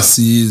Lord. Yes,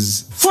 he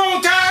is.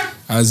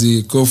 As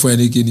he go for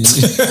any kidney.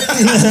 As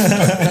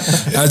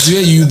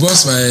you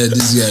bust my head,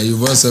 this guy, you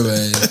bust my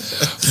head.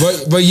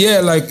 But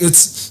yeah, like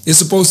it's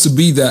supposed to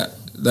be that.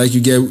 Like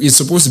it's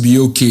supposed to be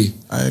okay.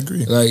 I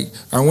agree. Like,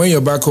 and when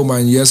you're back home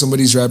and you hear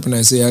somebody's rapping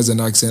and say he has an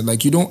accent,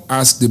 like you don't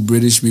ask the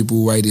British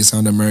people why they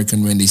sound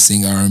American when they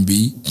sing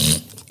R&B.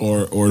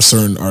 Or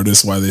certain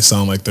artists why they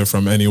sound like they're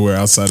from anywhere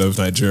outside of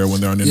Nigeria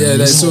when they're on interviews. Yeah,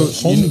 like, so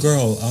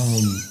homegirl.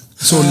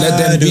 So let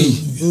them be.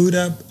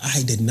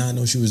 I did not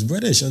know she was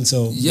British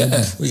until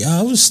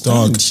I was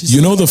Dog. stunned.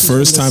 You know the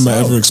first time I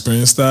ever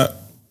experienced that.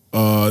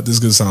 This is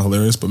gonna sound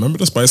hilarious, but remember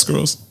the Spice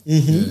Girls?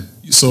 Mm-hmm.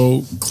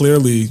 So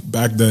clearly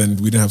back then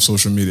we didn't have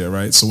social media,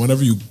 right? So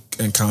whenever you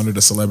encountered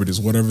the celebrities,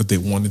 whatever they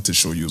wanted to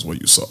show you is what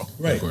you saw.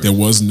 Right. There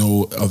was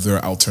no other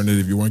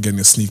alternative. You weren't getting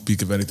a sneak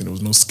peek of anything. There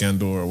was no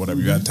scandal or whatever.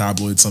 You had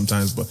tabloids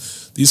sometimes, but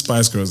these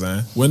Spice Girls,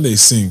 when they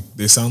sing,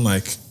 they sound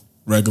like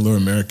regular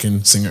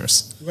American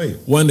singers. Right.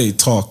 When they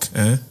talk,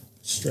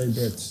 straight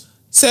Brits.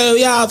 So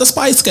yeah, the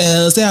Spice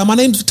Girls. Yeah, my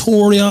name's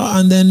Victoria,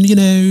 and then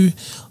the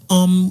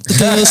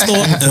girls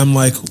thought, and I'm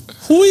like,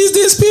 who is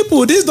these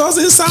people? This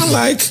doesn't sound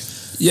like.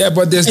 Yeah,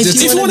 but there's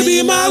if you want to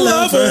be my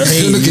lover,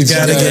 hey, you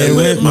gotta get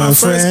with my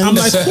friend. I'm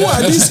like, who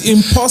are these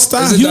imposter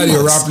Isn't humans? that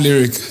a rap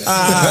lyric?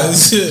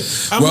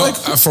 I'm like,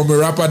 from a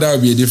rapper that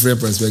would be a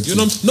different perspective.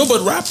 No, but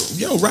rappers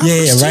Yeah, too.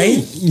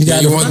 right.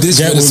 You want this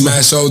guy to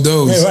smash all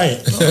those.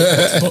 Right.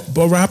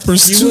 but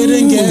rappers You too.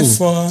 wouldn't get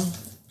far.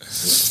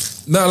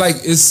 No,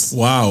 like it's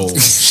wow.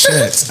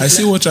 Shit. I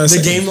see what you're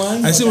saying. The game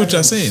line. I see what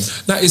you're saying.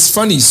 now it's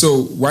funny.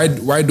 So why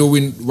do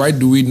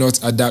we not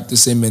adapt the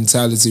same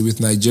mentality with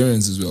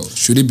Nigerians as well?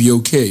 Should it be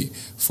okay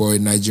for a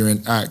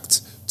Nigerian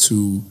act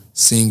to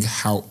sing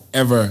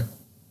however,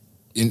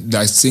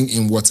 sing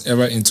in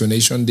whatever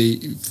intonation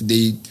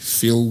they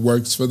feel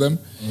works for them?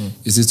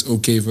 Is it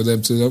okay for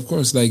them to? Of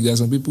course, like there are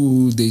some people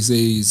who they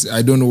say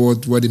I don't know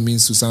what it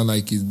means to sound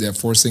like they're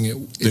forcing it.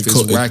 If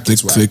it's whack,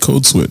 it's whack. They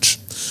code switch.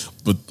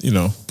 But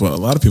but a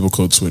lot of people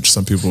code switch.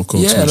 Some people code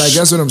switch. Yeah, like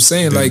that's what I'm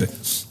saying.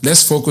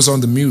 Let's focus on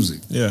the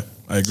music. Yeah,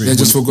 I agree. Let's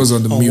just focus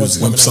on the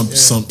music. When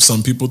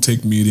some people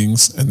take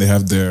meetings and they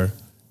have their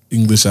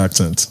English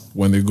accent.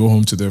 When they go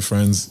home to their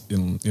friends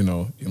in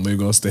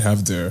Lagos, they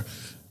have their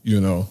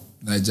Niger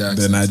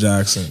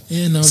accent.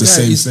 Yeah, no, it's the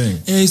same thing.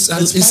 It's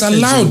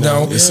allowed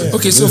now. Yeah.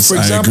 Okay, so for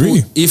example, I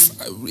agree.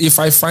 if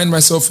I find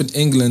myself in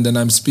England and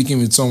I'm speaking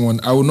with someone,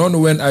 I will not know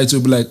when I to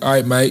be like, all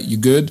right, mate, you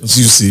good? You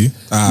see?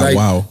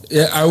 Wow.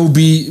 Yeah, I will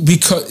be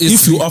because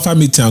if you offer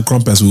me tea and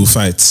crumpets, we'll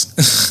fight.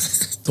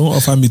 Don't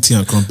offer me tea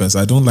and crumpets.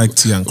 I don't like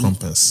tea and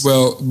crumpets.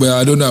 Well,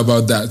 I don't know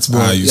about that.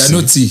 But I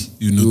know tea.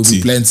 You know will tea.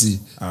 Be plenty.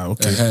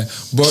 Okay.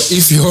 But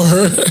if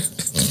you're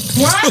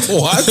what?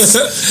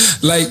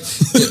 Like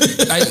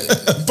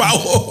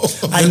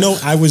I know.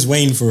 I was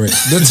waiting for it.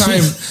 The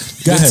time.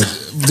 Go ahead.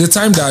 The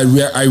time that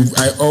I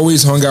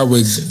always hung out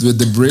with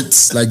the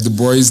Brits, like the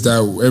boys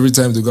that every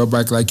time they got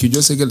back, like you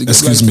just say,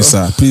 excuse me,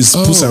 sir. Please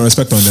put some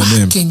respect on their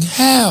name. Fucking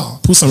hell.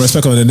 Put some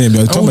respect on their name.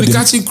 You're talking about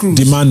catching crews.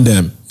 Demand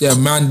them. Yeah,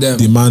 man them.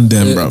 Demand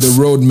them, bruv. The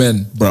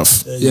roadmen.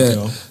 Bruv.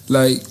 Yeah.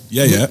 Like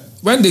yeah.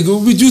 When they go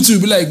with you two,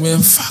 be like, man,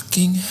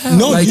 fucking hell.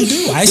 No, like, you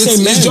do. It's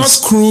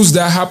just crews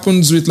that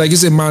happens with, like you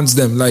say, man's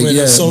them. Like, with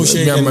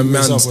my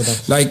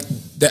man's. Like,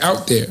 they're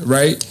out there,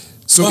 right?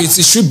 So it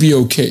should be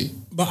okay.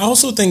 But I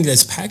also think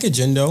that's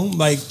packaging, though.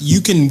 Like,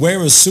 you can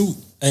wear a suit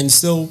and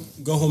still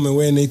go home and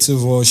wear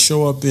native or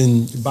show up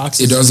in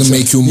boxes. It doesn't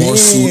make you more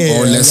suit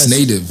or less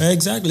native.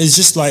 Exactly. It's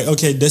just like,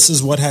 okay, this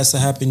is what has to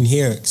happen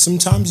here.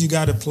 Sometimes you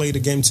got to play the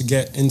game to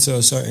get into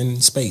a certain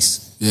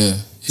space. Yeah.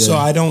 So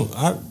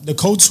the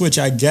code switch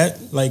I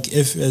get, like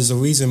if there's a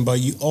reason, but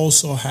you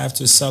also have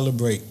to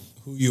celebrate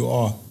who you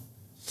are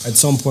at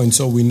some point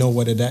so we know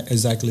what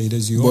exactly it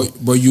is you are.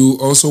 But you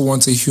also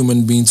want a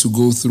human being to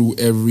go through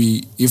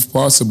if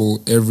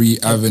possible,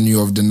 every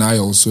avenue of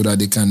denial so that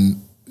they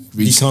can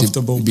be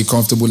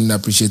comfortable in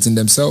appreciating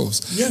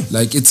themselves. Yeah.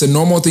 Like it's a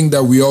normal thing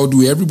that we all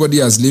do. Everybody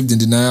has lived in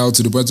denial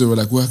to the point where we're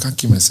like, well, I can't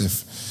keep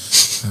myself.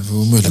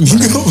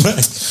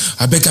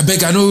 I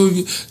beg, I know,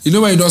 you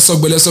know why you don't suck,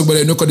 but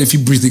I know if you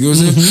breathe. It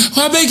goes,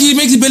 I beg you,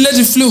 make the belly let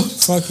it flow.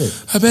 Fuck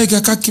it. I beg,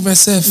 I can't keep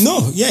myself.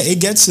 No, yeah, it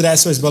gets to that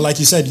space, but like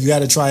you said, you got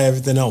to try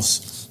everything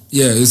else.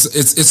 Yeah,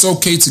 it's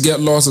okay to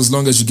get lost as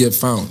long as you get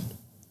found.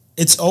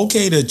 it's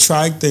okay to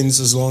try things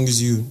as long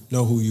as you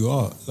know who you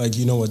are. Like,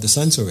 you know what the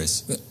censor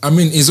is. I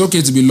mean, it's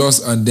okay to be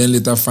lost and then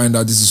later find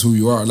out this is who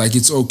you are. Like,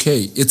 it's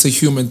okay. It's a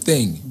human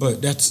thing.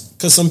 But that's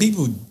because some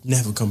people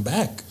never come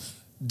back.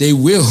 They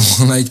will.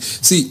 Like,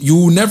 see, you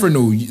will never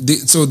know.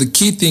 So the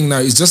key thing now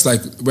is just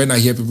like when I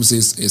hear people say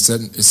a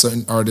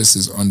certain artist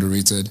is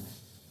underrated.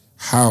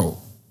 How?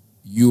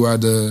 You are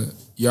the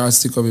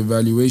yardstick of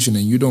evaluation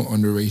and you don't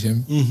underrate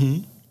him.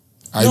 Mm-hmm.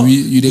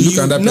 They look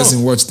at that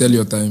person, watch, tell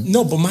your time.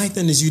 No, but my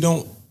thing is you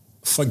don't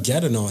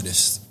forget an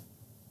artist.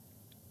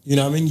 You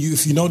know what I mean?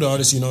 If you know the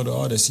artist, you know the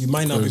artist. You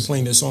might not be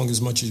playing their song as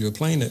much as you're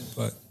playing it,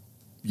 but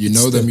you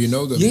know them.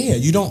 Yeah,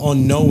 you don't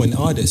unknow an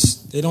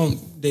artist. They don't.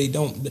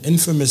 The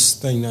infamous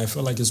thing I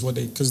feel like is what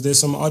because there's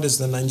some artists,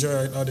 the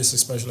Nigerian artists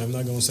especially, I'm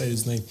not going to say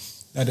his name,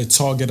 that they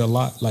target a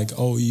lot. Like,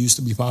 oh, you used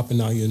to be popping,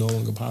 now you're no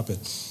longer popping.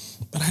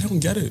 But I don't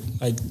get it.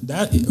 Like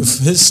that, if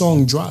his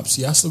song drops,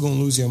 you're still going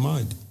to lose your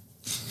mind.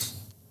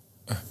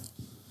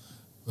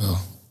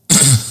 Well,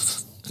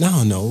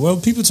 no. Well,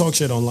 people talk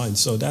shit online,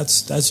 so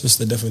that's just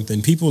a different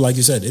thing. People, like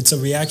you said, it's a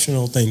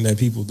reactional thing that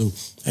people do,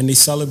 and they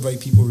celebrate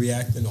people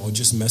reacting or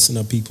just messing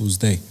up people's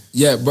day.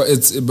 Yeah, but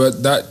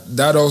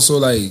that also,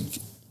 like,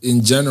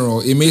 in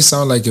general, it may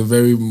sound like a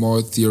very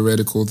more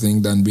theoretical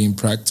thing than being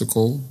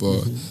practical.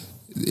 But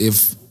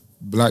if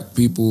Black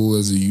people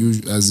as a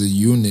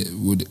unit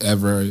would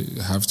ever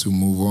have to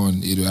move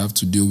on, it would have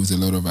to deal with a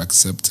lot of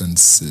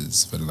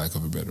acceptances, for the lack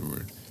of a better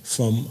word.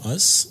 From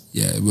us?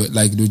 Yeah, but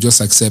like we just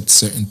accept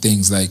certain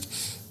things. Like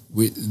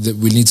we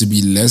need to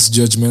be less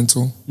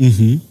judgmental,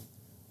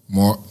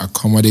 more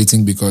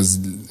accommodating, because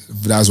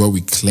that's what we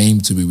claim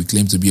to be. We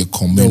claim to be a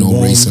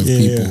communal race of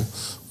people.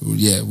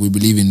 Yeah, we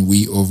believe in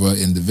we over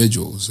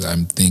individuals.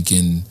 I'm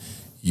thinking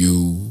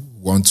you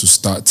want to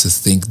start to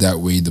think that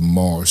way the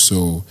more.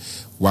 So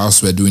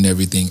whilst we're doing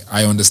everything,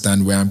 I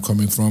understand where I'm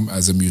coming from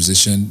as a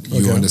musician.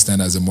 You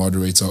understand as a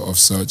moderator of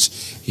such.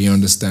 He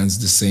understands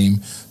the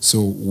same.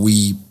 So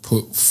we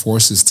put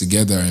forces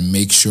together and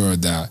make sure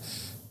that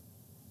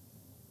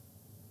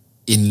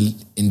in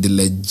the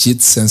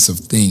legit sense of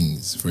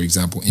things, for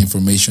example,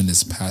 information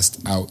is passed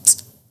out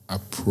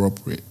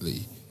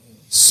appropriately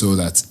so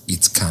that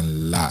it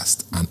can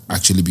last and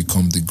actually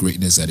become the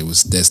greatness that it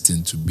was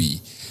destined to be.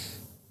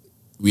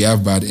 We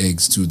have bad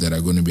eggs too that are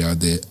going to be out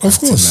there. Of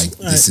course, like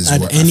this is at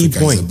what any Africa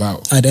point, is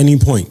about. At any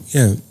point,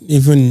 yeah.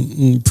 Even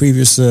in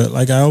previous,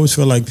 like I always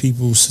feel like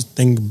people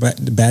think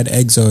bad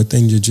eggs are a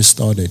thing you just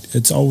started.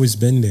 It's always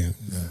been there.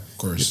 Yeah, of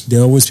course. There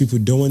are always people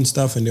doing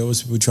stuff, and there are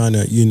always people trying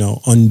to,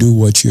 undo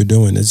what you're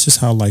doing. It's just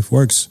how life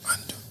works.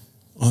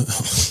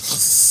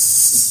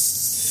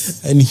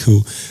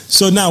 Anywho,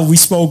 so now we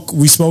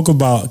spoke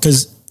about,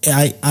 because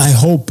I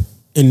hope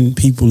in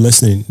people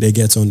listening they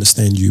get to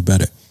understand you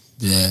better.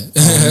 Yeah.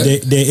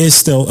 There is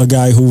still a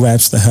guy who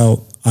raps the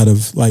hell out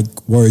of like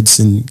words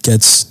and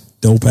gets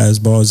dope ass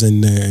bars in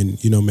there and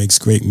makes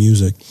great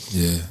music.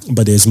 Yeah.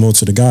 But there's more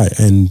to the guy,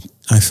 and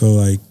I feel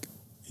like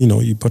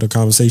you put a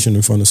conversation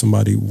in front of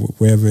somebody,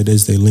 wherever it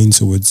is they lean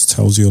towards,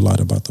 tells you a lot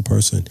about the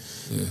person.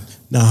 Yeah.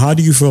 Now, how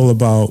do you feel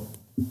about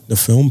the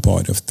film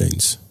part of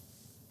things?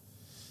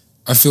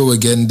 I feel we're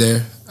getting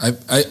there.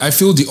 I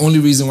feel the only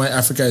reason why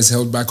Africa is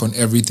held back on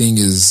everything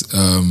is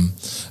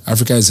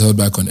Africa is held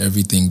back on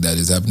everything that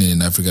is happening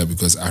in Africa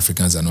because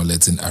Africans are not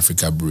letting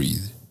Africa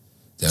breathe.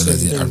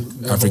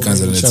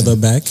 Africans are letting each other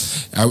back.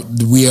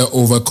 We are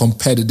over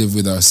competitive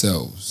with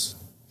ourselves.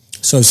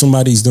 So if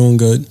somebody's doing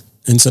good,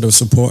 instead of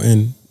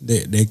supporting,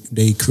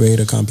 they create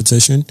a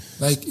competition.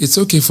 Like, it's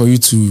okay for you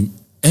to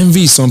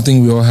envy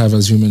something we all have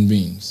as human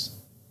beings.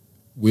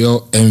 We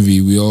all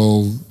envy. We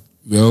all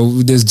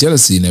there's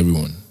jealousy in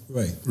everyone.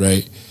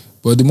 Right.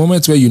 But the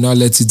moment where you now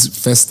let it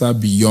fester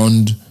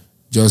beyond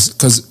just,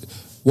 because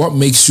what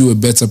makes you a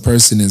better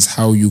person is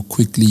how you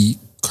quickly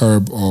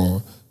curb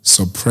or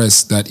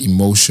suppress that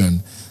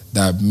emotion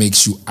that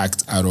makes you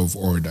act out of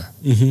order.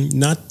 Mm-hmm.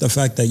 Not the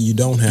fact that you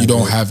don't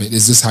have it.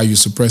 It's just how you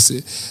suppress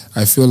it.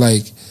 I feel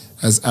like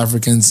as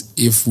Africans,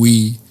 if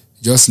we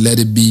just let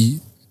it be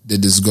the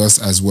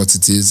disgust as what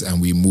it is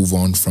and we move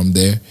on from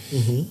there,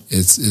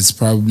 it's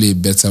probably a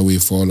better way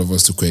for all of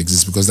us to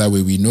coexist, because that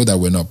way we know that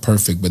we're not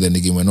perfect, but then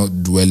again, we're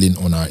not dwelling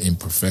on our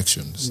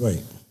imperfections.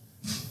 Right.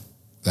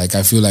 Like,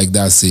 I feel like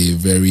that's a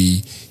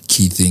very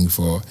key thing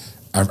for,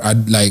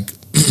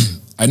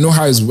 I know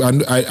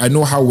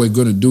how we're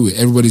going to do it.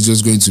 Everybody's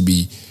just going to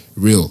be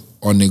real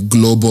on a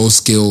global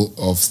scale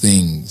of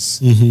things.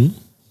 Mm-hmm.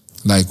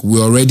 Like, we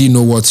already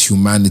know what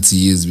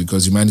humanity is,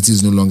 because humanity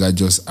is no longer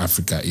just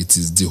Africa. It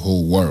is the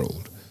whole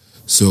world.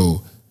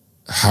 So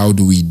how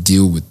do we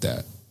deal with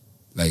that?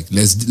 Like,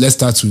 let's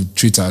start to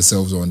treat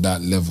ourselves on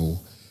that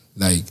level.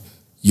 Like,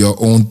 your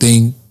own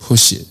thing,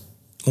 push it.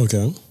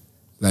 Okay.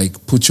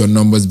 Like, put your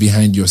numbers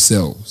behind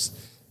yourselves.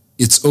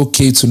 It's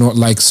okay to not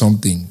like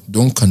something.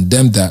 Don't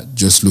condemn that.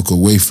 Just look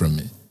away from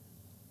it.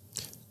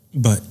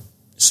 But,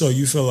 so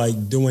you feel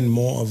like doing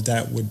more of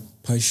that would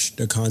push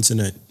the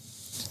continent?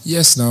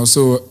 Yes, now.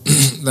 So,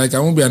 like, I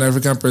won't be an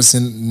African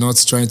person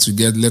not trying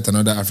to let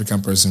another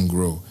African person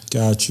grow.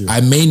 Got you.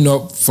 I may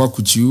not fuck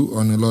with you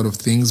on a lot of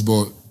things,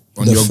 but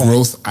on The your fact-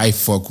 growth, I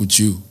fuck with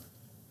you.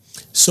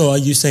 So are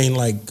you saying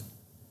like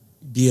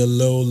be a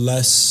little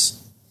less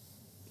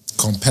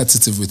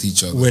Competitive with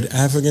each other. with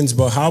Africans,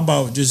 but how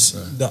about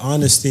just the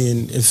honesty?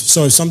 And if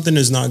something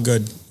is not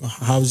good,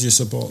 how's your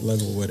support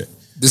level with it?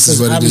 This is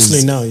 'Cause what it obviously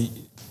is. now,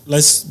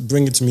 let's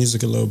bring it to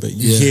music a little bit.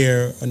 You Yeah.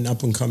 hear an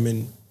up and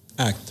coming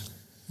act,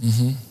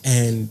 Mm-hmm.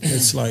 and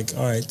it's like,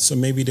 all right, so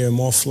maybe they're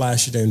more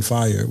flash than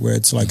fire, where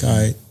it's like, Mm-hmm. all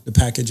right, the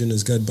packaging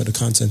is good, but the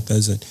content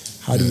doesn't.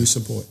 How do you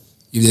support?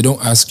 If they don't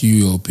ask you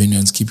your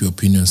opinions, keep your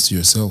opinions to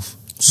yourself.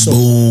 So,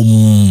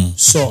 Boom.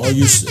 so are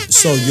you?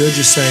 So you're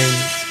just saying,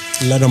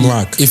 let them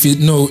rock. If you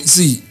know,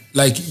 see,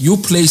 like you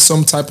play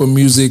some type of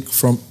music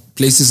from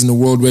places in the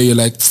world where you're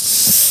like,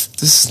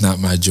 this is not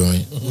my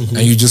joint, Mm-hmm.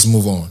 and you just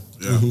move on.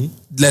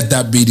 Let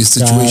that be the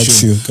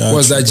situation.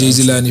 What's that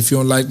Jay-Z line? If you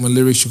don't like my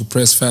lyrics, you can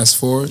press fast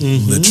forward.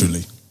 Mm-hmm.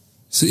 Literally.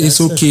 So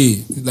it's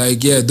okay.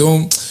 Like, yeah, you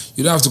don't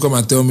have to come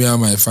and tell me how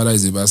my father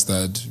is a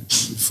bastard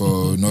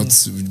for not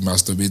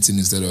masturbating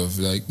instead of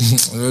like,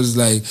 it's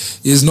like,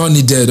 it's not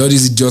needed. All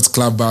this is just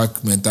clap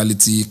back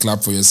mentality,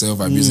 clap for yourself,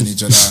 abusing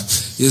each other.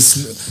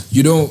 It's,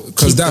 you don't,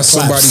 because Keep the that's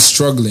claps. somebody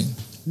struggling.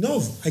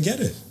 No, I get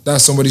it.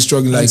 That's somebody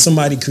struggling. Like Like,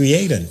 somebody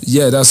creating.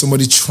 yeah, that's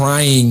somebody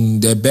trying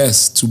their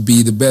best to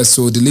be the best.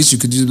 So the least you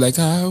could do, like,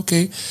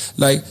 okay.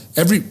 Like,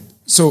 every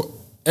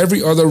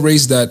other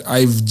race that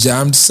I've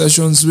jammed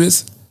sessions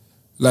with,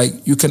 like,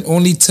 you can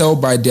only tell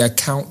by their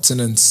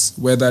countenance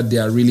whether they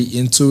are really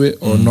into it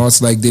or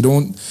not. Like, they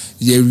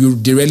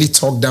really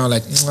talk down,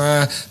 like,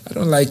 I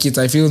don't like it,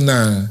 I feel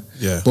nah.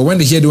 Yeah. But when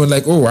they hear the one,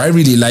 like, oh, I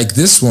really like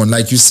this one,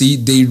 like, you see,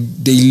 they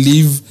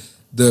leave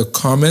the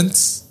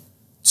comments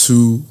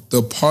to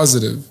the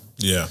positive.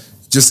 Yeah.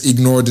 Just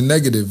ignore the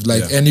negative.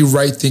 Like Yeah. any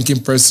right thinking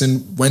person,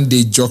 when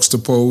they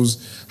juxtapose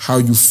how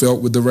you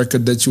felt with the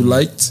record that you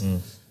liked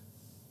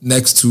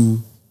next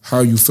to how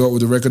you felt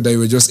with the record that you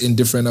were just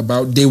indifferent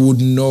about, they would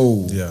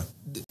know. Yeah.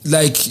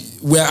 Like,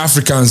 we're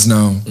Africans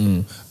now.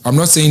 I'm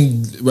not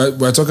saying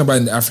we're talking about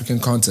in the African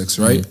context,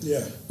 right?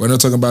 Yeah. We're not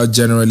talking about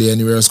generally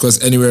anywhere else,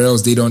 because anywhere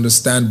else they don't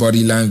understand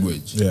body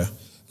language. Yeah.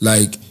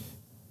 Like,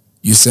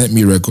 you sent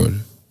me a record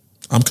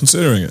I'm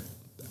considering it.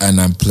 and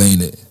I'm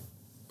playing it.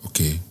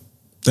 Okay.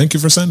 Thank you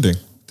for sending.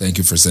 Thank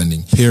you for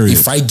sending. Period.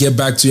 If I get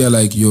back to you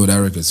like, yo, that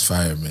record's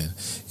fire, man.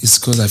 It's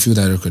because I feel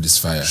that record is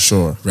fire.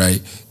 Sure. Right?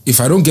 If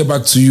I don't get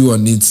back to you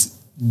on it,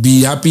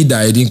 be happy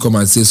that I didn't come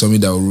and say something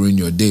that will ruin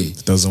your day.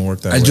 It doesn't work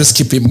that way. And just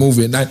keep it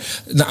moving. Now,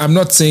 I'm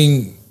not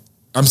saying,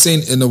 I'm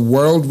saying in a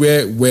world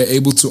where we're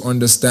able to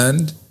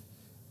understand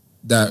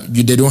that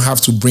they don't have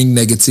to bring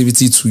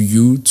negativity to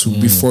you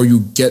before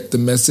you get the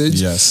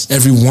message. Yes.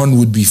 Everyone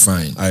would be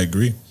fine. I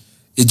agree.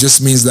 It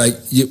just means like,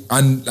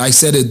 and I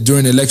said it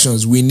during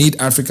elections, we need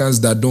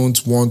Africans that don't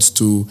want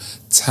to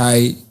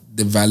tie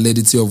the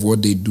validity of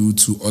what they do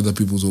to other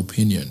people's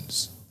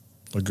opinions.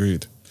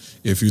 Agreed.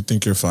 If you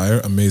think you're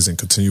fire, amazing.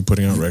 Continue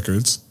putting out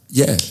records.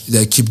 Yeah,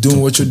 like keep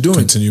doing what you're doing.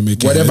 Continue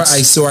making whatever hits.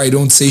 I saw, I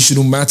don't say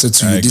shouldn't matter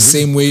to you. I The agree.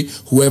 same way,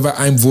 whoever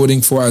I'm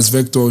voting for as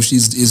Vector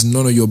is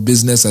none of your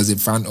business as a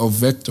fan of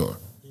Vector,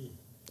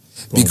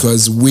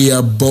 because we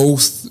are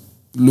both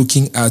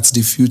looking at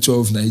the future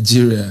of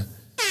Nigeria.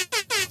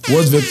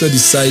 What Vector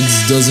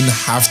decides doesn't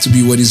have to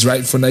be what is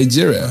right for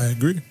Nigeria. I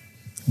agree.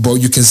 But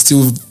you can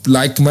still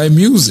like my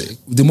music.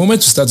 The moment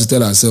we start to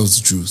tell ourselves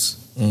the truth,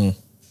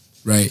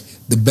 right,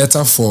 the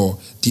better for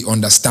the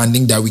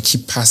understanding that we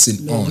keep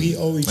passing No, on. we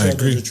owe each I other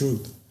agree. the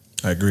truth.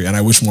 I agree. And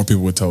I wish more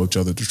people would tell each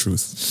other the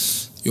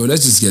truth. Yo,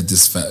 let's just get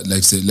this fact.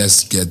 Like, say,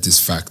 let's get this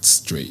fact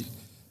straight.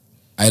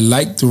 I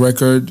like the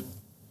record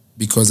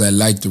because I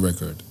like the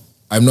record.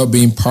 I'm not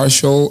being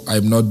partial.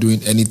 I'm not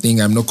doing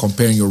anything. I'm not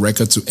comparing your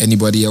record to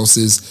anybody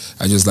else's.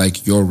 I just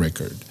like your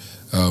record.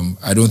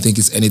 I don't think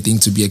it's anything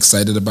to be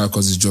excited about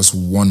because it's just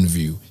one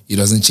view. It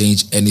doesn't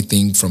change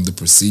anything from the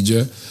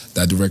procedure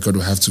that the record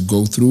will have to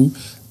go through.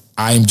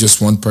 I'm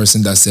just one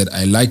person that said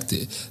I liked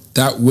it.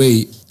 That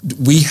way,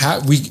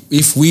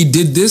 if we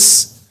did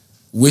this,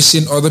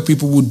 wishing other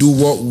people would do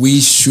what we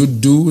should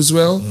do as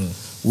well,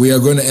 we are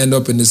going to end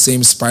up in the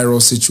same spiral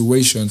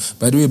situation.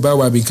 By the way,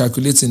 Bawa, I've been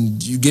calculating.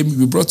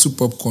 We brought 2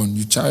 popcorn.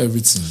 You chow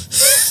everything.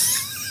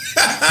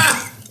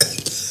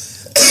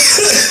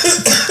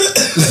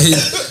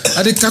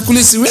 I did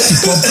calculate. Where the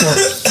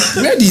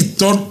popcorn? Where the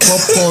third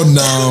popcorn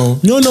now?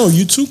 No,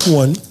 you took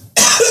one.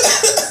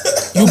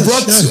 You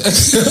brought.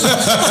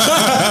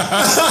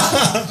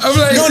 I'm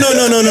like, No.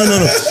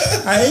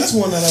 I ate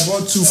one and I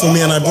brought 2 for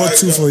me and I brought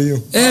 2 for you.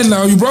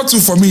 now you brought 2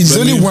 for me. There's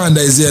only one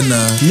that is here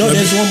now. No,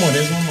 there's one more.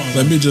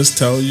 Let me just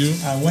tell you.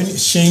 When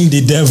shame the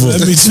devil.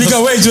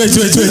 Speaker, wait.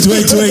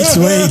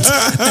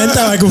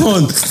 Enter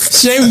microphone.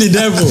 Shame the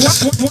devil.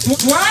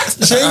 What?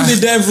 Shame the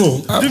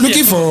devil. I'm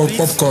looking for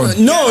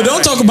popcorn. No,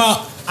 don't talk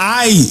about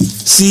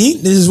See,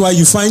 this is why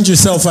you find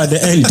yourself at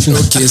the end.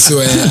 Okay, so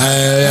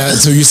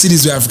so you see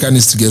this way African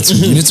is to get to.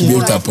 You need to be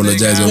able to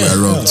apologize when we're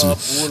wrong too.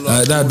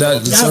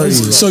 Sorry.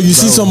 So you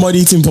see somebody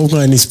eating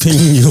popcorn and he's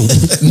paying you.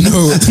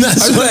 No, I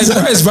was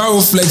like, why is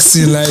Varo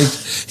flexing? Like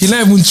he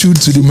not even chewed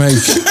to the mic.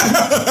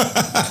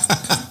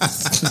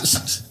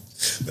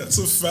 That's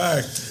a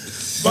fact.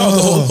 Bao,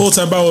 the whole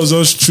time Bao was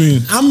just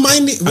chewing. I'm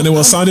minding, And it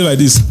was sounding like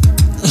this.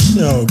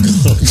 Oh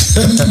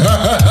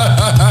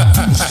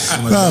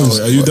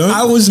God! Are you done?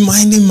 I was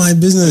minding my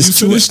business.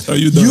 You finished? Are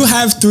you done? You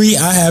have 3,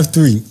 I have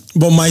 3,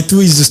 but my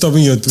 3 is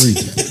disturbing your 3.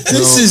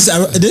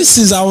 This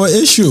is our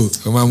issue.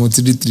 I'm on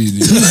 3.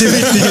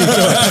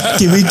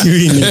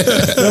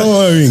 Don't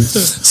worry.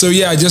 So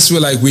yeah, I just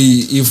feel like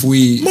if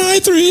we My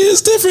 3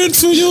 is different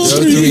from your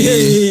Your 3. three.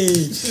 Hey,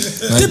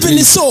 dip in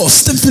the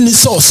sauce,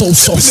 so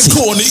saucy.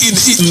 Corn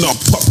eating up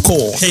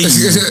popcorn.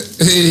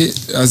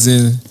 as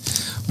in,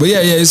 but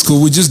yeah, it's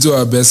cool. We just do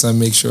our best and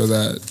make sure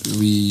that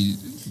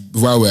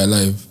while we're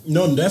alive.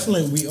 No,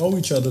 definitely, we owe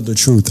each other the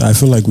truth. I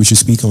feel like we should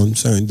speak on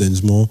certain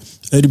things more.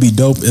 It'd be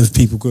dope if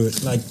people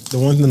could, like, the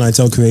one thing I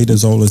tell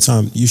creators all the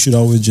time, you should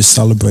always just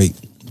celebrate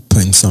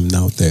putting something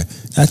out there.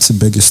 That's the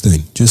biggest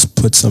thing. Just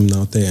put something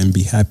out there and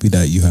be happy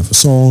that you have a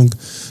song,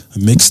 a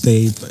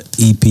mixtape,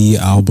 EP,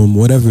 album,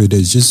 whatever it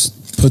is.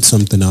 Just put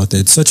something out there.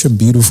 It's such a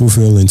beautiful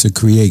feeling to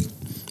create.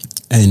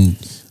 And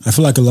I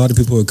feel like a lot of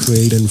people are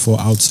creating for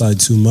outside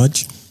too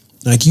much.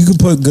 Like, you could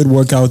put good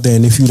work out there,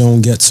 and if you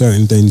don't get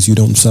certain things, you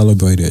don't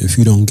celebrate it. If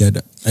you don't get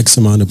X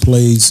amount of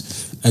plays,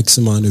 X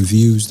amount of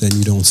views, then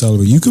you don't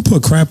celebrate. You could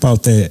put crap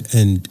out there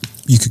and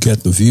you could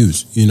get the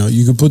views. You know,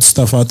 you could put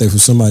stuff out there for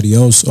somebody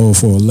else or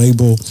for a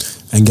label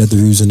and get the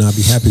views and not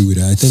be happy with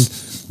it. I think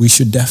we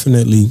should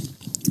definitely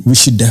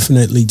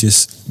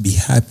just be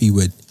happy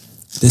with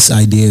this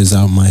idea is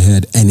out of my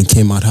head and it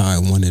came out how I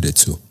wanted it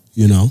to,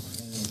 you know?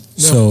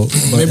 No, So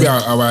maybe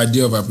our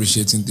idea of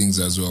appreciating things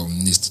as well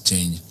needs to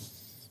change.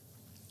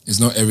 It's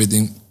not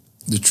everything.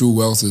 The true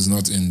wealth is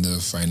not in the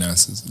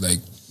finances. Like,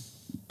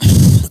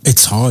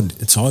 it's hard.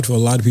 It's hard for a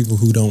lot of people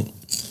who don't,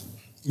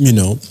 you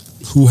know,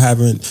 who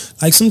haven't,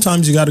 like,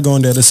 sometimes you got to go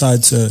on the other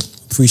side to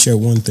appreciate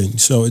one thing.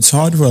 So it's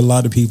hard for a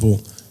lot of people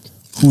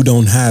who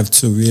don't have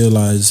to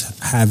realize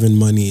having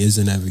money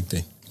isn't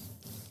everything.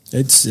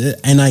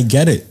 And I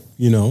get it,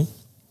 you know.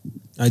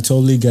 I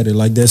totally get it.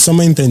 Like, there's so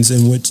many things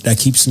in which that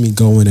keeps me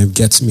going and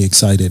gets me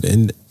excited,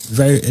 and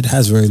it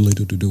has very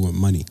little to do with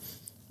money.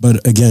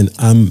 But again,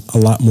 I'm a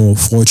lot more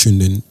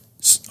fortunate than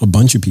a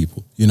bunch of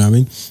people. You know what I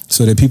mean?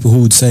 So there are people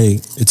who would say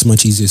it's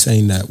much easier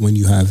saying that when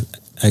you have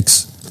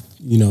X,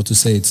 you know, to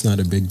say it's not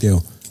a big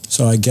deal.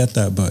 So I get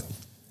that, but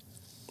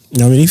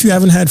I mean, if you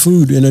haven't had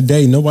food in a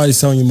day,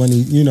 nobody's telling you money.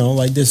 You know,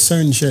 like, there's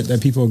certain shit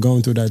that people are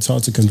going through that it's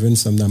hard to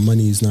convince them that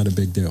money is not a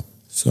big deal.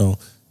 So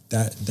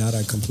that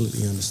I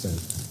completely understand.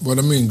 but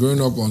I mean,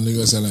 growing up on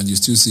Lagos Island, you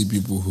still see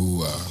people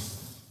who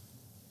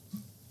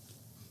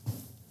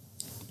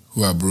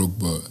are broke,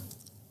 but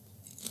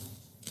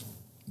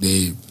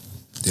they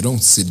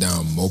don't sit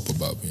down and mope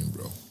about being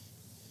broke.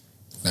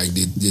 Like,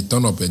 they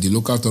turn up, and the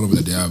local turn up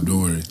that they have,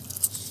 don't worry.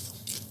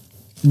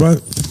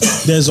 But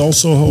there's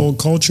also a whole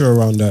culture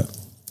around that.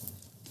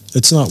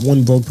 It's not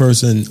one broke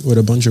person with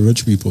a bunch of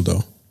rich people,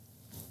 though.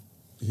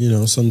 You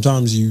know,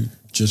 sometimes you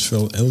just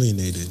feel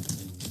alienated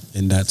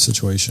in that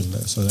situation.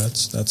 So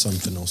that's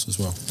something else as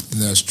well.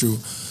 That's true.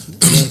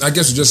 I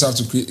guess we just have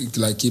to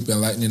keep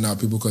enlightening our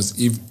people, because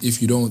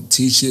if you don't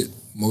teach it,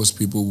 most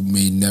people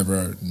may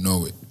never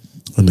know it.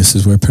 And this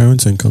is where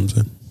parenting comes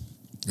in.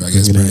 I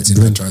guess parenting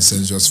that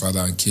transcends just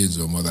father and kids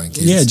or mother and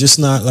kids. Yeah, just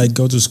not like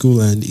go to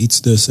school and eat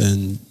this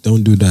and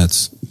don't do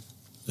that.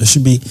 There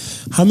should be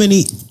how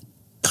many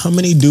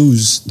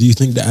do's do you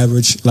think the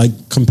average, like,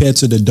 compared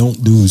to the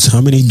don't do's, how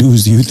many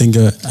do's do you think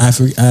a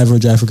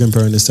average African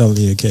parent is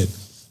telling a kid?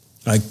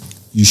 Like,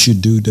 you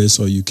should do this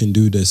or you can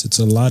do this. It's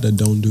a lot of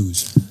don't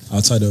do's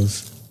outside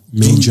of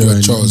major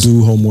and chores.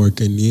 do homework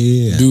and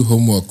Do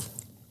homework.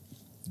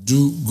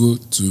 Do go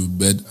to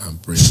bed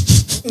and pray.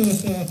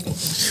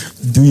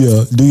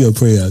 do your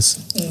prayers.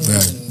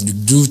 Right. You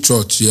do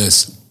church,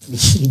 yes.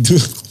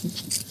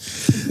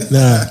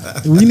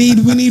 We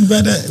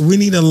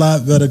need a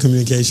lot better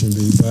communication,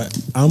 B. But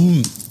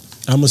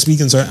I'm a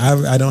speaking sir.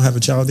 I don't have a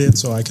child yet,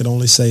 so I can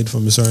only say it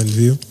from a certain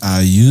view.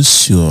 Are you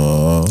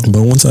sure?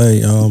 But once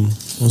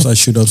I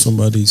shoot up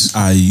somebody's,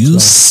 Are you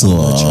I'll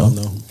let y'all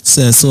sure? know.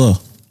 Say so.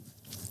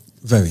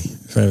 Very,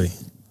 very.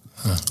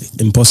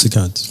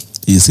 Impossible.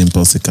 It's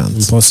impossible.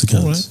 Impossible.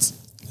 Alright.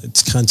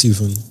 It can't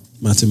even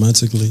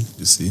mathematically,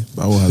 You see,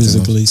 Bawo has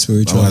physically, enough,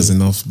 spiritually. Bawo has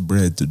enough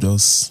bread to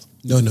just.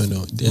 No.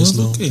 There's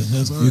no. Okay,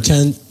 that's all You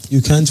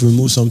right. can't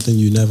remove something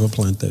you never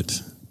planted.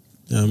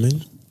 You know what I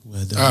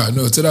mean?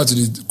 No, tell that to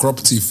the crop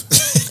thief.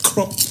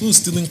 Crop. Who's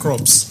stealing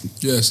crops?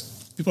 Yes.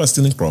 People are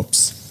stealing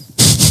crops.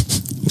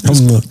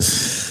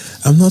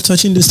 I'm not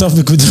touching this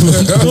topic with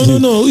you.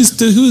 No. Who's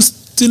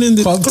stealing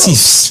the Crop crops?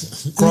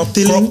 thieves. Crop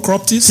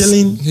thieves?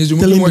 He's removing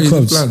Tilling what the he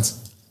didn't crops. plant.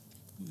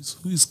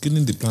 Who is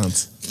killing the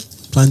plant?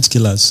 Plant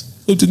killers.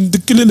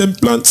 They're killing them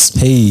plants.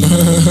 Hey.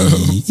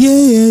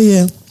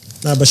 yeah.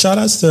 Nah, but shout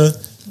outs to,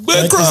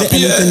 like, is there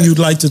anything you'd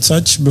like to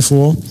touch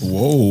before?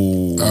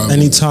 Whoa.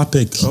 Any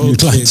topic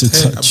you'd like to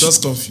I'm touch?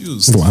 just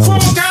confused. Wow.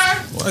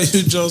 Why are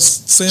you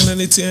just saying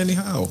anything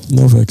anyhow?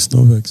 No vex.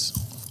 No,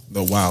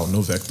 wow,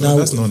 no vex. No,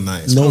 that's not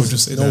nice. Why would you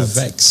say no that?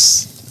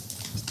 vex.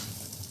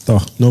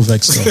 Oh, no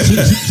vex. Though.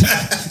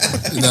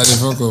 Nah, they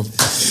fuck up.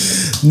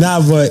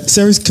 Nah, but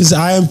serious, because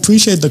I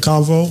appreciate the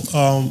convo.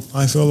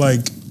 I feel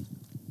like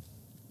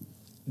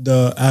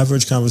the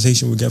average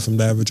conversation we get from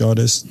the average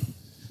artist,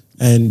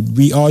 and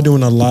we are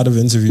doing a lot of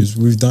interviews.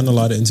 We've done a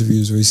lot of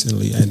interviews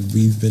recently, and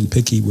we've been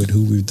picky with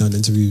who we've done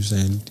interviews,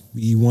 and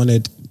we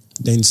wanted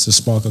things to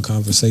spark a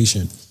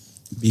conversation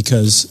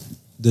because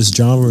this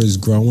genre is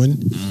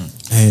growing,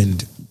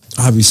 and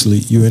obviously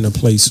you're in a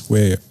place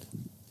where,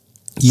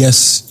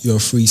 yes, you're a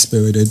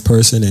free-spirited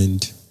person,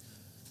 and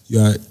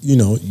you're,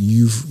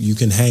 you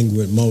can hang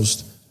with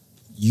most.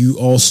 You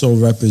also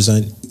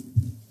represent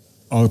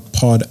are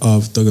part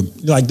of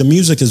the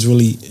music is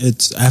really,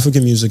 it's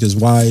African music is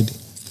wide,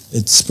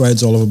 it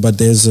spreads all over, but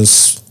there's a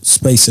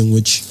space in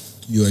which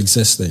you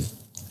exist in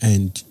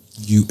and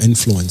you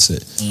influence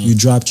it. You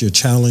dropped your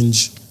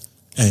challenge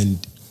and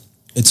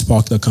it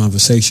sparked a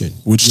conversation.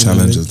 Which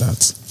challenge is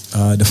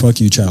that? The Fuck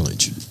You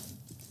challenge.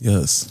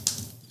 Yes.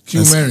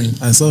 Q Mary.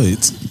 I saw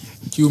it.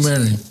 Q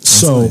Mary.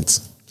 So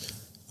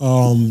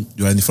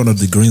you are in front of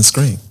the green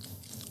screen.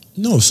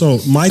 No, so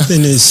my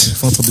thing is in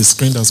front of the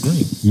screen that's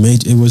green.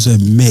 It was a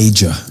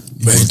major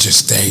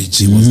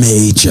stage.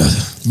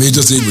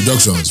 Major Stage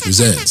Productions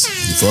presents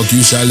the Fuck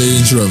You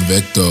Challenge from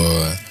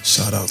Vector.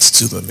 Shout outs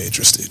to the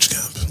Major Stage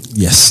Camp.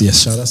 Yes.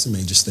 Shout out to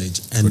Major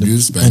Stage. And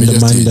produced by Major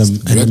Stage.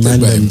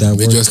 Directed by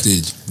Major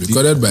Stage.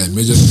 Recorded by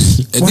Major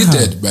Stage.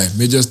 Edited by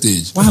Major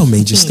Stage. Wow,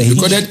 Major Stage.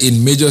 Recorded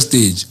in Major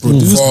Stage.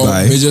 Produced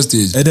by Major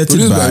Stage.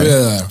 Edited by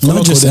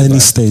not just any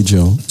stage,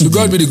 yo. To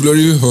God be the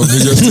glory for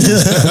Major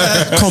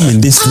Stage.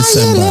 Coming this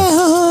December.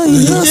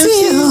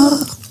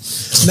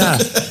 Nah,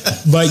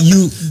 but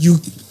you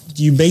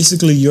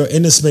basically, you're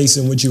in a space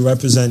in which you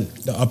represent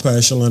the upper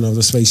echelon of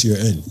the space you're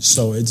in.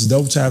 So it's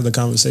dope to have the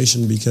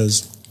conversation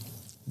because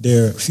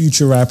they're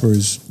future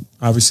rappers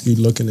obviously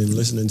looking and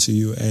listening to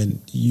you, and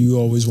you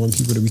always want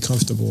people to be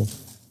comfortable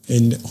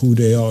in who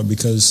they are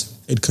because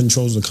it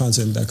controls the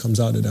content that comes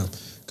out of them.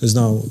 Because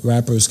now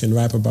rappers can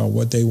rap about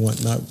what they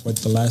want, not what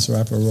the last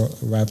rapper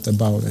rapped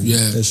about and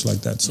ish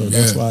like that. So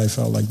that's why I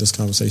felt like this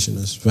conversation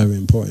is very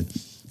important.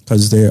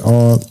 Because there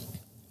are,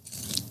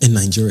 in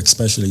Nigeria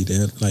especially,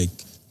 there are like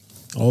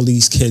all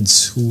these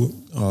kids who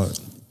are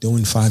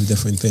doing 5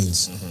 different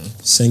things.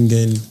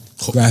 Singing,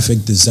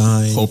 graphic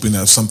design. Hoping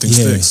that something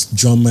sticks.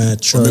 Drummer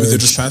at church. Or maybe they're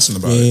just passionate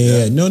about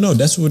it. No,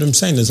 that's what I'm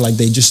saying. It's like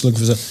they just look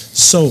for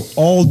so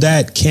all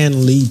that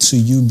can lead to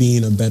you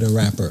being a better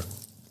rapper.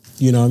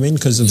 You know what I mean?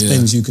 Because of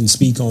things you can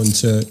speak on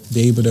to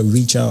be able to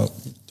reach out,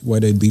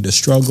 whether it be the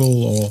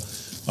struggle or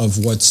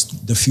of what's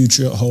the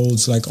future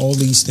holds. Like all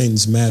these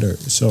things matter.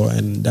 So,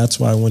 and that's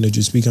why I wanted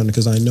you to speak on it,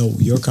 because I know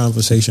your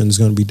conversation is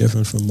going to be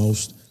different from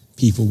most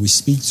people we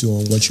speak to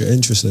on what your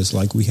interest is.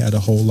 Like we had a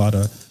whole lot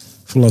of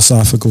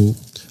philosophical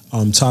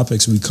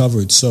topics we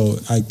covered. So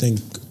I think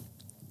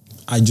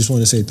I just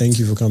want to say thank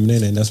you for coming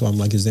in, and that's why I'm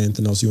like, is there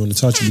anything else you want to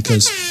touch?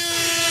 Because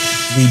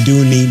we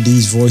do need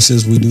these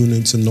voices. We do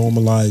need to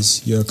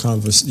normalize your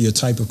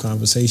type of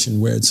conversation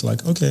where it's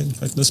like, okay,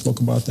 like let's talk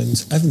about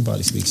things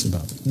everybody speaks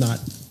about. Not,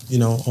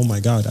 oh my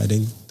God, I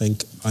didn't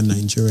think a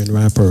Nigerian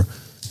rapper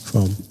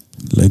from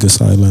Lagos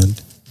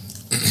Island.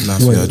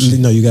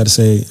 No, you got to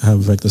say, have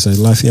Vector say,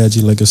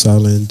 Lafiaji, Lagos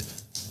Island,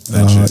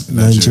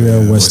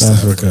 Nigeria, West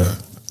Africa.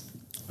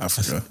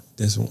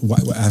 There's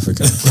what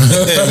Africa?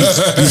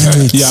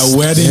 Yeah,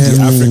 wearing the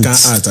African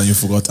hat and you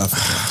forgot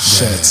Africa.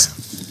 Shit.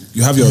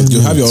 You have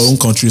your own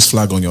country's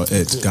flag on your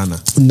head, Ghana.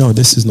 No,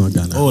 this is not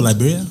Ghana. Oh,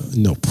 Liberia?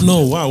 Nope.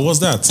 No, wow, what's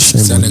that?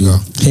 Senegal.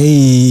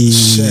 Hey,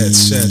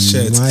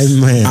 shit. My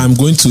man. I'm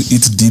going to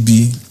eat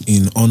DB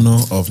in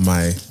honor of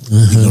my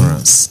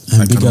ignorance.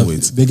 And I cannot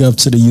wait. Big up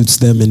to the youths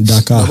them in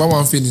Dakar. Number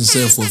one feeling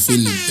himself for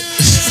feeling.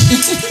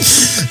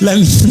 let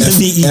me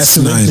eat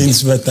some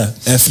things better.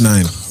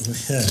 F9.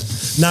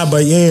 Nah,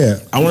 but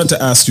I wanted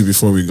to ask you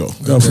before we go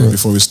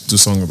before we do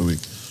Song of the Week.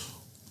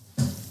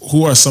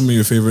 Who are some of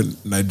your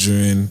favorite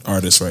Nigerian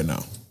artists right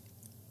now?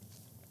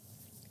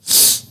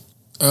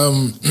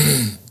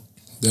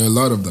 There are a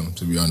lot of them,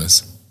 to be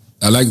honest.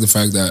 I like the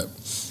fact that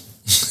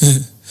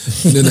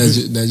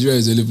Nigeria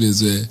is the only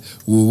place where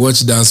we'll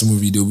watch dance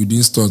movie, they'll be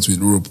doing stunts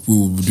with rope,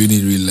 we'll be doing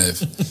it in real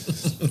life.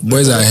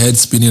 Boys are head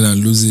spinning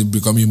and losing,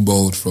 becoming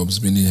bald from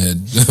spinning head.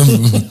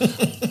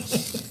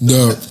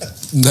 No,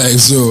 like,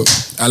 so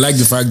I like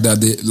the fact that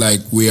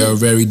we are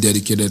very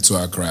dedicated to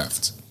our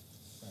craft.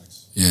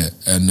 Yeah,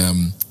 and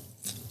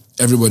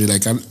everybody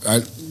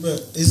but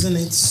isn't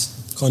it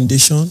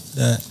condition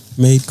that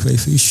made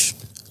crayfish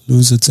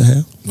lose its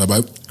hair?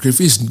 But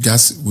crayfish,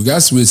 we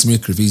got ways to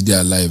make crayfish they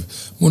alive.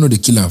 We know they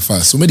kill them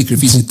fast. So many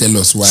crayfish tell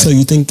us why. So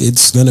you think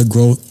it's gonna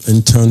grow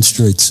and turn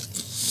straight?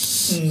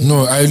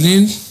 No,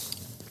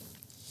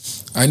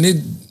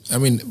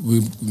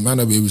 we might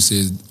not be able to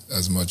say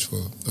as much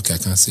for. Okay, I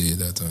can't say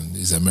that.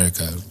 It's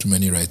America. Too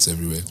many rights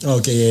everywhere.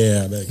 Okay,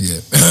 yeah.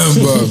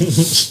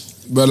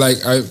 But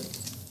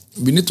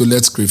we need to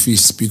let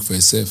crayfish speak for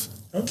itself.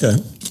 Okay.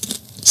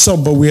 So,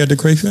 but we are the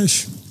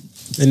crayfish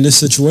in this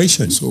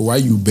situation. So why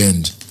you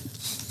bend?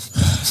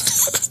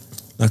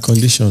 Not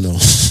conditional.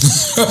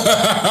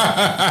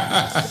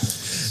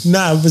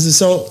 Nah, but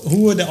so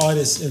who are the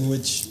artists in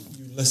which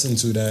you listen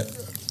to that.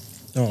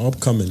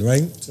 Upcoming,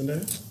 right?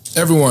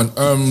 Everyone,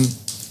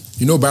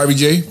 you know Barry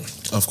J?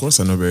 Of course,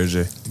 I know Barry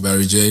J.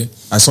 Barry J.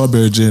 I saw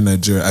Barry J in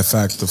Nigeria. In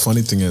fact, the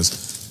funny thing is,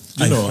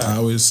 I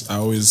always.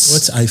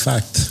 What's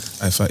iFact?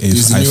 iFact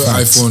It's the new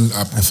iPhone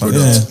app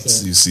product.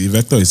 Yeah. You see,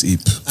 Vector is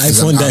EAP.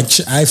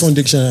 iPhone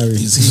dictionary.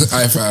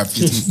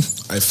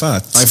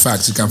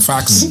 iFact. You can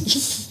fax.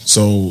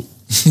 So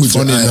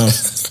funny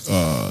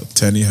enough,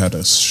 Tenny had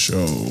a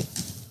show.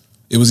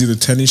 It was either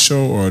Tenny's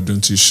show or a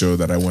Dunti's show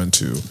that I went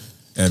to,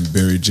 and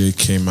Barry J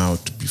came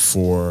out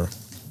before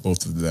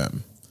both of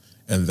them,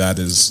 and that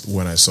is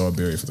when I saw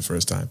Barry for the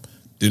first time.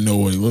 Didn't know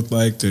what he looked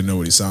like, didn't know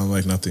what he sounded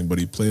like, nothing. But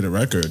he played a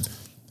record,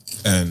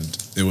 and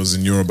it was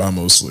in Yoruba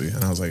mostly,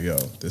 and I was like, "Yo,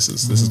 this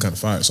is kind of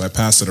fire." So I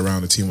passed it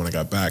around the team when I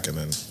got back, and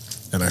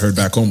I heard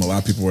back home a lot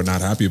of people were not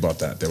happy about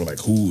that. They were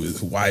like,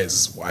 why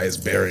is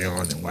Barry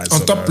on, and why is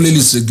on top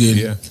playlist again?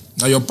 Yeah,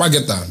 now your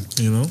pagetan.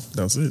 You know,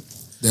 that's it.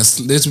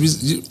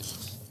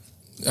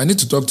 I need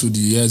to talk to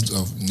the heads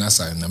of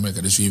NASA in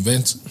America. They should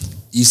invent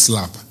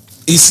E-Slap.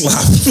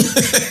 E-Slap.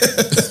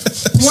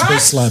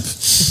 What? Slap.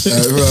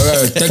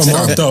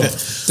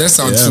 Test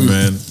out yeah, too.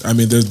 Man. I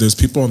mean, there's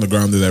people on the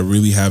ground there that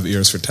really have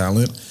ears for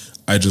talent.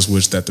 I just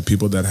wish that the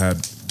people that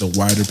had the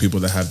wider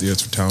people that have the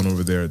ears for talent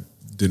over there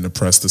didn't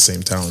oppress the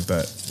same talent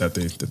that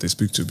they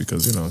speak to,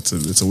 because you know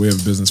it's a way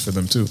of business for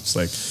them too. It's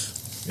like,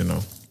 you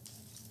know.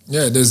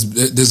 Yeah,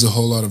 there's a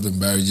whole lot of them.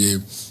 Barry J,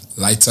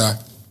 Lighter.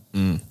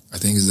 I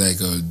think he's like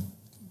a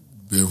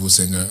beautiful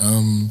singer.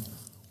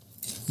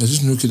 There's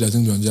this new kid I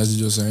think John Jazzy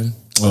just signed.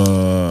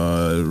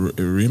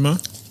 Rima.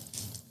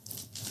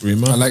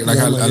 I like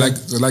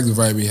the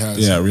vibe he has.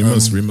 Yeah,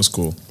 Rima's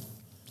cool.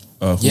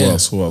 Who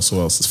else?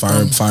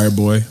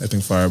 Fireboy. I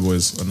think Fireboy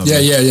is another.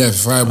 Yeah.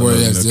 Fireboy.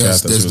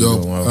 Yes, that's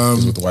dope.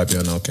 He's with the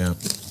YPNL camp.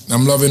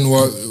 I'm loving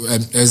what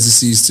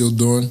SDC is still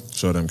doing.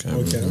 Show them camp.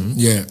 Okay. Mm-hmm.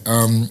 Yeah.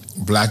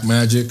 Black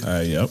Magic.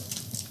 Yep.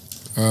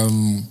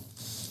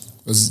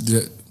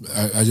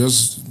 I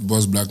just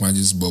bought Black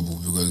Magic's bubble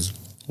because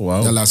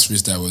that last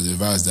freestyle was the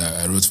verse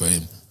that I wrote for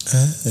him.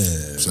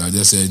 So I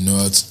just said, you know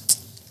what?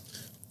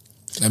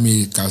 Let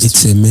me cast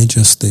It's a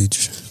major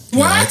stage.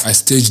 What? Yeah, I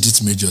staged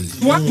it majorly.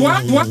 What?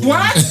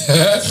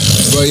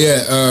 But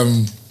yeah,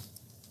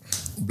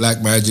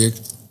 Black Magic.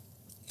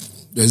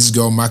 There's this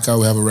girl Maka.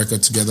 We have a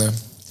record together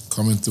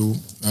coming through.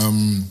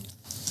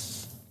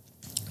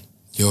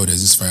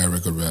 There's this fire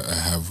record I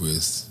have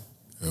with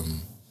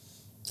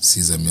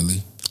Caesar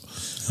Millie.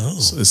 Oh,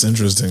 so it's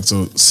interesting.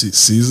 So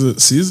Caesar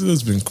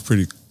has been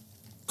pretty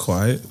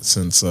quiet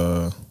since.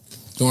 Don't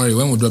worry,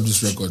 when we drop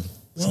this record?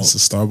 Since the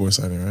Starboy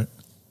signing, right?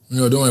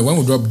 No, don't worry. When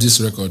we drop this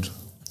record,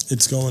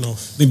 it's going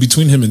off. I think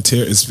between him and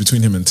Terry, it's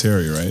between him and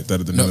Terry, right?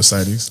 That are the newest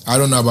sightings. I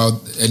don't know about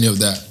any of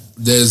that.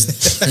 There's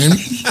him.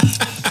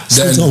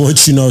 Then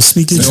what you know.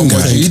 Speaking to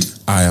Majid.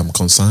 I am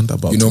concerned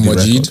about. You know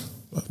Majid?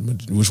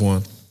 Which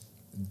one?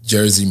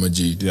 Jersey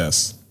Majid.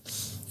 Yes.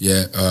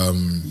 Yeah.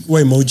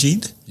 Wait,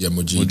 Mojid? Yeah,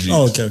 Mojid.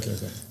 Oh, okay.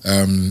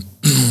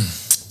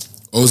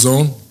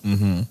 Ozone.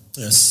 Mm-hmm.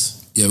 Yes.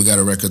 Yeah, we got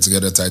a record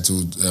together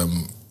titled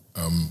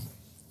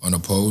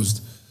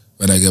Unopposed.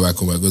 When I get back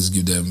home, I go to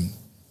give them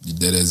the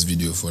deadest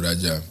video for that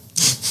jam.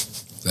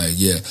 Like,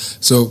 yeah.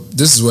 So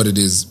this is what it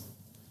is.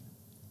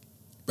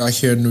 Back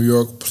here in New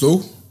York,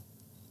 Plu.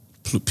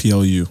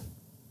 PLU.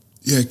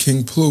 Yeah,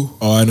 King Plu.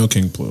 Oh, I know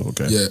King Plu.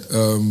 Okay. Yeah.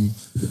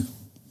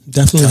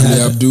 Definitely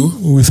Kali Abdul.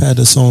 We've had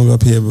a song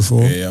up here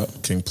before. Yeah.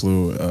 King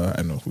Plu.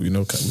 I know. We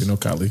know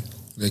Kali.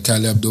 Yeah,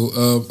 Kali Abdul.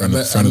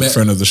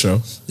 Friend of the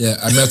show. Yeah,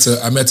 I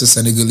met a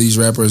Senegalese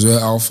rapper as well,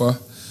 Alpha.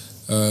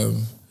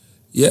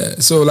 Yeah,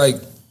 so like,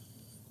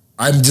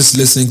 I'm just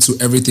listening to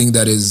everything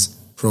that is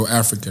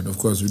pro-African. Of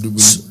course, we do.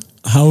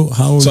 How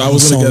so I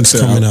was gonna get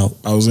coming out?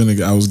 I was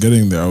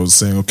getting there. I was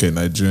saying, okay,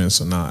 Nigerian,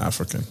 so now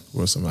African.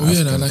 What's some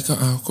African? Yeah, like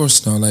of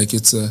course now, like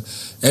it's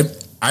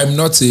I'm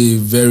not a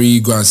very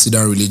go and sit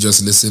down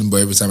religious listen,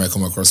 but every time I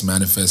come across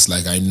Manifest,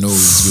 like I know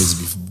it's going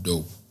to be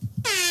dope.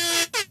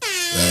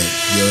 Right,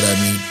 you know what I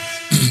mean?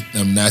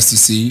 I'm Nasty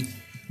C.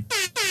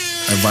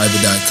 I vibe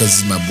with that because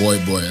it's my boy,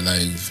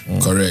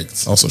 like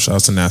correct. Also, shout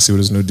out to Nasty with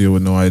his new deal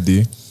with No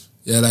ID.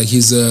 Yeah, like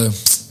he's a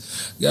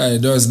guy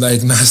does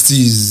like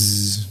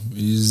Nasty's.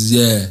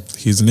 Yeah.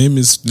 His name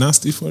is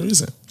Nasty for a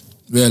reason.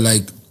 Yeah,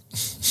 like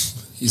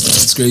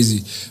it's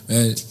crazy,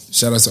 man.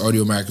 Shout out to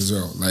Audio Mac as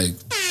well. Like,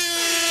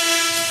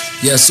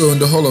 yeah. So in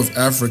the whole of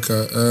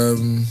Africa,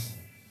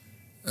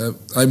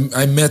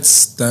 I met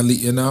Stanley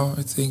Inau,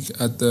 I think,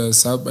 at the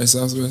South by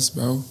Southwest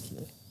Bow.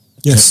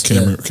 Yes,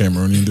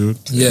 Cameroonian dude.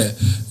 Yeah.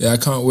 I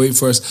can't wait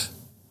for us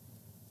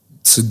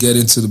to get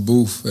into the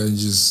booth and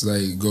just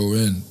like go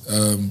in.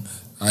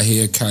 I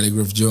hear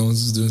Calligraph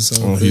Jones is doing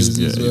something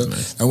crazy as well.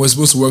 Nice. And we're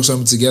supposed to work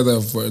something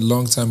together for a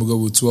long time ago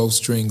with 12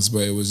 strings,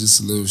 but it was just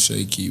a little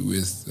shaky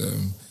with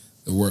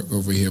the work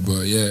over here.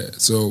 But yeah,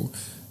 so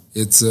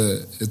it's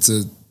a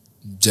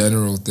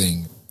general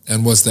thing.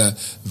 And what's that?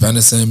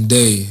 Vanessa M.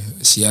 Day,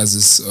 she has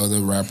this other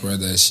rapper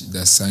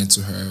that's signed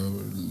to her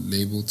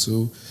label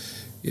too.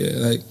 Yeah,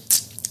 like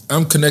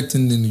I'm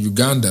connecting in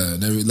Uganda.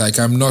 Like,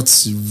 I'm not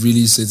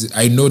really...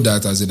 I know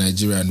that as a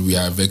Nigerian, we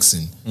are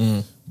vexing.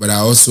 But I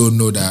also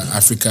know that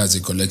Africa as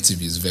a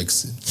collective is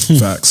vexing.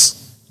 Facts.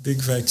 Big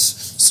vex.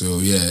 So,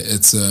 yeah,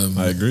 it's...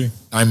 I agree.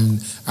 I'm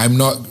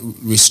not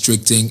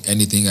restricting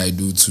anything I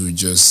do to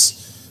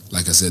just,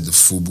 like I said, the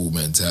FUBU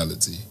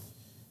mentality.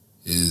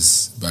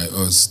 Is by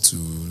us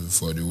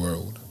for the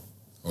world.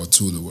 Or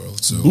to the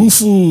world. So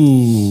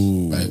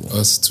Bufu. By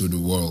us to the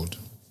world.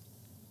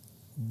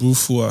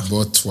 Bufua.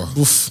 Botwa.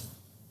 Buf.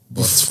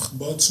 Botwa.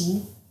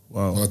 Botu.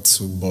 Wow.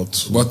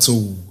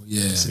 Botu.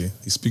 Yeah. See,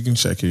 he's speaking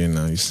Shekiri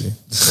now, you see.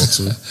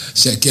 Botu.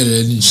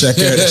 Shekiri.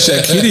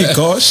 Shekiri.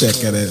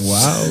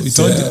 Wow.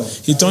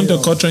 He turned the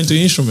culture into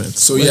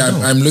instruments. So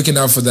I'm looking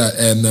out for that.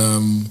 And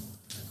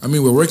I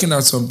mean, we're working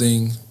out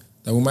something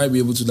that we might be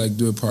able to like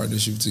do a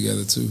partnership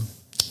together too.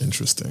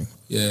 Interesting.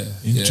 Yeah.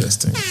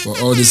 Interesting. For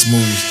all these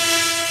moves.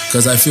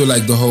 Because I feel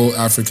like the whole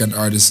African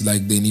artists,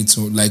 like they need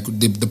to, like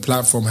the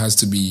platform has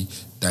to be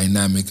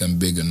dynamic and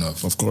big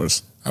enough. Of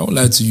course. I won't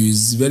lie to you,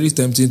 it's very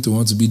tempting to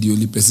want to be the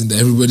only person that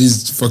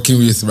everybody's fucking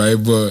with, right?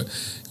 But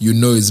you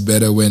know it's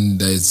better when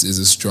there is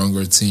a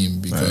stronger team,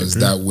 because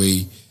that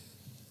way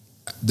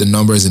the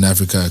numbers in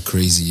Africa are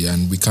crazy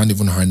and we can't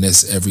even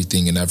harness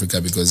everything in Africa,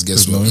 because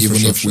guess what? Even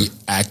if we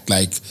act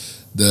like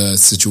the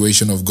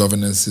situation of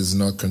governance is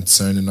not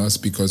concerning us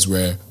because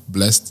we're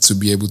blessed to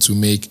be able to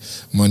make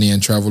money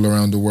and travel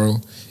around the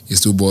world, it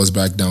still boils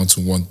back down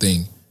to one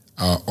thing.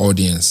 Our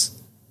audience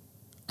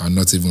are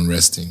not even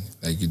resting.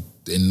 Like,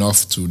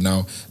 enough to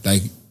now,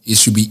 like, it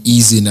should be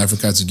easy in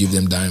Africa to give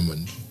them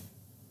diamond.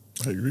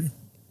 I agree.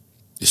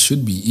 It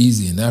should be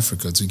easy in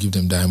Africa to give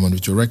them diamond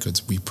with your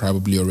records. We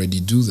probably already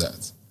do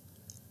that.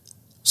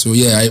 So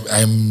yeah,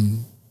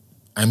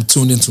 I'm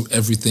tuned into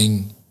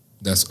everything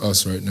that's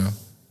us right now,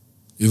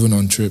 even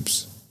on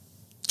trips.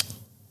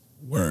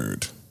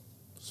 Word.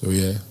 So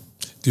yeah.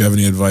 Do you have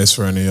any advice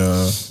for any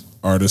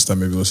artists that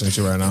may be listening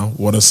to you right now?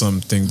 What are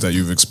some things that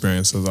you've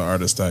experienced as an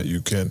artist that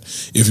you can,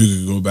 if you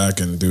could go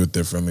back and do it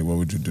differently, what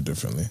would you do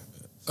differently?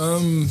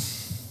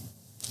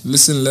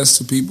 Listen less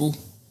to people.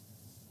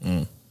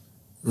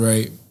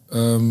 Right.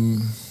 I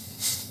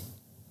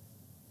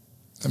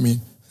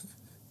mean,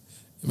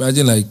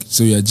 imagine like,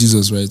 so you're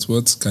Jesus, right?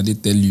 What can they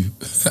tell you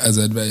as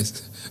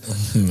advice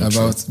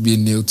about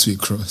being nailed to a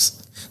cross?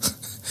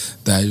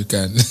 That you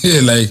can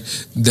like,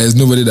 there's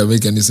nobody that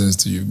make any sense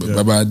to you, but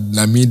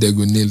I mean they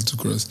go nailed to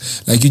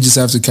cross. Like, you just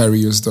have to carry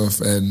your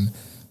stuff and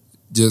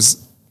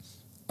just,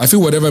 I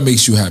feel whatever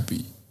makes you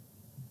happy,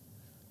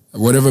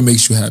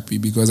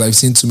 because I've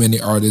seen too many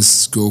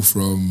artists go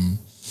from,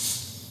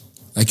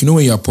 like, you know,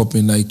 when you're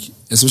popping, like,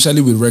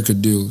 especially with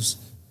record deals,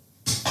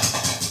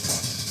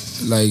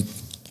 like,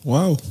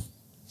 wow,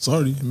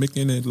 sorry,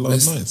 making a lot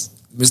of noise,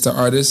 Mr.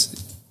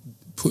 Artist.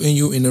 Putting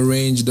you in a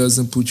range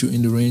doesn't put you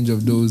in the range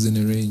of those in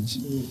a range.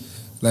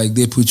 Like,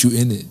 they put you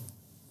in it.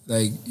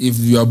 Like, if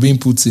you are being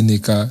put in a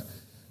car,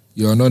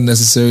 you are not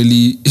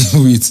necessarily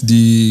with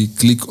the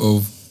clique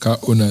of car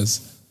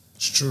owners.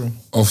 It's true.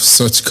 Of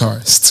such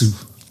cars too.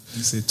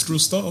 You say true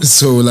stuff.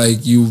 So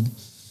like you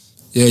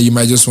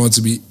might just want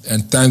to be,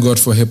 and thank God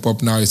for hip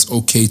hop now, it's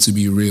okay to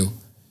be real.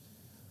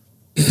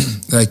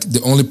 Like,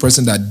 the only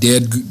person that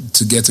dared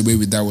to get away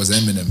with that was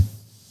Eminem.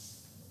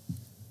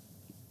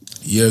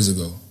 Years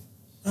ago.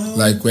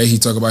 Like, where he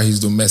talked about his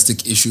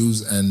domestic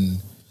issues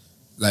and,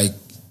 like,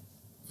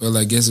 well,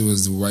 I guess it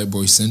was the white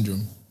boy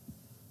syndrome.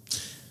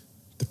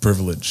 The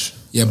privilege.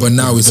 Yeah, but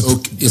now it's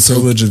okay. The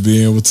privilege of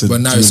being able to. But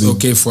now it's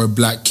okay for a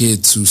black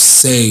kid to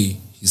say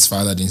his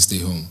father didn't stay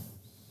home.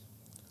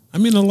 I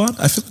mean,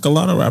 I feel like a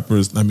lot of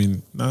rappers, I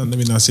mean, let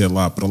me not say a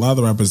lot, but a lot of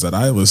the rappers that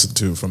I listened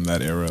to from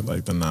that era,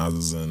 like the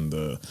Nas's and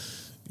the,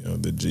 you know,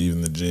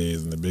 even the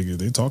J's and the Biggies,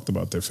 they talked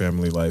about their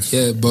family life.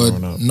 Yeah, but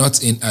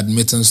not in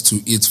admittance to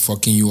it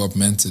fucking you up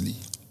mentally.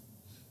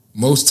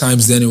 Most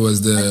times then it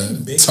was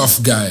the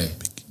tough guy.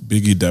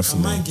 Biggie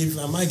definitely.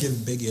 I might give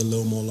Biggie a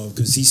little more love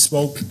because he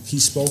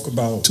spoke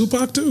about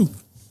Tupac too.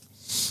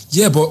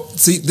 Yeah, but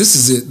see, this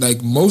is it.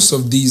 Like, most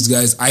of these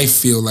guys, I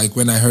feel like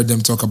when I heard them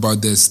talk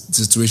about this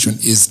situation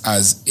is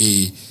as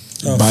a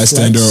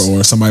bystander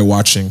or somebody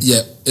watching.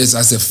 Yeah, it's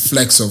as a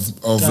flex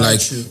of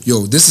like,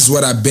 yo, this is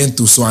what I've been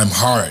through, so I'm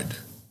hard.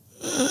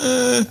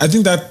 I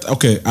think that,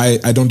 okay,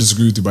 I don't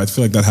disagree with you, but I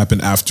feel like that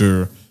happened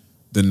after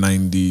the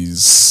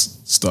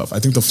 90s stuff. I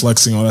think the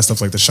flexing, all that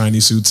stuff, like the shiny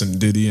suits and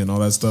Diddy and all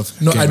that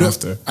stuff. No, I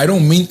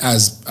don't mean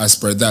as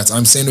per that.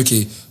 I'm saying,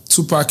 okay,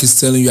 Tupac is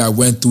telling you I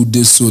went through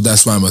this, so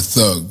that's why I'm a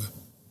thug.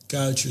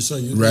 Got you. So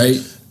you right?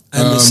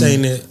 I'm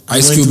saying it.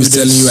 Ice Cube is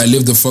telling you I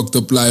lived a fucked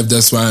up life,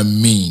 that's why I'm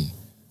mean.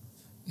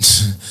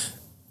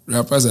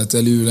 Rappers are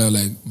telling you now,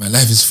 like, my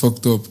life is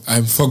fucked up.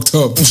 I'm fucked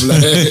up.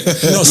 Like,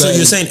 no, so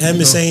you're saying M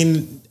is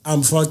saying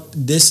I'm fucked.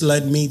 This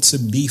led me to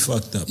be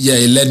fucked up. Yeah,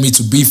 it led me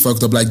to be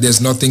fucked up. Like, there's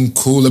nothing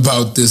cool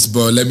about this,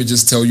 but let me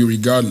just tell you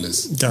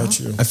regardless. Got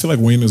you. I feel like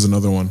Wayne was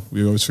another one.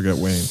 We always forget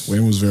Wayne.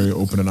 Wayne was very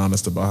open and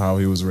honest about how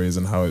he was raised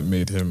and how it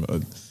made him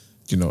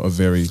you know, a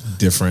very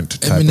different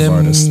type of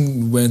artist. No,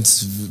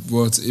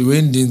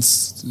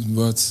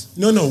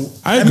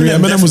 I agree.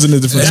 Eminem was in a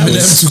different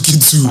space. Took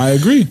it too. I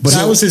agree, but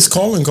that was his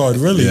calling card,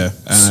 really. Yeah,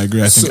 and I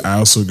agree. I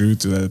also agree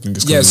with you that I think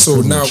it's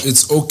so now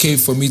it's okay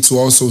for me to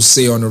also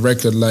say on the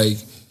record, like,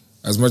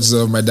 as much as I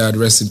love my dad,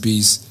 rest in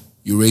peace,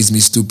 you raised me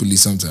stupidly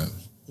sometimes.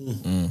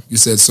 You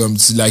said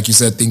you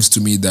said things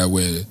to me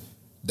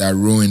that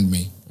ruined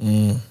me.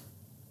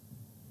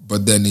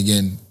 But then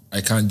again, I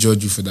can't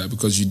judge you for that,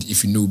 because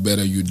if you knew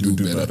better, you'd do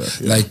better.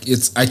 Yeah. Like,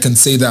 I can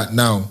say that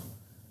now.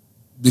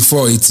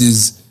 Before, it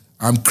is,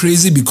 I'm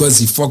crazy because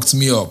he fucked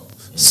me up.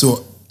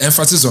 So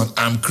emphasis on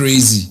I'm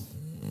crazy.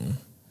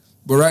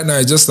 But right now,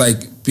 it's just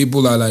like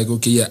people are like,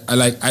 okay, yeah,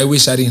 I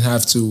wish I didn't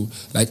have to.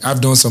 Like,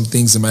 I've done some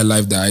things in my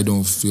life that I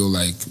don't feel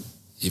like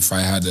if I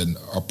had an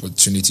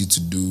opportunity to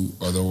do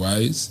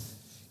otherwise,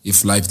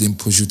 if life didn't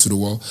push you to the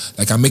wall.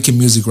 Like, I'm making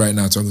music right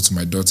now, talking to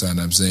my daughter, and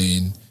I'm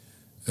saying,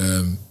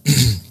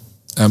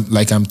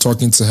 I'm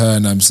talking to her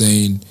and I'm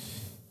saying,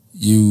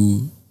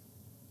 you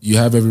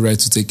have every right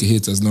to take a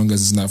hit as long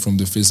as it's not from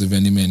the face of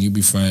any man. You'll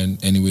be fine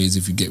anyways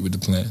if you get with the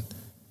plan.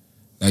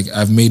 Like,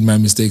 I've made my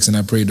mistakes and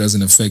I pray it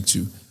doesn't affect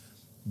you.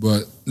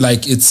 But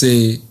like,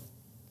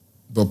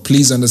 but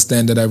please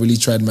understand that I really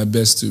tried my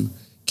best to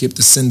keep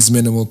the sins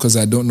minimal, because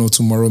I don't know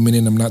tomorrow,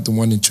 meaning I'm not the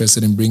one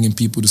interested in bringing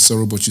people to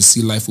sorrow, but you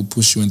see, life will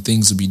push you and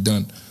things will be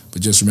done.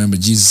 But just remember,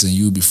 Jesus and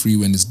you will be free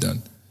when it's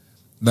done.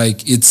 Like,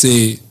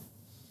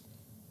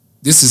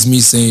 this is me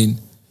saying,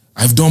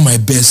 I've done my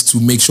best to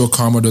make sure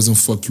karma doesn't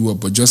fuck you up,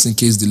 but just in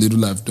case the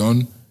little I've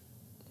done,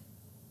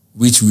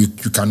 which you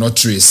cannot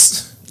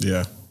trace.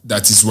 Yeah.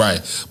 That is why.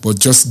 But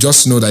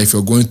just know that if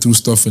you're going through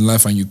stuff in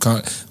life and you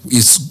can't,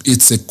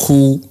 it's a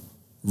cool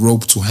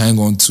rope to hang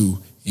on to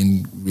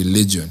in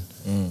religion,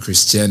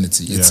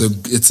 Christianity. Yeah.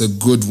 It's a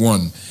good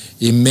one.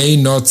 It may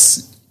not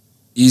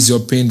ease your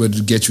pain, but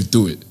it'll get you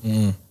through it.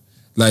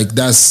 Like,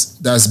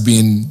 that's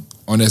being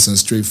honest and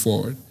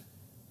straightforward.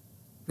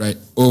 Right?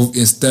 Or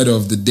instead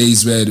of the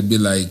days where it'd be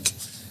like,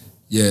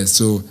 yeah,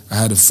 so I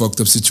had a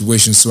fucked up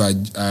situation, so I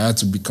had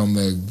to become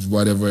like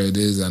whatever it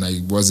is, and I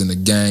was in a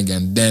gang,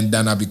 and then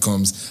that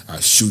becomes, I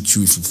shoot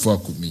you if you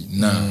fuck with me.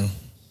 Nah.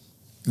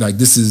 Like,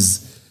 this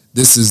is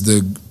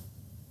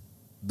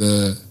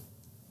the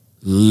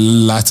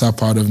latter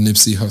part of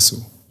Nipsey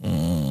Hussle.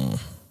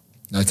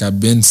 Like, I've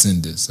been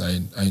seeing this.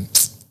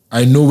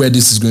 I know where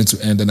this is going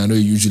to end, and I know it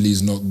usually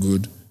is not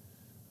good.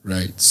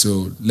 Right?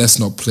 So let's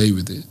not play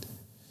with it.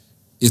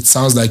 It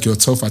sounds like you're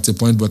tough at a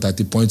point, but at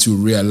the point you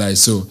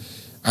realize, so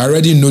I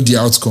already know the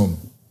outcome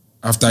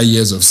after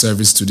years of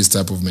service to this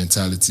type of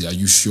mentality. Are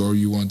you sure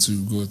you want to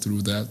go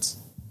through that?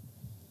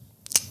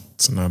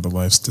 It's not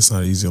it's not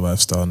an easy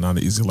lifestyle, not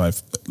an easy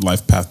life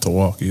path to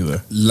walk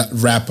either.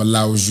 Rap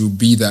allows you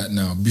be that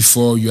now.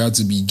 Before, you had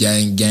to be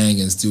gang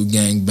and still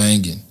gang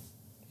banging.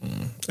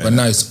 But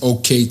now it's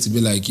okay to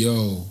be like,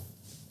 yo.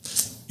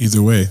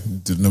 Either way,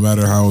 no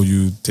matter how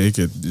you take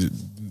it,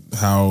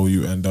 how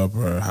you end up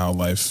or how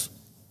life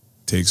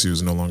takes you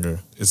is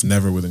it's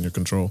never within your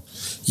control.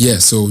 Yeah,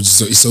 so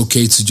it's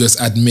okay to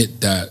just admit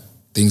that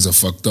things are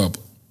fucked up,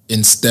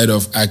 instead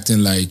of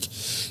acting like,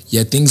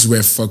 yeah, things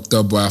were fucked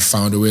up, but I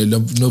found a way.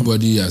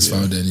 Nobody has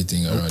found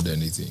anything around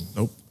anything.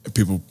 Nope.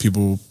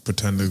 People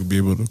pretend to be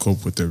able to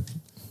cope with their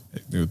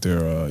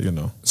you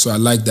know. So I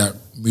like that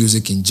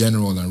music in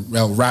general,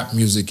 and rap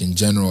music in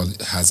general,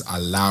 has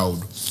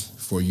allowed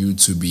for you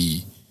to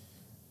be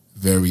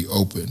very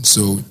open.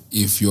 So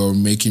if you're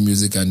making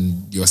music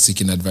and you're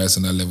seeking advice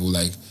on that level,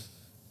 like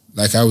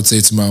I would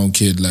say to my own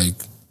kid, like,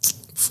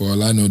 for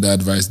all I know, the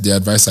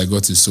advice I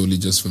got is solely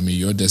just for me.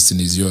 Your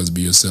destiny is yours.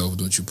 Be yourself.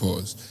 Don't you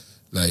pause.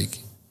 Like,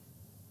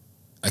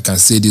 I can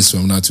say this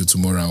from now to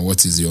tomorrow, and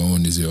what is your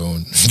own is your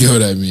own. You get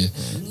what I mean?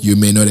 You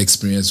may not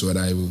experience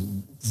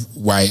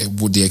why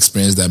would the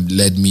experience that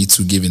led me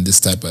to giving this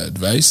type of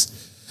advice,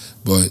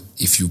 but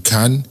if you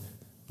can,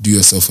 do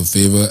yourself a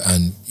favor,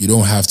 and you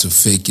don't have to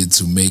fake it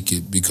to make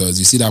it, because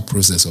you see that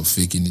process of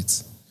faking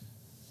it,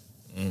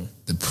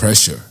 the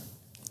pressure.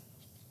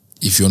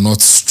 If you're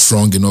not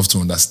strong enough to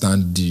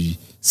understand the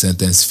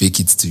sentence, fake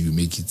it till you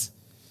make it.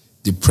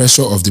 The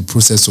pressure of the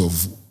process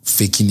of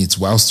faking it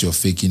whilst you're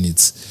faking it.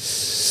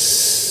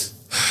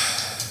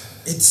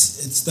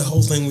 It's the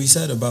whole thing we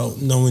said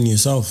about knowing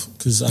yourself,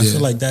 because I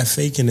feel like that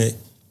faking it,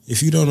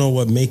 if you don't know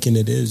what making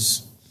it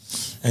is,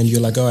 and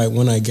you're like, all right,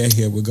 when I get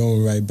here, we're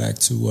going right back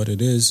to what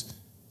it is,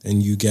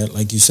 then you get,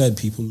 like you said,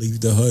 people leave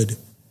the hood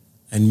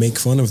and make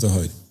fun of the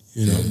hood,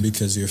 you know,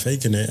 because you're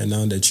faking it, and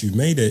now that you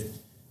made it,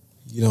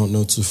 you don't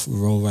know to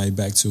roll right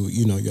back to,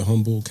 you know, your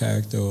humble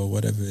character or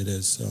whatever it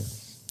is. So,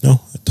 no,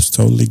 I just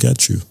totally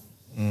get you.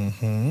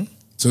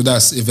 So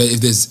that's, if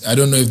there's, I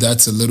don't know if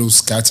that's a little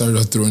scattered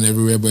or thrown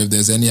everywhere, but if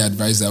there's any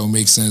advice that will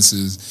make sense,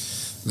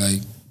 is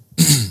like,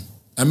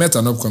 I met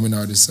an upcoming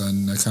artist,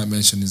 and I can't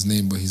mention his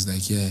name, but he's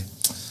like, yeah,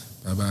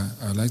 Baba,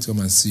 I'd like to come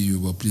and see you,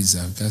 but please,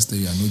 I can't tell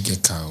you, I don't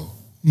get cow.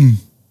 I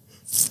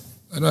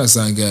don't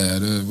understand, guy.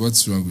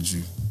 What's wrong with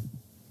you?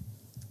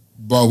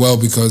 But well,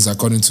 because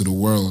according to the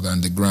world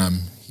and the gram,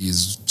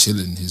 he's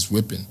chilling, he's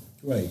whipping.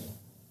 Right.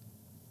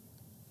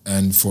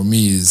 And for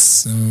me,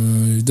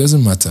 it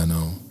doesn't matter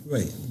now.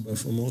 Right, but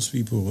for most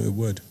people, it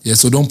would. Yeah,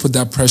 so don't put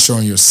that pressure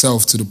on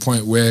yourself to the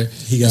point where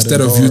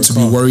instead of borrow you a to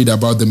car. be worried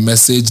about the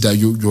message, that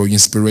your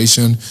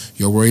inspiration,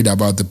 you're worried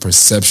about the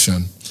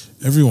perception.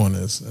 Everyone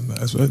is, and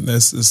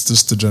it's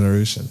just the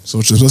generation. So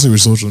especially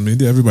with social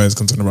media, everybody's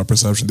concerned about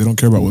perception. They don't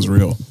care about what's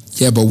real.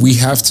 Yeah, but we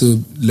have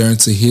to learn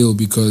to heal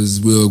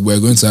because we're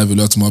going to have a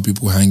lot more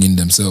people hanging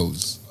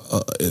themselves.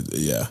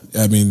 Yeah,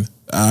 I mean,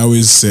 I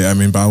always say,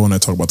 but I want to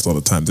talk about this all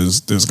the time.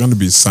 There's going to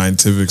be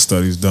scientific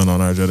studies done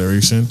on our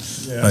generation.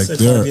 Yeah, like I say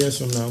 5 years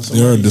from now,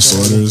 there are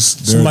disorders.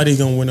 Somebody's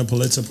gonna win a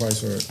Pulitzer Prize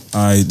for it.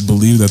 I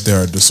believe that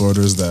there are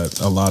disorders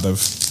that a lot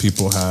of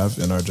people have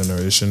in our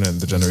generation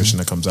and the generation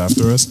that comes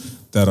after us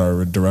that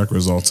are direct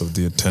results of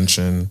the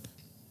attention,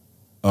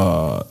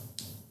 the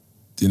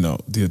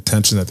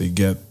attention that they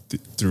get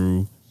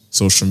through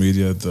social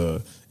media,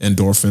 the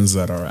endorphins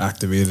that are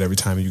activated every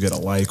time you get a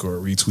like or a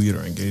retweet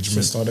or engagement.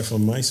 It started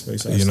from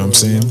MySpace. You know what I'm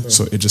saying?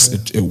 So it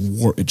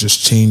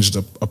just changed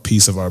a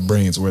piece of our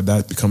brains where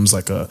that becomes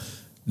like a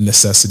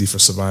necessity for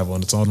survival,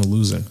 and it's all an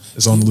illusion.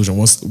 It's all an illusion.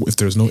 If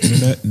there's no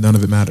internet, none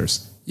of it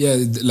matters. Yeah,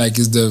 like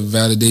it's the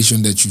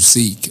validation that you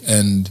seek,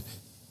 and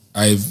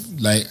I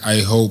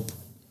hope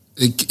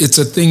it's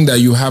a thing that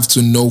you have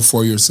to know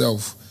for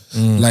yourself.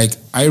 Like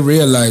I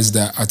realized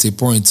that at a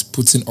point,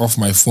 putting off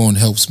my phone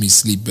helps me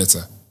sleep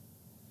better.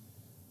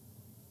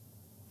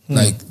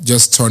 Like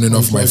just turning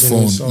off my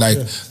phone.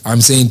 I'm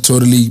saying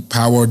totally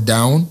power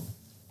down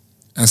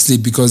and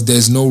sleep because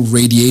there's no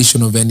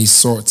radiation of any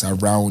sort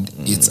around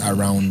it's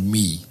around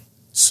me.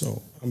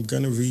 So I'm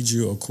gonna read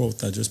you a quote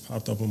that just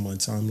popped up on my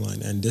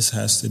timeline, and this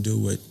has to do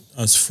with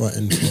us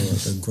fronting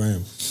for the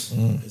gram.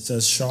 It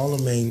says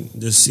Charlemagne,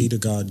 the seed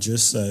of God,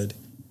 just said,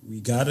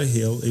 "We gotta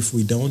heal. If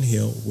we don't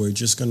heal, we're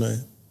just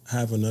gonna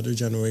have another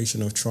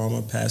generation of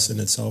trauma passing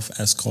itself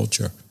as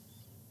culture."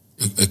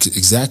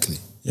 Exactly.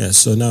 Yeah,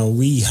 so now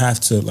we have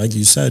to, like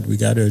you said, we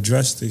got to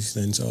address these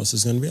things. Or else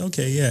it's going to be,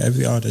 okay, yeah,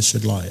 every artist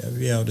should lie.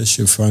 Every artist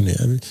should front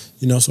it.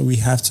 So we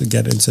have to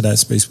get into that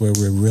space where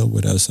we're real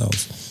with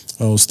ourselves.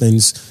 Those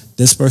things,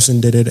 this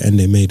person did it and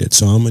they made it,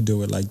 so I'm going to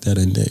do it like that.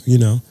 And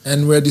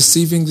And we're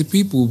deceiving the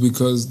people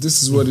because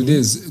this is what it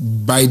is.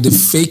 By the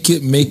fake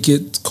it, make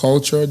it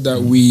culture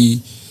that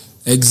we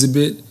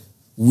exhibit,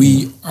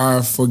 we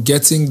are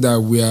forgetting that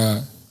we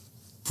are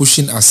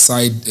pushing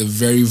aside a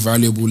very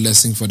valuable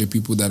lesson for the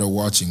people that are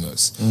watching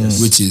us,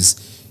 which is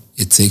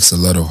it takes a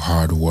lot of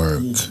hard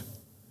work.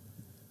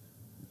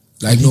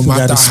 Like no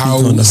matter how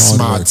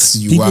smart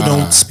you are. People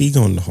don't speak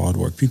on the hard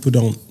work.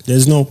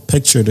 There's no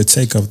picture to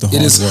take of the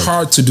hard work. It is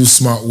hard to do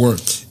smart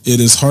work. It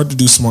is hard to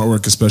do smart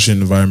work, especially in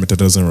an environment that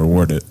doesn't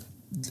reward it.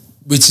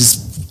 Which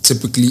is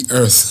typically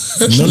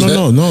Earth.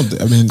 No.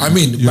 I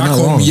mean, back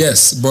home, wrong.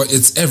 Yes, but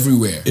it's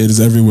everywhere. It is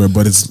everywhere,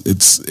 but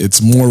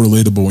it's more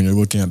relatable when you're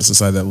looking at a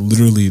society that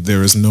literally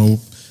there's no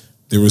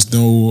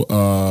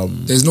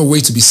way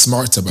to be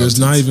smart about it. There's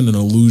not even an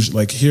illusion.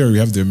 Like here, you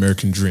have the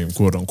American dream,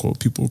 quote unquote.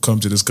 People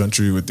come to this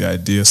country with the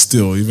idea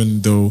still,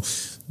 even though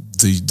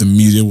the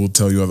media will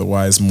tell you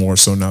otherwise, more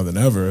so now than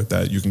ever,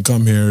 that you can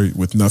come here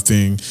with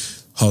nothing,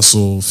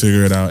 hustle,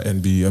 figure it out,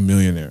 and be a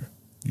millionaire.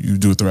 You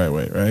do it the right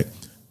way, right?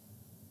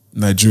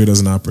 Nigeria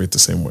doesn't operate the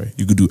same way.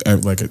 You could do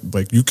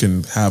like you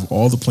can have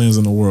all the plans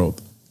in the world,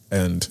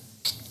 and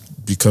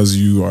because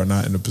you are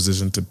not in a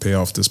position to pay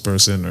off this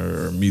person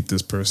or meet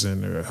this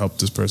person or help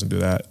this person do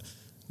that,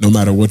 no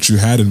matter what you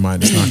had in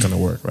mind, it's not going to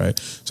work, right?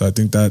 So I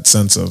think that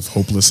sense of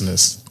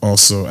hopelessness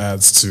also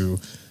adds to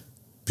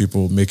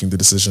people making the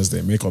decisions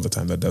they make all the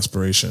time, that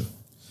desperation.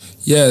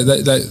 Yeah,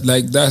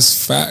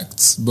 that's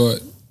facts,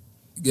 but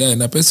yeah,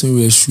 na person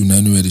who shoot, I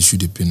know where they shoot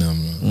the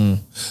pin.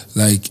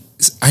 Like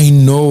I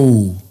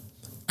know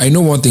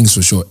one thing's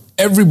for sure.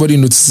 Everybody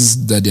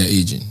notices that they're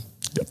aging.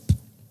 Yep.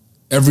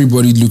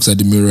 Everybody looks at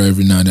the mirror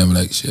every now and then. I'm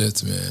like,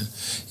 shit, man.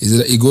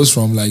 It goes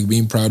from like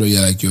being proud of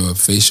your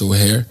facial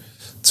hair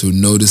to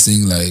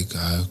noticing like,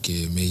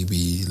 okay,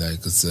 maybe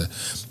like it's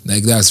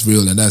like that's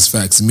real and that's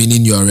facts.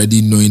 Meaning you're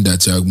already knowing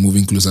that you're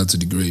moving closer to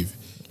the grave.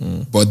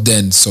 But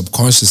then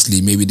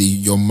subconsciously, maybe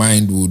your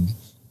mind would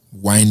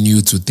whine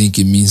you to think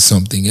it means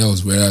something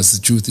else. Whereas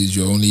the truth is,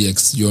 you're only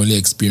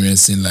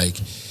experiencing like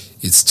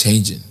it's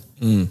changing,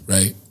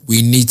 right?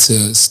 We need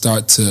to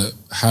start to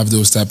have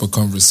those type of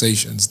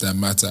conversations that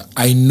matter.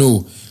 I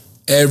know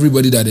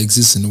everybody that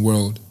exists in the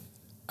world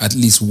at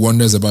least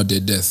wonders about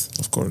their death.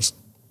 Of course.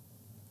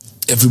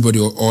 Everybody,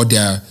 or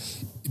they're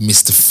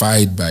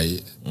mystified by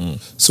it.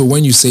 So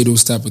when you say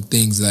those type of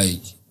things,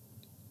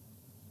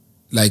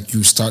 like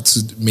you start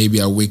to maybe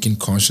awaken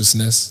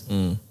consciousness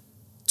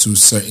to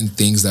certain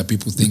things that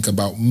people think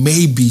about,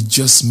 maybe,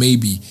 just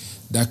maybe,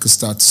 that could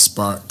start to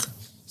spark.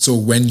 So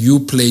when you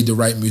play the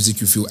right music,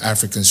 you feel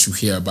Africans should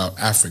hear about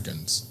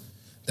Africans.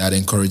 That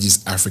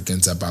encourages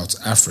Africans about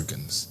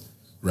Africans,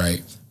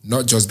 right?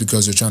 Not just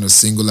because you're trying to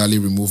singularly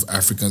remove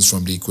Africans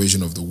from the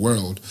equation of the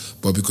world,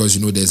 but because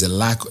you know there's a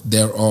lack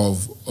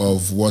thereof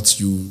of what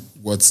you're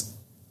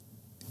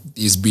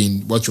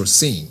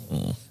seeing.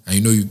 And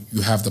you know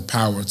you have the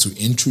power to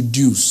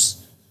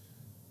introduce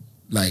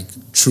like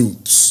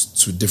truths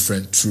to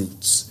different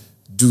truths.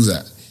 Do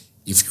that.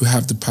 If you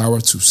have the power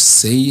to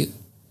say it,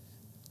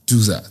 do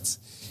that.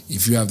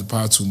 If you have the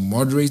power to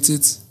moderate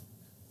it,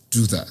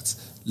 do that.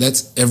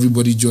 Let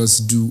everybody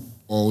just do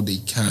all they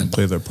can.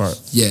 Play their part.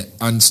 Yeah,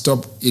 and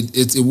stop.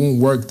 It won't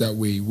work that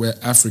way. We're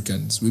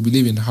Africans. We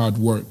believe in hard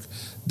work.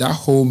 That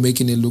whole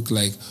making it look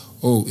like,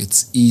 oh,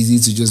 it's easy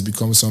to just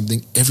become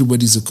something.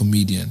 Everybody's a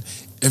comedian.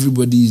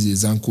 Everybody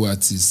is a Zanku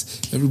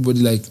artist.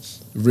 Everybody, like,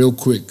 real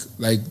quick.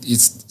 Like,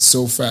 it's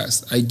so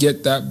fast. I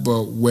get that,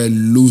 but we're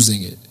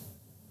losing it.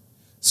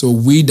 So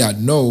we that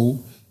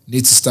know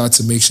need to start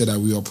to make sure that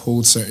we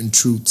uphold certain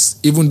truths,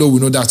 even though we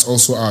know that's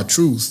also our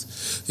truth.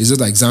 It's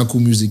just like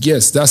Zanku music.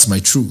 Yes, that's my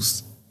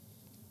truth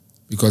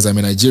because I'm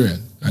a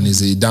Nigerian and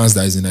it's a dance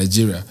that is in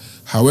Nigeria.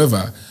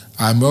 However,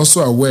 I'm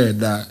also aware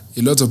that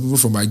a lot of people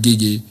from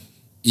Agege,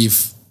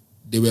 if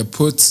they were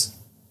put,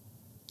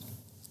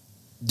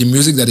 the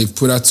music that they've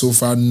put out so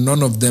far,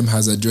 none of them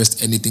has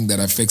addressed anything that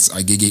affects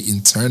Agege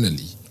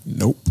internally.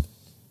 Nope.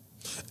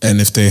 And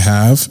if they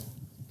have,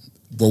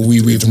 but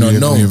we've not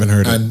known. We haven't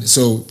heard and it.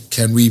 So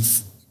can we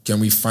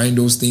find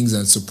those things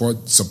and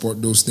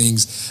support those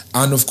things?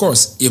 And of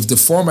course, if the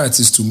format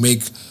is to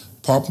make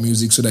pop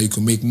music so that you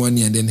can make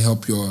money and then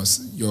help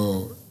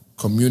your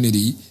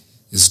community,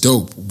 it's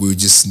dope. We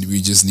just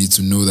need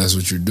to know that's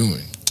what you're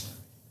doing.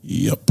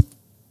 Yep.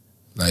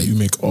 Like, you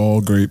make all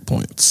great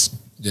points.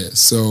 Yeah.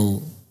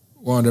 So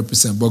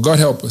 100%. But God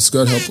help us.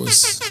 God help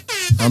us.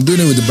 I'm doing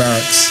it with the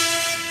barracks.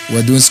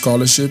 We're doing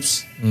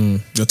scholarships.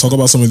 Yeah, talk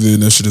about some of the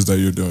initiatives that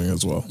you're doing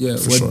as well. Yeah,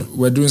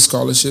 we're doing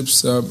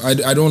scholarships.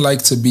 I don't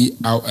like to be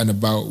out and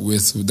about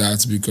with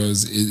that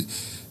because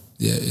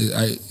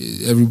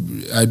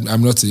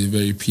I'm not a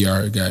very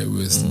PR guy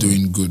with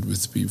doing good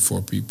with people,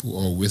 for people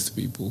or with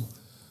people.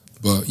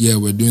 But yeah,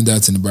 we're doing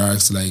that in the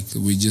barracks. Like,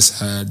 we just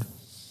had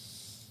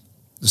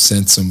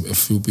sent a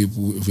few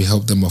people. We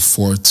helped them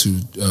afford to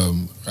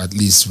at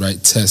least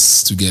write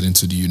tests to get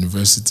into the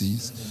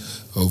universities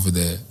over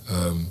there.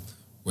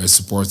 We're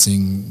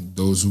supporting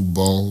those who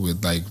ball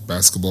with like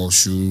basketball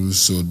shoes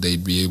so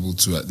they'd be able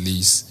to at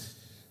least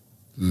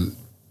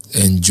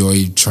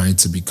enjoy trying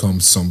to become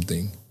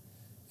something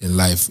in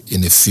life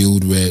in a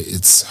field where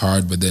it's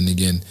hard. But then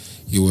again,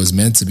 it was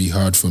meant to be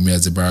hard for me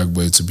as a barrack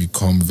boy to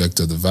become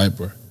Vector the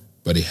Viper.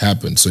 But it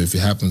happened. So if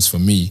it happens for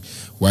me,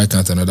 why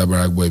can't another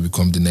barrack boy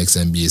become the next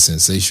NBA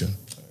sensation?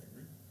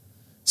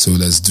 So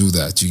let's do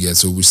that. You get,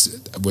 so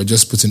we're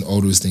just putting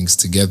all those things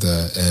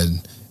together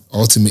and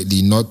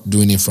ultimately not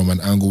doing it from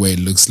an angle where it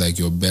looks like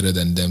you're better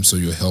than them, so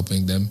you're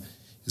helping them.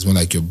 It's more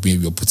like you're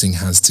putting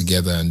hands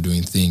together and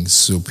doing things,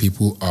 so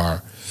people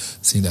are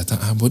saying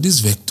that, but this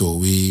Vector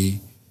way,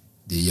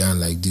 they yarn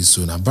like this,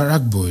 so now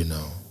barrack boy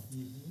now.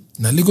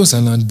 Now Lagos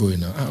Island boy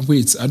now.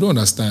 Wait, I don't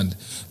understand.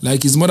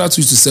 Like, his mother used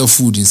to sell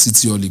food in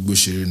City or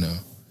Ligboshiri now.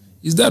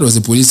 His dad was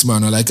a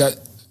policeman, or like,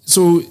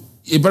 so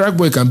a barrack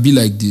boy can be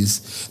like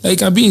this. Like, he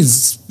can be in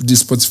the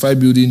Spotify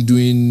building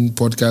doing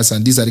podcasts,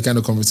 and these are the kind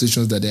of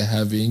conversations that they're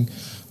having.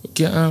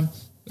 Okay,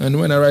 and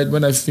when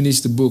I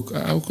finish the book,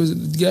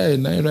 because the guy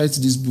now writes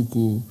this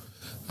book,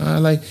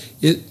 like,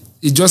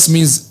 it just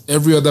means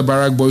every other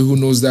barrack boy who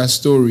knows that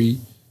story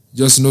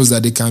just knows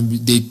that they can be,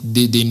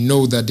 they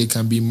know that they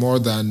can be more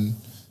than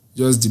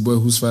just the boy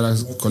whose father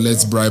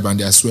collects bribe and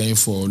they are swearing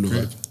for all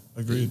over.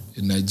 Agreed.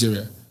 In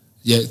Nigeria.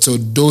 Yeah, so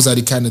those are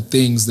the kind of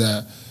things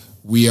that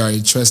we are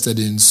interested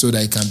in so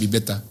that it can be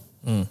better.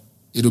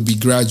 It'll be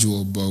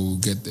gradual, but we'll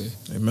get there.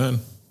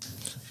 Amen.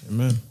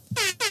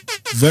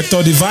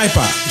 Vector the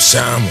Viper.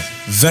 Sham.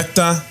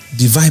 Vector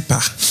the Viper.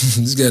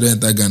 This guy don't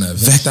enter Ghana.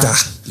 Vector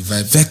the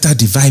Viper. Vector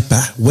the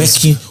Viper.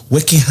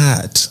 Working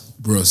hard.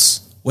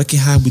 Bros. Working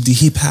hard with the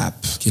hip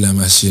hop. Killer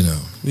machine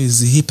now. With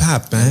the hip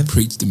hop, man.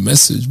 Preach the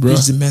message, bro.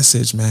 Preach the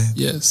message, man.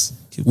 Yes.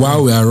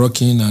 While we are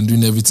rocking and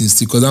doing everything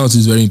still, because that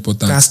is very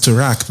important. That's to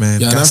rock,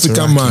 man. You're an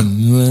African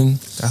man.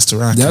 That's to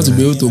rock. They have to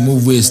be able to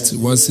move waist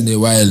once in a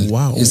while.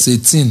 Wow. It's a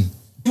thing.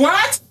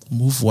 What?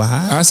 Move what?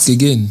 Ask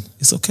again.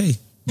 It's okay.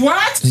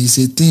 What? It's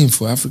a thing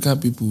for African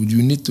people.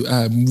 You need to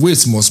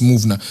waist must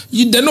move now.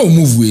 They don't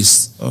move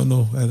waist. Oh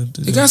no, I don't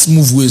do They that. can't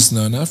move waist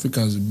now. And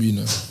Africans will be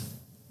now.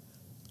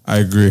 I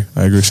agree.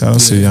 Shout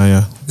out to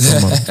Yanya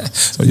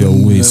for your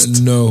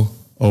waist. No.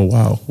 Oh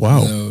wow.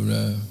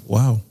 No.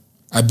 Wow.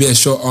 I bear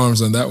short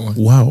arms on that one.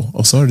 Wow.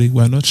 Oh, sorry.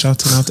 We're not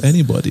shouting out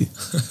anybody.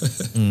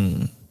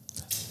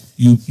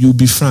 You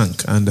be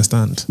frank. I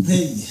understand.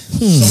 Hey,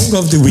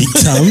 song of the week,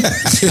 Tom.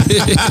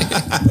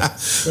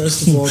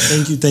 First of all,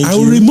 thank you. I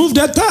will remove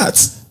that part.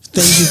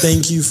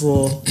 Thank you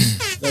for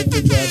dropping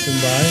by.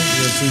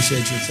 We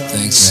appreciate your time.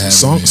 Thanks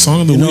for having me.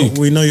 Song of the week.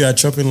 We know you are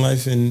chopping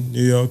life in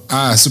New York.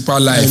 Super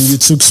life. And you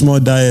took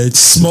small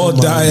diets.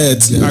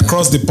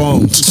 Across the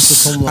pond.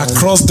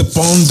 Across the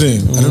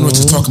ponding. I don't know what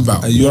you're talking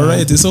about. You're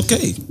right. It's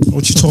okay.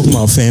 What you talking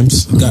about,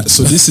 fams? Guy,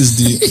 so this is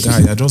the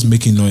guy. You're just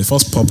making noise.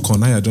 First popcorn.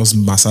 Now you're just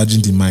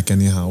massaging the mic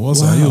anyhow.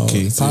 Are you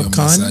okay? So you're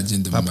Popcorn?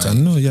 massaging the Popcorn?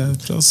 mic. No, yeah,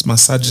 just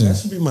massaging. That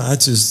should be my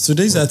artist.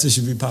 Today's artist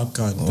should be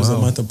Popcorn. Because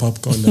I'm at the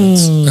Popcorn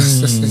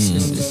dance.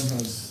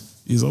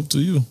 It's up to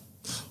you.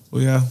 Oh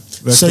yeah.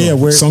 So yeah,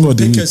 we're song of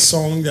the pick a week.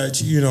 song that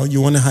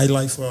you want to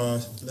highlight for our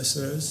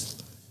listeners,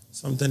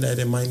 something that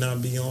it might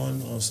not be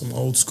on, or some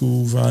old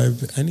school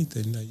vibe,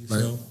 anything that you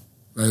feel.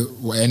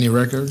 Like any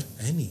record?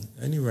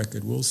 Any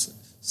record. We'll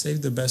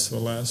save the best for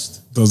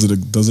last. Does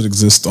it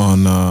exist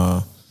on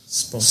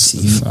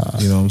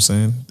Spotify. you know what I'm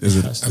saying?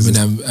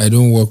 I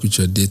don't work with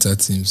your data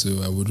team,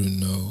 so I wouldn't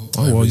know.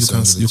 Oh well, you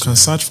can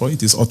search for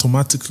it. It's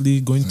automatically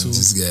going to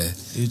this guy.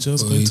 It's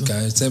just going to.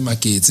 Can sell my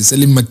kids. He's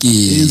selling my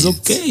kids. It's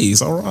okay.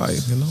 It's all right.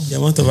 You know. The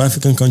amount of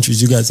African countries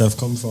you guys have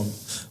come from.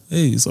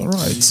 Hey, it's all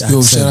right.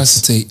 Yo, shout out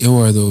to Take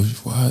Iwa though.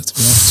 What?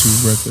 We have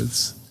 2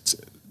 records.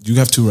 You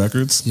have 2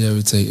 records? Yeah,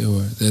 we Take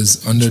Iwa.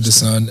 There's Under the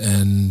Sun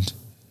and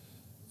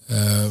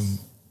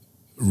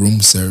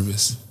Room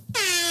Service.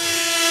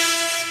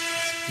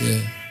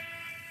 Yeah,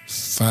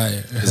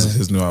 fire.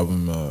 His new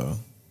album.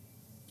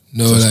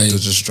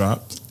 Just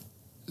dropped.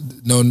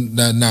 No,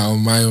 not now.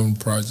 My own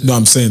project. No,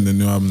 I'm saying the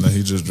new album that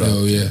he just dropped.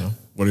 Oh yeah. You know?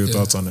 What are your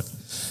thoughts on it?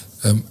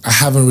 I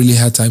haven't really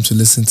had time to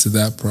listen to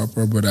that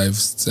proper, but I've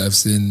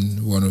seen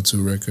 1 or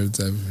 2 records.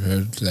 I've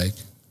heard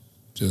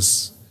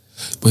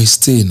but he's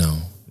Tay now.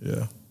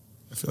 Yeah,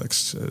 I feel like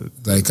shit.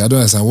 Like I don't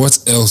understand. What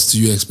else do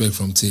you expect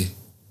from Tay?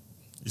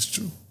 It's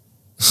true.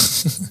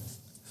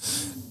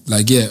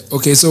 Like yeah,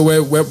 okay. So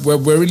we're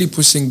really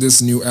pushing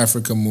this new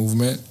Africa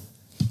movement,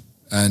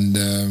 and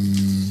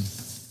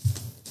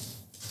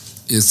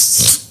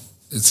it's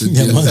a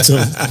deal.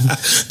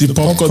 the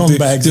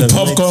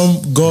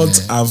popcorn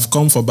gods have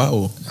come for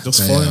battle.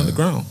 Just falling on the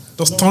ground.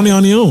 Just Tony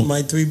on your own.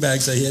 My 3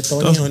 bags are here.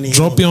 Tony on your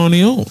drop it on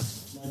your own.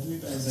 My 3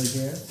 bags are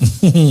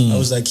here. I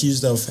was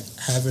accused of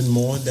having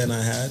more than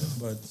I had,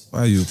 but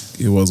why you?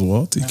 It was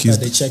what?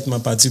 They checked my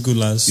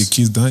particulars. You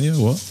kissed Daniel?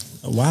 What?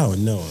 Wow,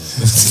 no.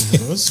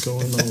 What's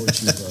going on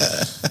with you, bro?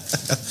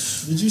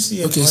 Did you see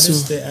an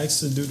artist they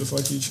asked to do the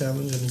Fuck You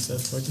challenge and he said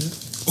fuck you?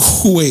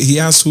 Wait, he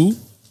asked who?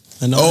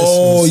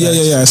 Oh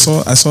yeah. I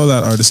saw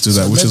that artist do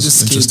that, which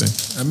is interesting.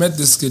 I met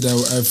this kid.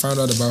 I found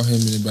out about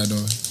him in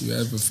Ibadan. You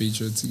have a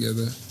feature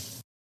together.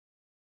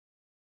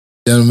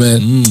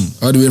 Gentlemen,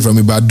 all the way from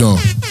Ibadan.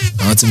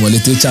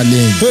 Antimolete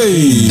challenge.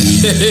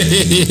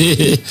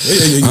 Hey!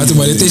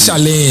 Antimolete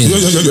challenge.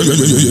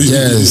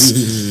 Yes.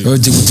 Oh,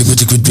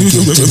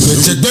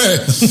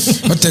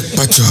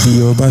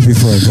 Yoruba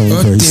before I come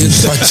crazy.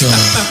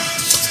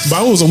 But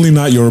I was only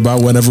not Yoruba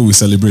whenever we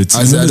celebrate.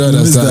 I don't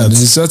understand.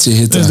 He's such a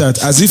hater.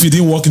 That as if he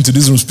didn't walk into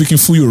this room speaking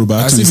full Yoruba.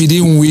 As if he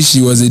didn't wish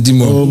he was a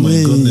demon. Oh my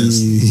goodness.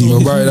 He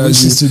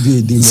wishes to be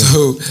a demon.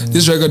 So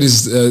this record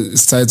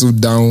is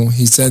titled Down.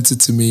 He sent it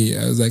to me.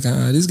 I was like,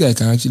 this guy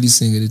can actually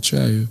sing it.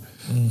 Try.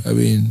 I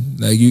mean,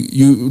 like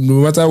you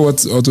no matter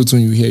what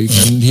auto-tune you hear, you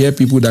can hear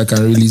people that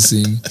can really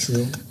sing.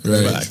 True.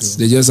 Right. True.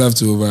 They just have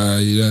to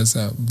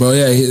but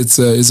yeah, it's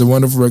a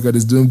wonderful record.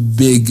 It's doing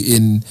big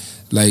in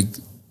like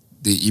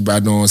the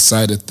Ibadan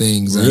side of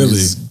things. Really? And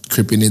it's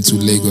creeping into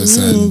Lagos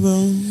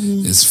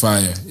and it's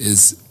fire.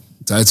 It's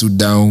titled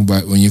Down,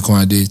 but when you come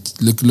out there,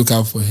 look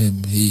out for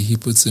him. He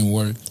puts in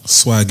work.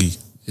 Swaggy.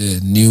 Yeah,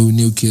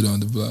 new kid on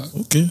the block.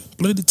 Okay,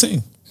 play the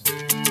thing.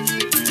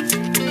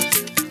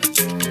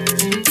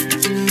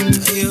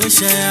 You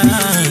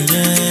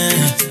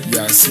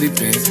are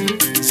sleeping.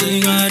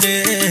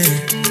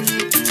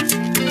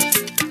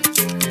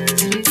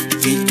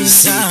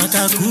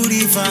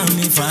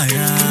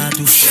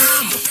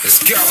 Let's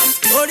go.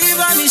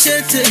 Oríba mi ṣe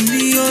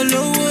tèmi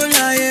olówó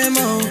láyé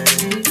mọ́.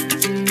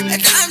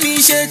 Ẹ̀dá mi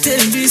ṣe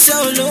tèmi ṣe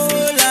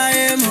olówó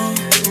láyé mọ́.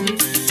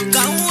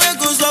 Káwọn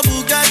ego sọ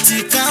Bugatti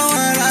káwọn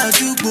ará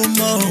àdúgbò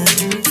mọ́.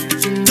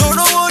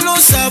 Torówó ló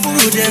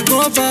ṣàbúrò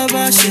dẹ̀gbọ́n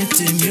bàbá ṣe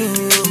tèmi o.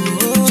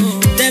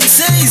 Them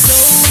say it's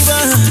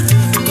over,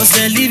 cause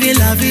they're living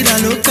la vida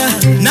loca.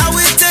 Now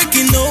we're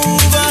taking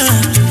over.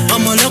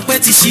 Ọmọ ọlọ́pẹ́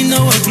ti ṣínà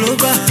wọ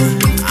global.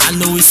 I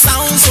know it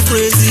sounds so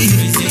crazy.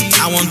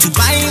 I want to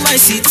buy my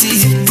city.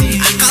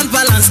 I can't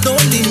balance, no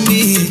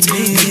limit.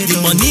 Make the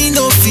money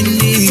no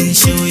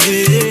finish. Oh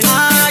yeah.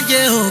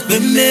 Ayé òpè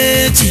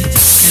méjì.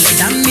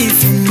 Ẹlẹ́dàá mi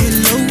fún mi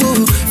lówó.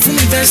 Fún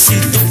mi bẹ́ẹ̀ sì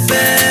tó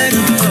bẹ́ẹ̀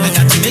nù. I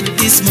got to make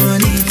this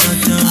money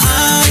dandan.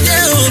 Ayé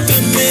òpè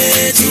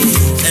méjì.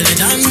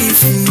 Ẹlẹ́dàá mi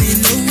fún mi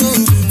lówó.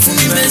 Fún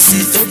mi bẹ́ẹ̀ sì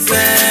tó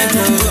bẹ́ẹ̀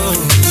nù.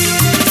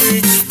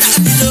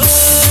 Dàbí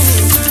lóhùn,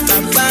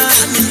 bàbá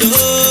mi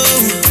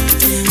lóhùn.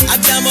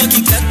 Àgbàmọ̀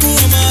kíkẹ́ kún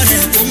ọmọ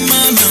rẹ̀ kó má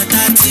má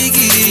ta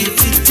tíkì.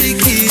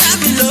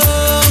 Dàbí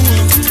lóhùn,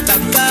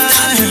 bàbá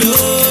mi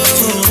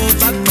lóhùn.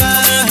 Bàbá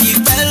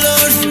ìpẹ́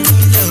lórí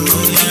ilẹ̀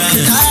òun.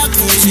 Bàbá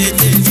kò ṣe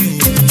tèmi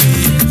o.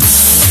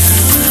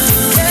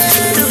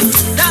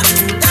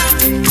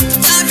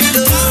 Dàbí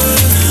lóhùn.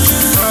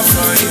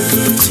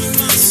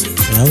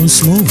 That was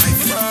smooth.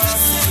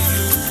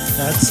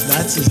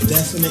 That's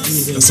definitely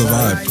his That's a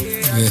vibe.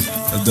 Yeah,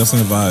 that's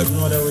definitely a vibe.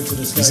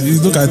 You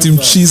look at him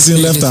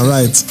cheesing left and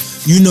right.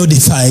 You know the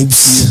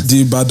vibes.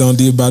 The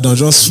Ibadan,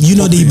 just you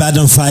know the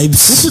Ibadan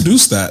vibes. Who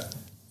produced that?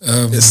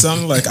 It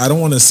sounded like, I don't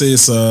want to say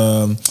it's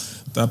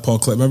that Paul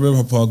Clever.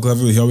 Remember Paul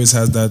Clever? He always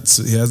has that.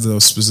 He has the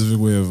specific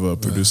way of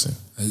producing.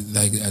 I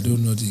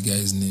don't know the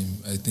guy's name.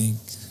 I think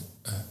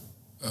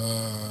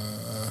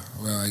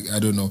Well, I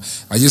don't know.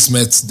 I just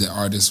met the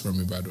artist from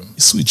Ibadan.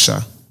 Sweet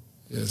Sha.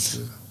 Yes.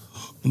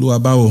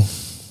 Oluwabawo.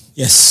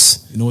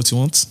 Yes. You know what you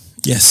want?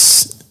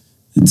 Yes.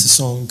 It's a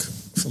song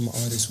from an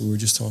artist we were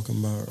just talking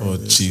about. Oh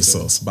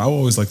Jesus! But I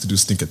always like to do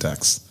sneak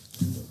attacks.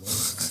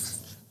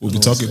 We'll be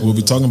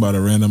talking about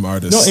a random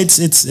artist. No,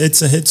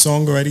 it's a hit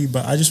song already,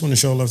 but I just want to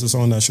show love to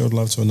someone that showed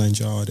love to a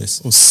Nigerian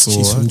artist. Oh, so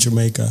she's from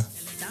Jamaica.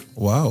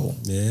 Wow.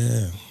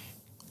 Yeah.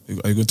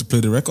 Are you going to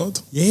play the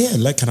record? Yeah.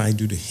 Like, can I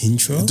do the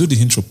intro? Do the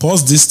intro.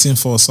 Pause this thing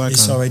for a second.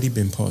 It's already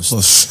been paused.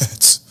 Oh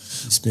shit!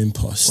 It's been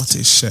paused. What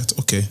a shit.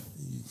 Okay.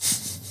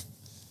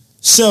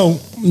 So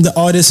the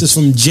artist is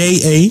from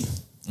J.A.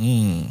 You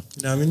know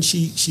what I mean?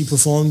 She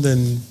performed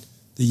in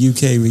the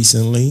UK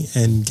recently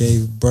and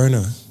gave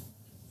Burner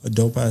a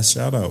dope ass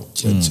shout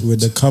out with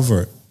the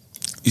cover.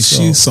 Is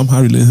she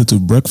somehow related to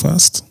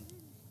Breakfast?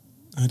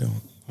 I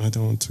don't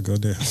want to go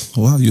there.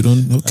 Wow, you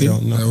don't? Okay. I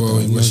don't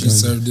know. Was she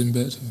served in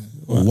bed?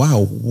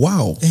 Wow.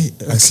 Hey,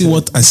 I see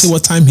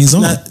what time he's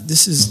on. Nah,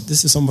 this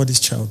is somebody's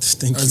child.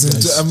 Thank you,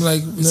 guys. I'm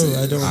like,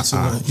 no, I don't want to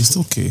know. It's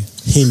okay.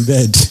 In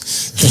bed.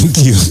 Thank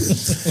you.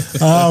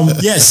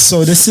 Yes,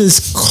 so this is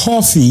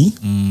Coffee,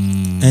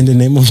 and the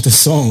name of the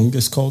song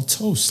is called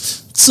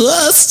Toast.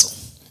 Toast.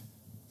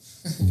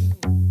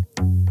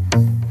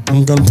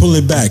 I'm gonna pull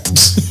it back.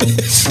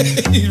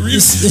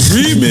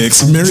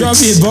 Remix. Drop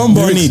a bomb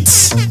on it.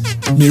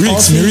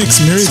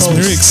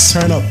 Lyrics.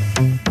 Turn up.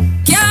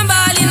 Can't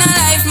ball in a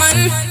life,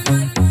 man.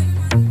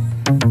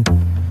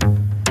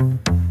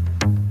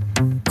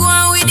 Go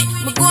on with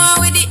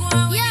it.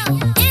 Yo,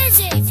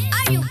 easy.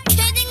 Are you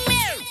kidding me?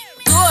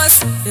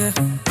 Toast,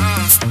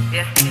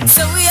 yeah.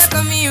 So we are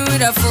coming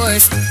with a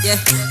force, yeah.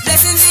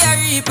 Blessings we are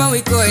reap and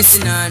we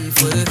coursing on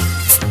full.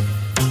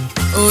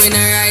 Oh, we not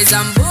rise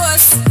and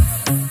boast.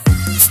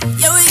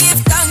 Yeah, we give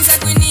thanks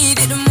like we need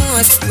it the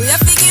most. We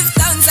have to give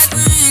thanks like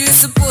we really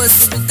supposed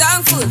to be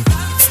thankful.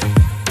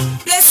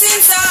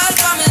 Blessings all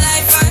for my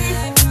life and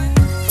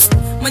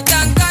my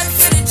thank God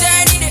for the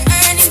journey, the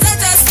earnings, not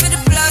just for the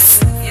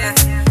plus. Yeah,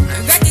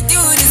 and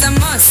gratitude is a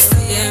must.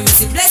 Yeah, me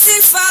see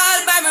blessings fall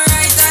by my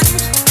right hand.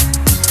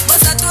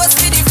 But I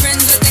toast for the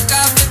friends who take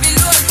off every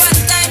load. One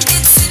time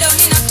did sit down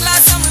in a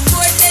class and we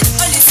boarded.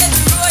 Only said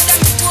the road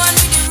and we go on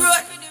with the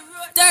road.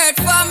 Third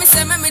form, me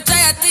say me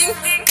try a thing,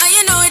 and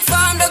you know it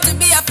formed out to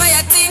be a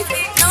fire thing.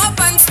 Now up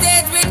on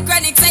stage with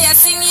chronic, say I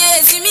sing, yeah.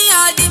 See me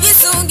all dig you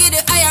soon, get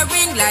the higher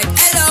ring like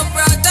hello,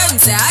 brother.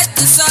 Say I had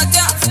to sort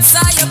ya.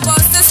 Saw your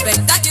poster,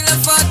 spectacular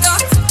photo.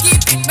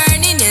 Keep it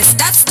burning, yes,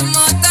 that's the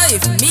motto.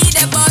 If me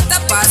the butter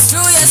pass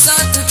through your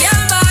soul to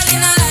can't ball in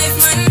a life,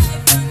 man.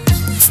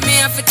 Me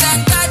have to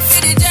thank God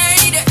for the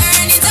journey, the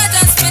earnings, not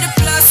just for the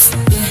plus.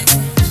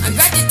 Yeah, and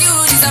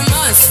gratitude is a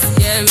must.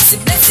 Yeah, me see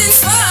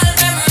blessings fall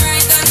by my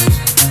right hand.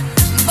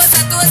 But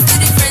I toast to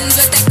the friends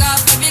who take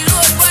off every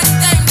load. One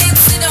time they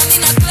sit down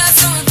in a class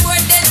and we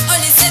boarded.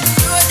 Only said the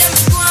road and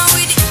we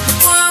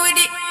go on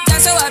with it.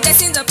 That's how our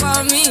blessings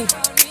upon me.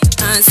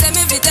 And send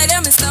me to tell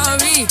them a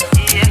story.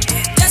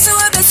 That's how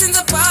our blessings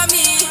upon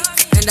me.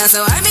 And that's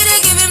how I made to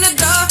give him the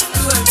glory.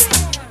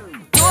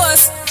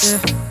 Toast.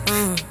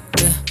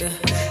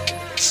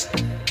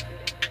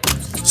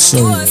 So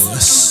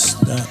yes,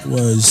 that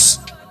was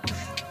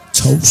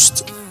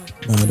Toast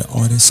by the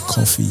artist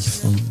Coffee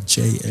from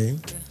J.A. I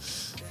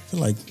feel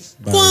like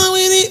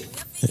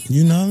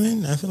you know what I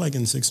mean? I feel like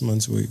in 6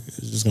 months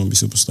it's just gonna be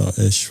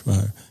superstar-ish for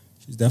her.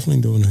 She's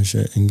definitely doing her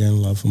shit and getting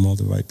love from all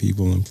the right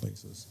people and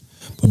places.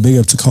 But big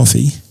up to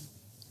Coffee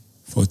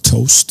for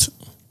Toast.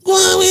 Go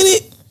on with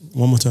it.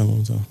 One more time. Go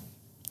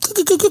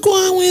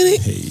on with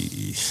it.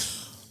 Hey.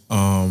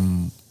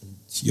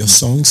 Your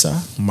song,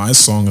 sir? My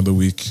song of the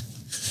week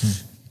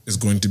is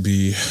going to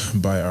be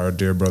by our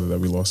dear brother that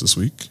we lost this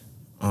week.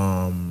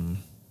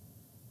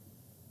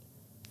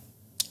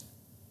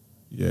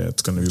 Yeah,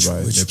 it's going to be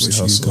by Nipsey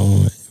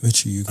Hussle.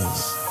 Which are you going?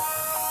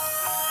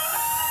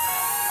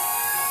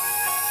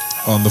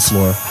 On the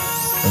Floor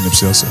by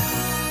Nipsey Hussle.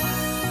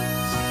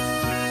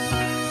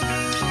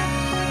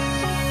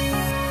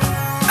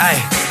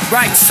 Aye,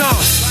 right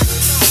song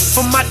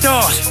for my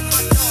dog,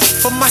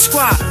 for my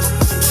squad,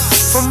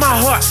 for my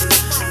heart.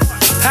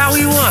 How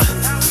he won,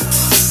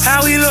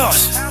 how he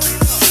lost,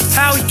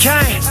 how he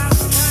came,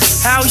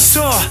 how he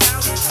saw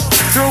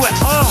through it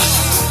all.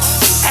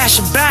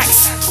 Ashen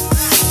backs,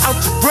 out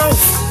the roof,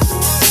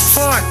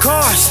 foreign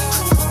cars,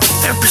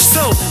 in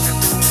pursuit.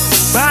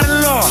 By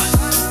the law,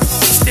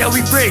 still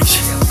we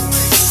reach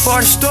for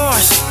the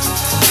stars.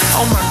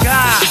 Oh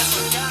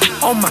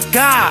my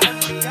God,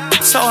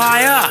 so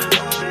high up,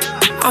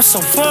 I'm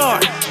so far.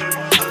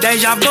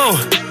 Deja vu,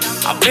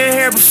 I've been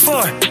here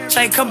before.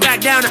 Say come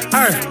back down to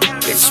earth,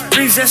 bitch,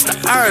 resist the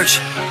urge.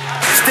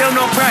 Still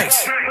no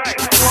brakes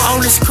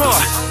on this core.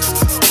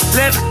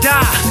 Live or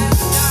die,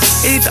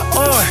 either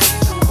or.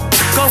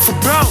 Go for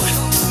broke,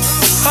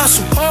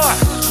 hustle hard,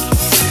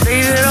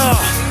 leave it all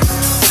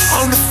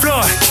on the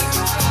floor,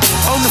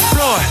 on the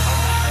floor.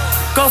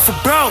 Go for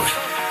broke,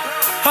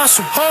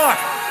 hustle hard,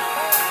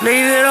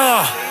 leave it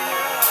all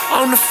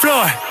on the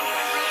floor,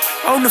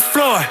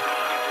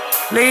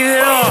 leave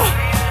it all.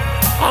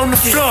 on the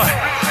floor.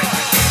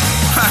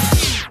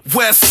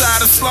 West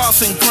side of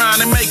Sloss and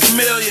grind and make $1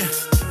 million.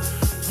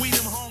 We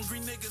them hungry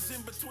niggas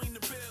in between the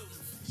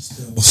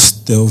bills.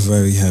 Still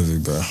very heavy,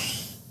 bro.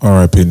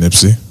 R.I.P.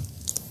 Nipsey.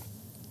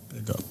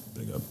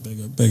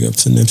 Big up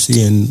to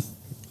Nipsey, and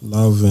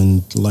love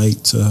and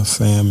light to her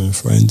fam and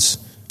friends.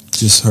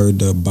 Just heard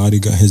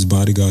his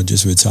bodyguard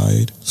just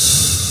retired.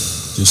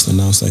 Just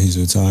announced that he's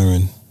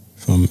retiring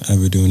from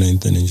ever doing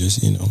anything and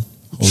just,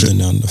 holding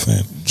down the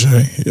fam.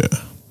 Jay, yeah.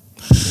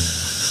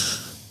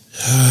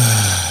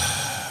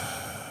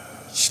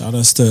 Shout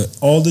outs to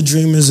all the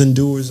dreamers and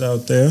doers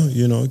out there.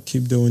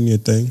 Keep doing your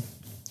thing.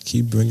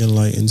 Keep bringing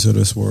light into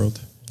this world.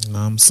 You know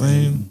what I'm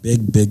saying?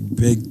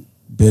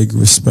 Big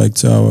respect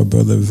to our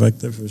brother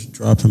Vector for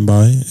dropping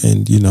by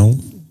and,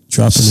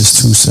 dropping his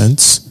 2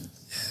 cents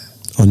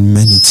on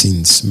many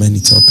things, many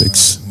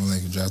topics. More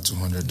like you dropped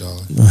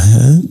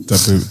 $200.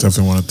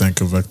 Definitely want to thank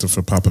Vector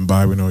for popping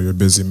by. We know you're a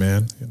busy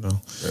man, I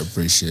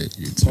appreciate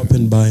you too.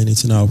 Popping by and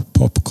eating our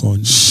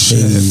popcorn.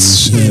 Shit.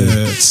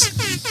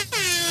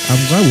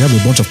 I'm glad we have a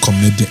bunch of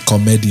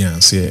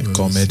comedians here.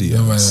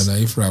 Comedians. No,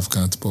 if Raf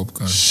can't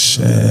popcorn.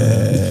 Shit.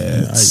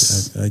 I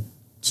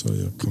saw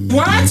your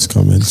comedians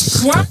comment.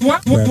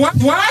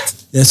 What?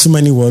 There's too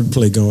many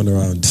wordplay going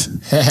around.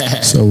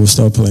 So we'll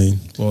start playing.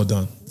 Well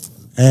done.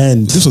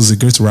 And this was a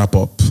great wrap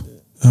up.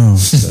 Oh,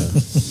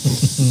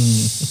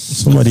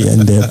 somebody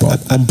end there, Bob.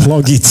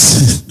 Unplug it.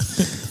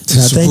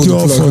 Thank you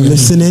all for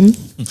listening.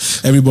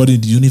 Everybody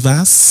in the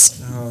universe.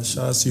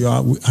 Shout out to you.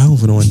 I don't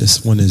even know when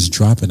this one is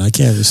dropping. I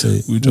can't even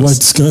say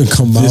what's going to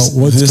come out.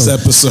 This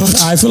episode.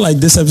 I feel like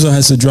this episode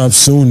has to drop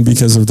soon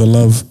because of the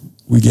love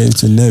we gave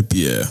to Nip.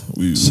 Yeah.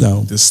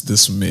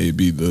 This may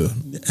be the...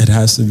 It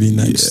has to be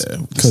next. Yeah,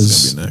 this is going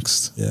to be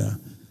next. Yeah.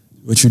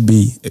 Which would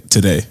be...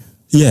 Today.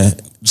 Yeah.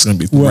 It's going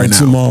to be right now.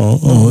 Tomorrow.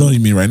 No, you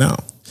mean right now.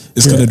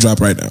 It's going to drop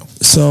right now.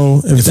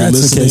 So if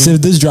that's the case,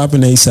 if this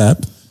dropping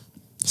ASAP,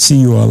 see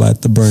you all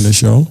at the Burner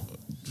Show.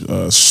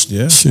 Yeah.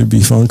 Should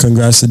be fun.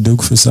 Congrats to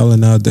Duke for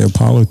selling out the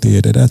Apollo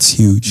Theater. That's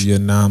huge. You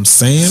know what I'm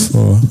saying?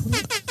 For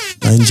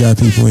Ninja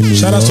people in New York.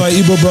 Shout out to our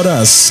Igbo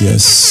brothers.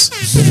 Yes.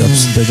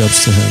 Big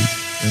ups to him.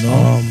 I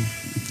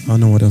don't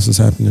know what else is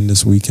happening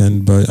this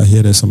weekend, but I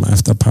hear there's some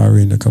after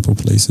party in a couple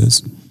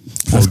places.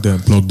 Plug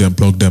them.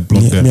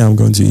 Me, I'm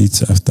going to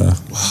eat after.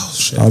 Wow,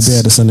 shit. I'll be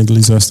at the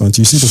Senegalese restaurant.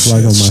 You see the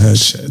flag on my head?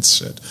 Shit.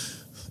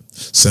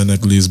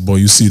 Senegalese boy,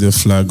 you see the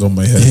flag on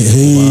my head.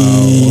 Hey,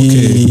 wow,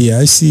 okay.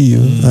 I see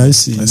you. I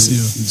see you.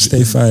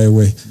 Stay far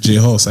away.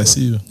 J-Hoss, I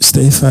see you.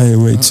 Stay far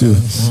away too.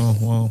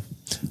 Wow.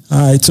 All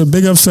right, so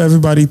big ups to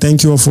everybody.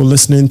 Thank you all for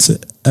listening to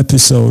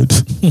episode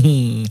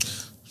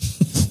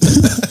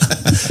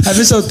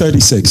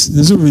 36.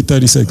 This will be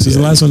 36. The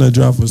last one I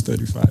dropped was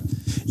 35.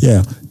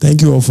 Yeah,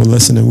 thank you all for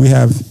listening. We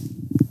have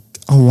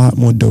a lot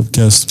more dope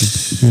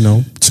guests, tune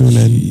in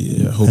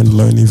and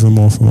learn even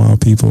more from our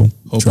people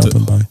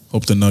dropping by.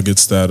 Hope the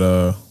nuggets that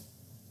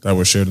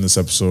were shared in this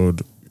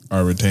episode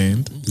are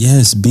retained.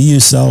 Yes, be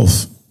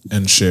yourself.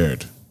 And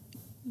shared.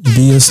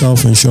 Be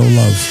yourself and show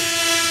love.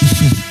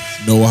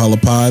 Noah Holla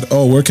Pod.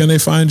 Oh, where can they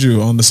find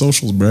you on the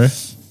socials, bruh?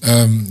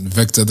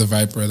 Vector the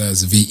Viper,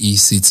 that's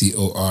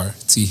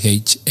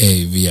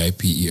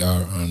VECTORTHAVIPER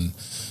on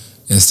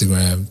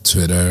Instagram,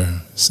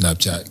 Twitter,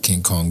 Snapchat,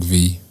 King Kong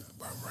V.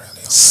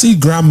 See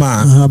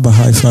grandma. How about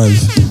high five?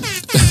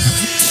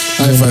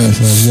 High five.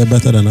 Yeah,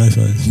 better than high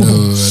five. No, I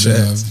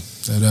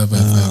don't have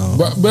high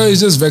five. But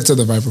it's just Vector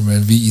the Viper,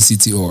 man.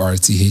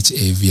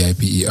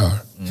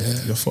 VECTORTHAVIPER.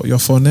 Yeah. Your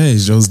phone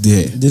is just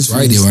there.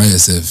 Why do you want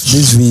yourself?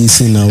 This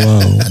VEC now,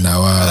 wow.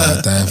 Now, I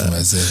time for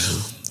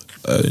myself.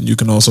 You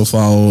can also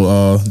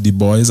follow the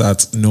boys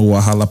at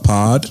Noah Holla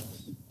Pod.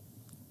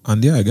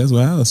 And yeah, I guess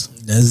what else?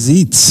 That's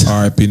it.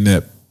 R.I.P.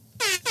 Nip.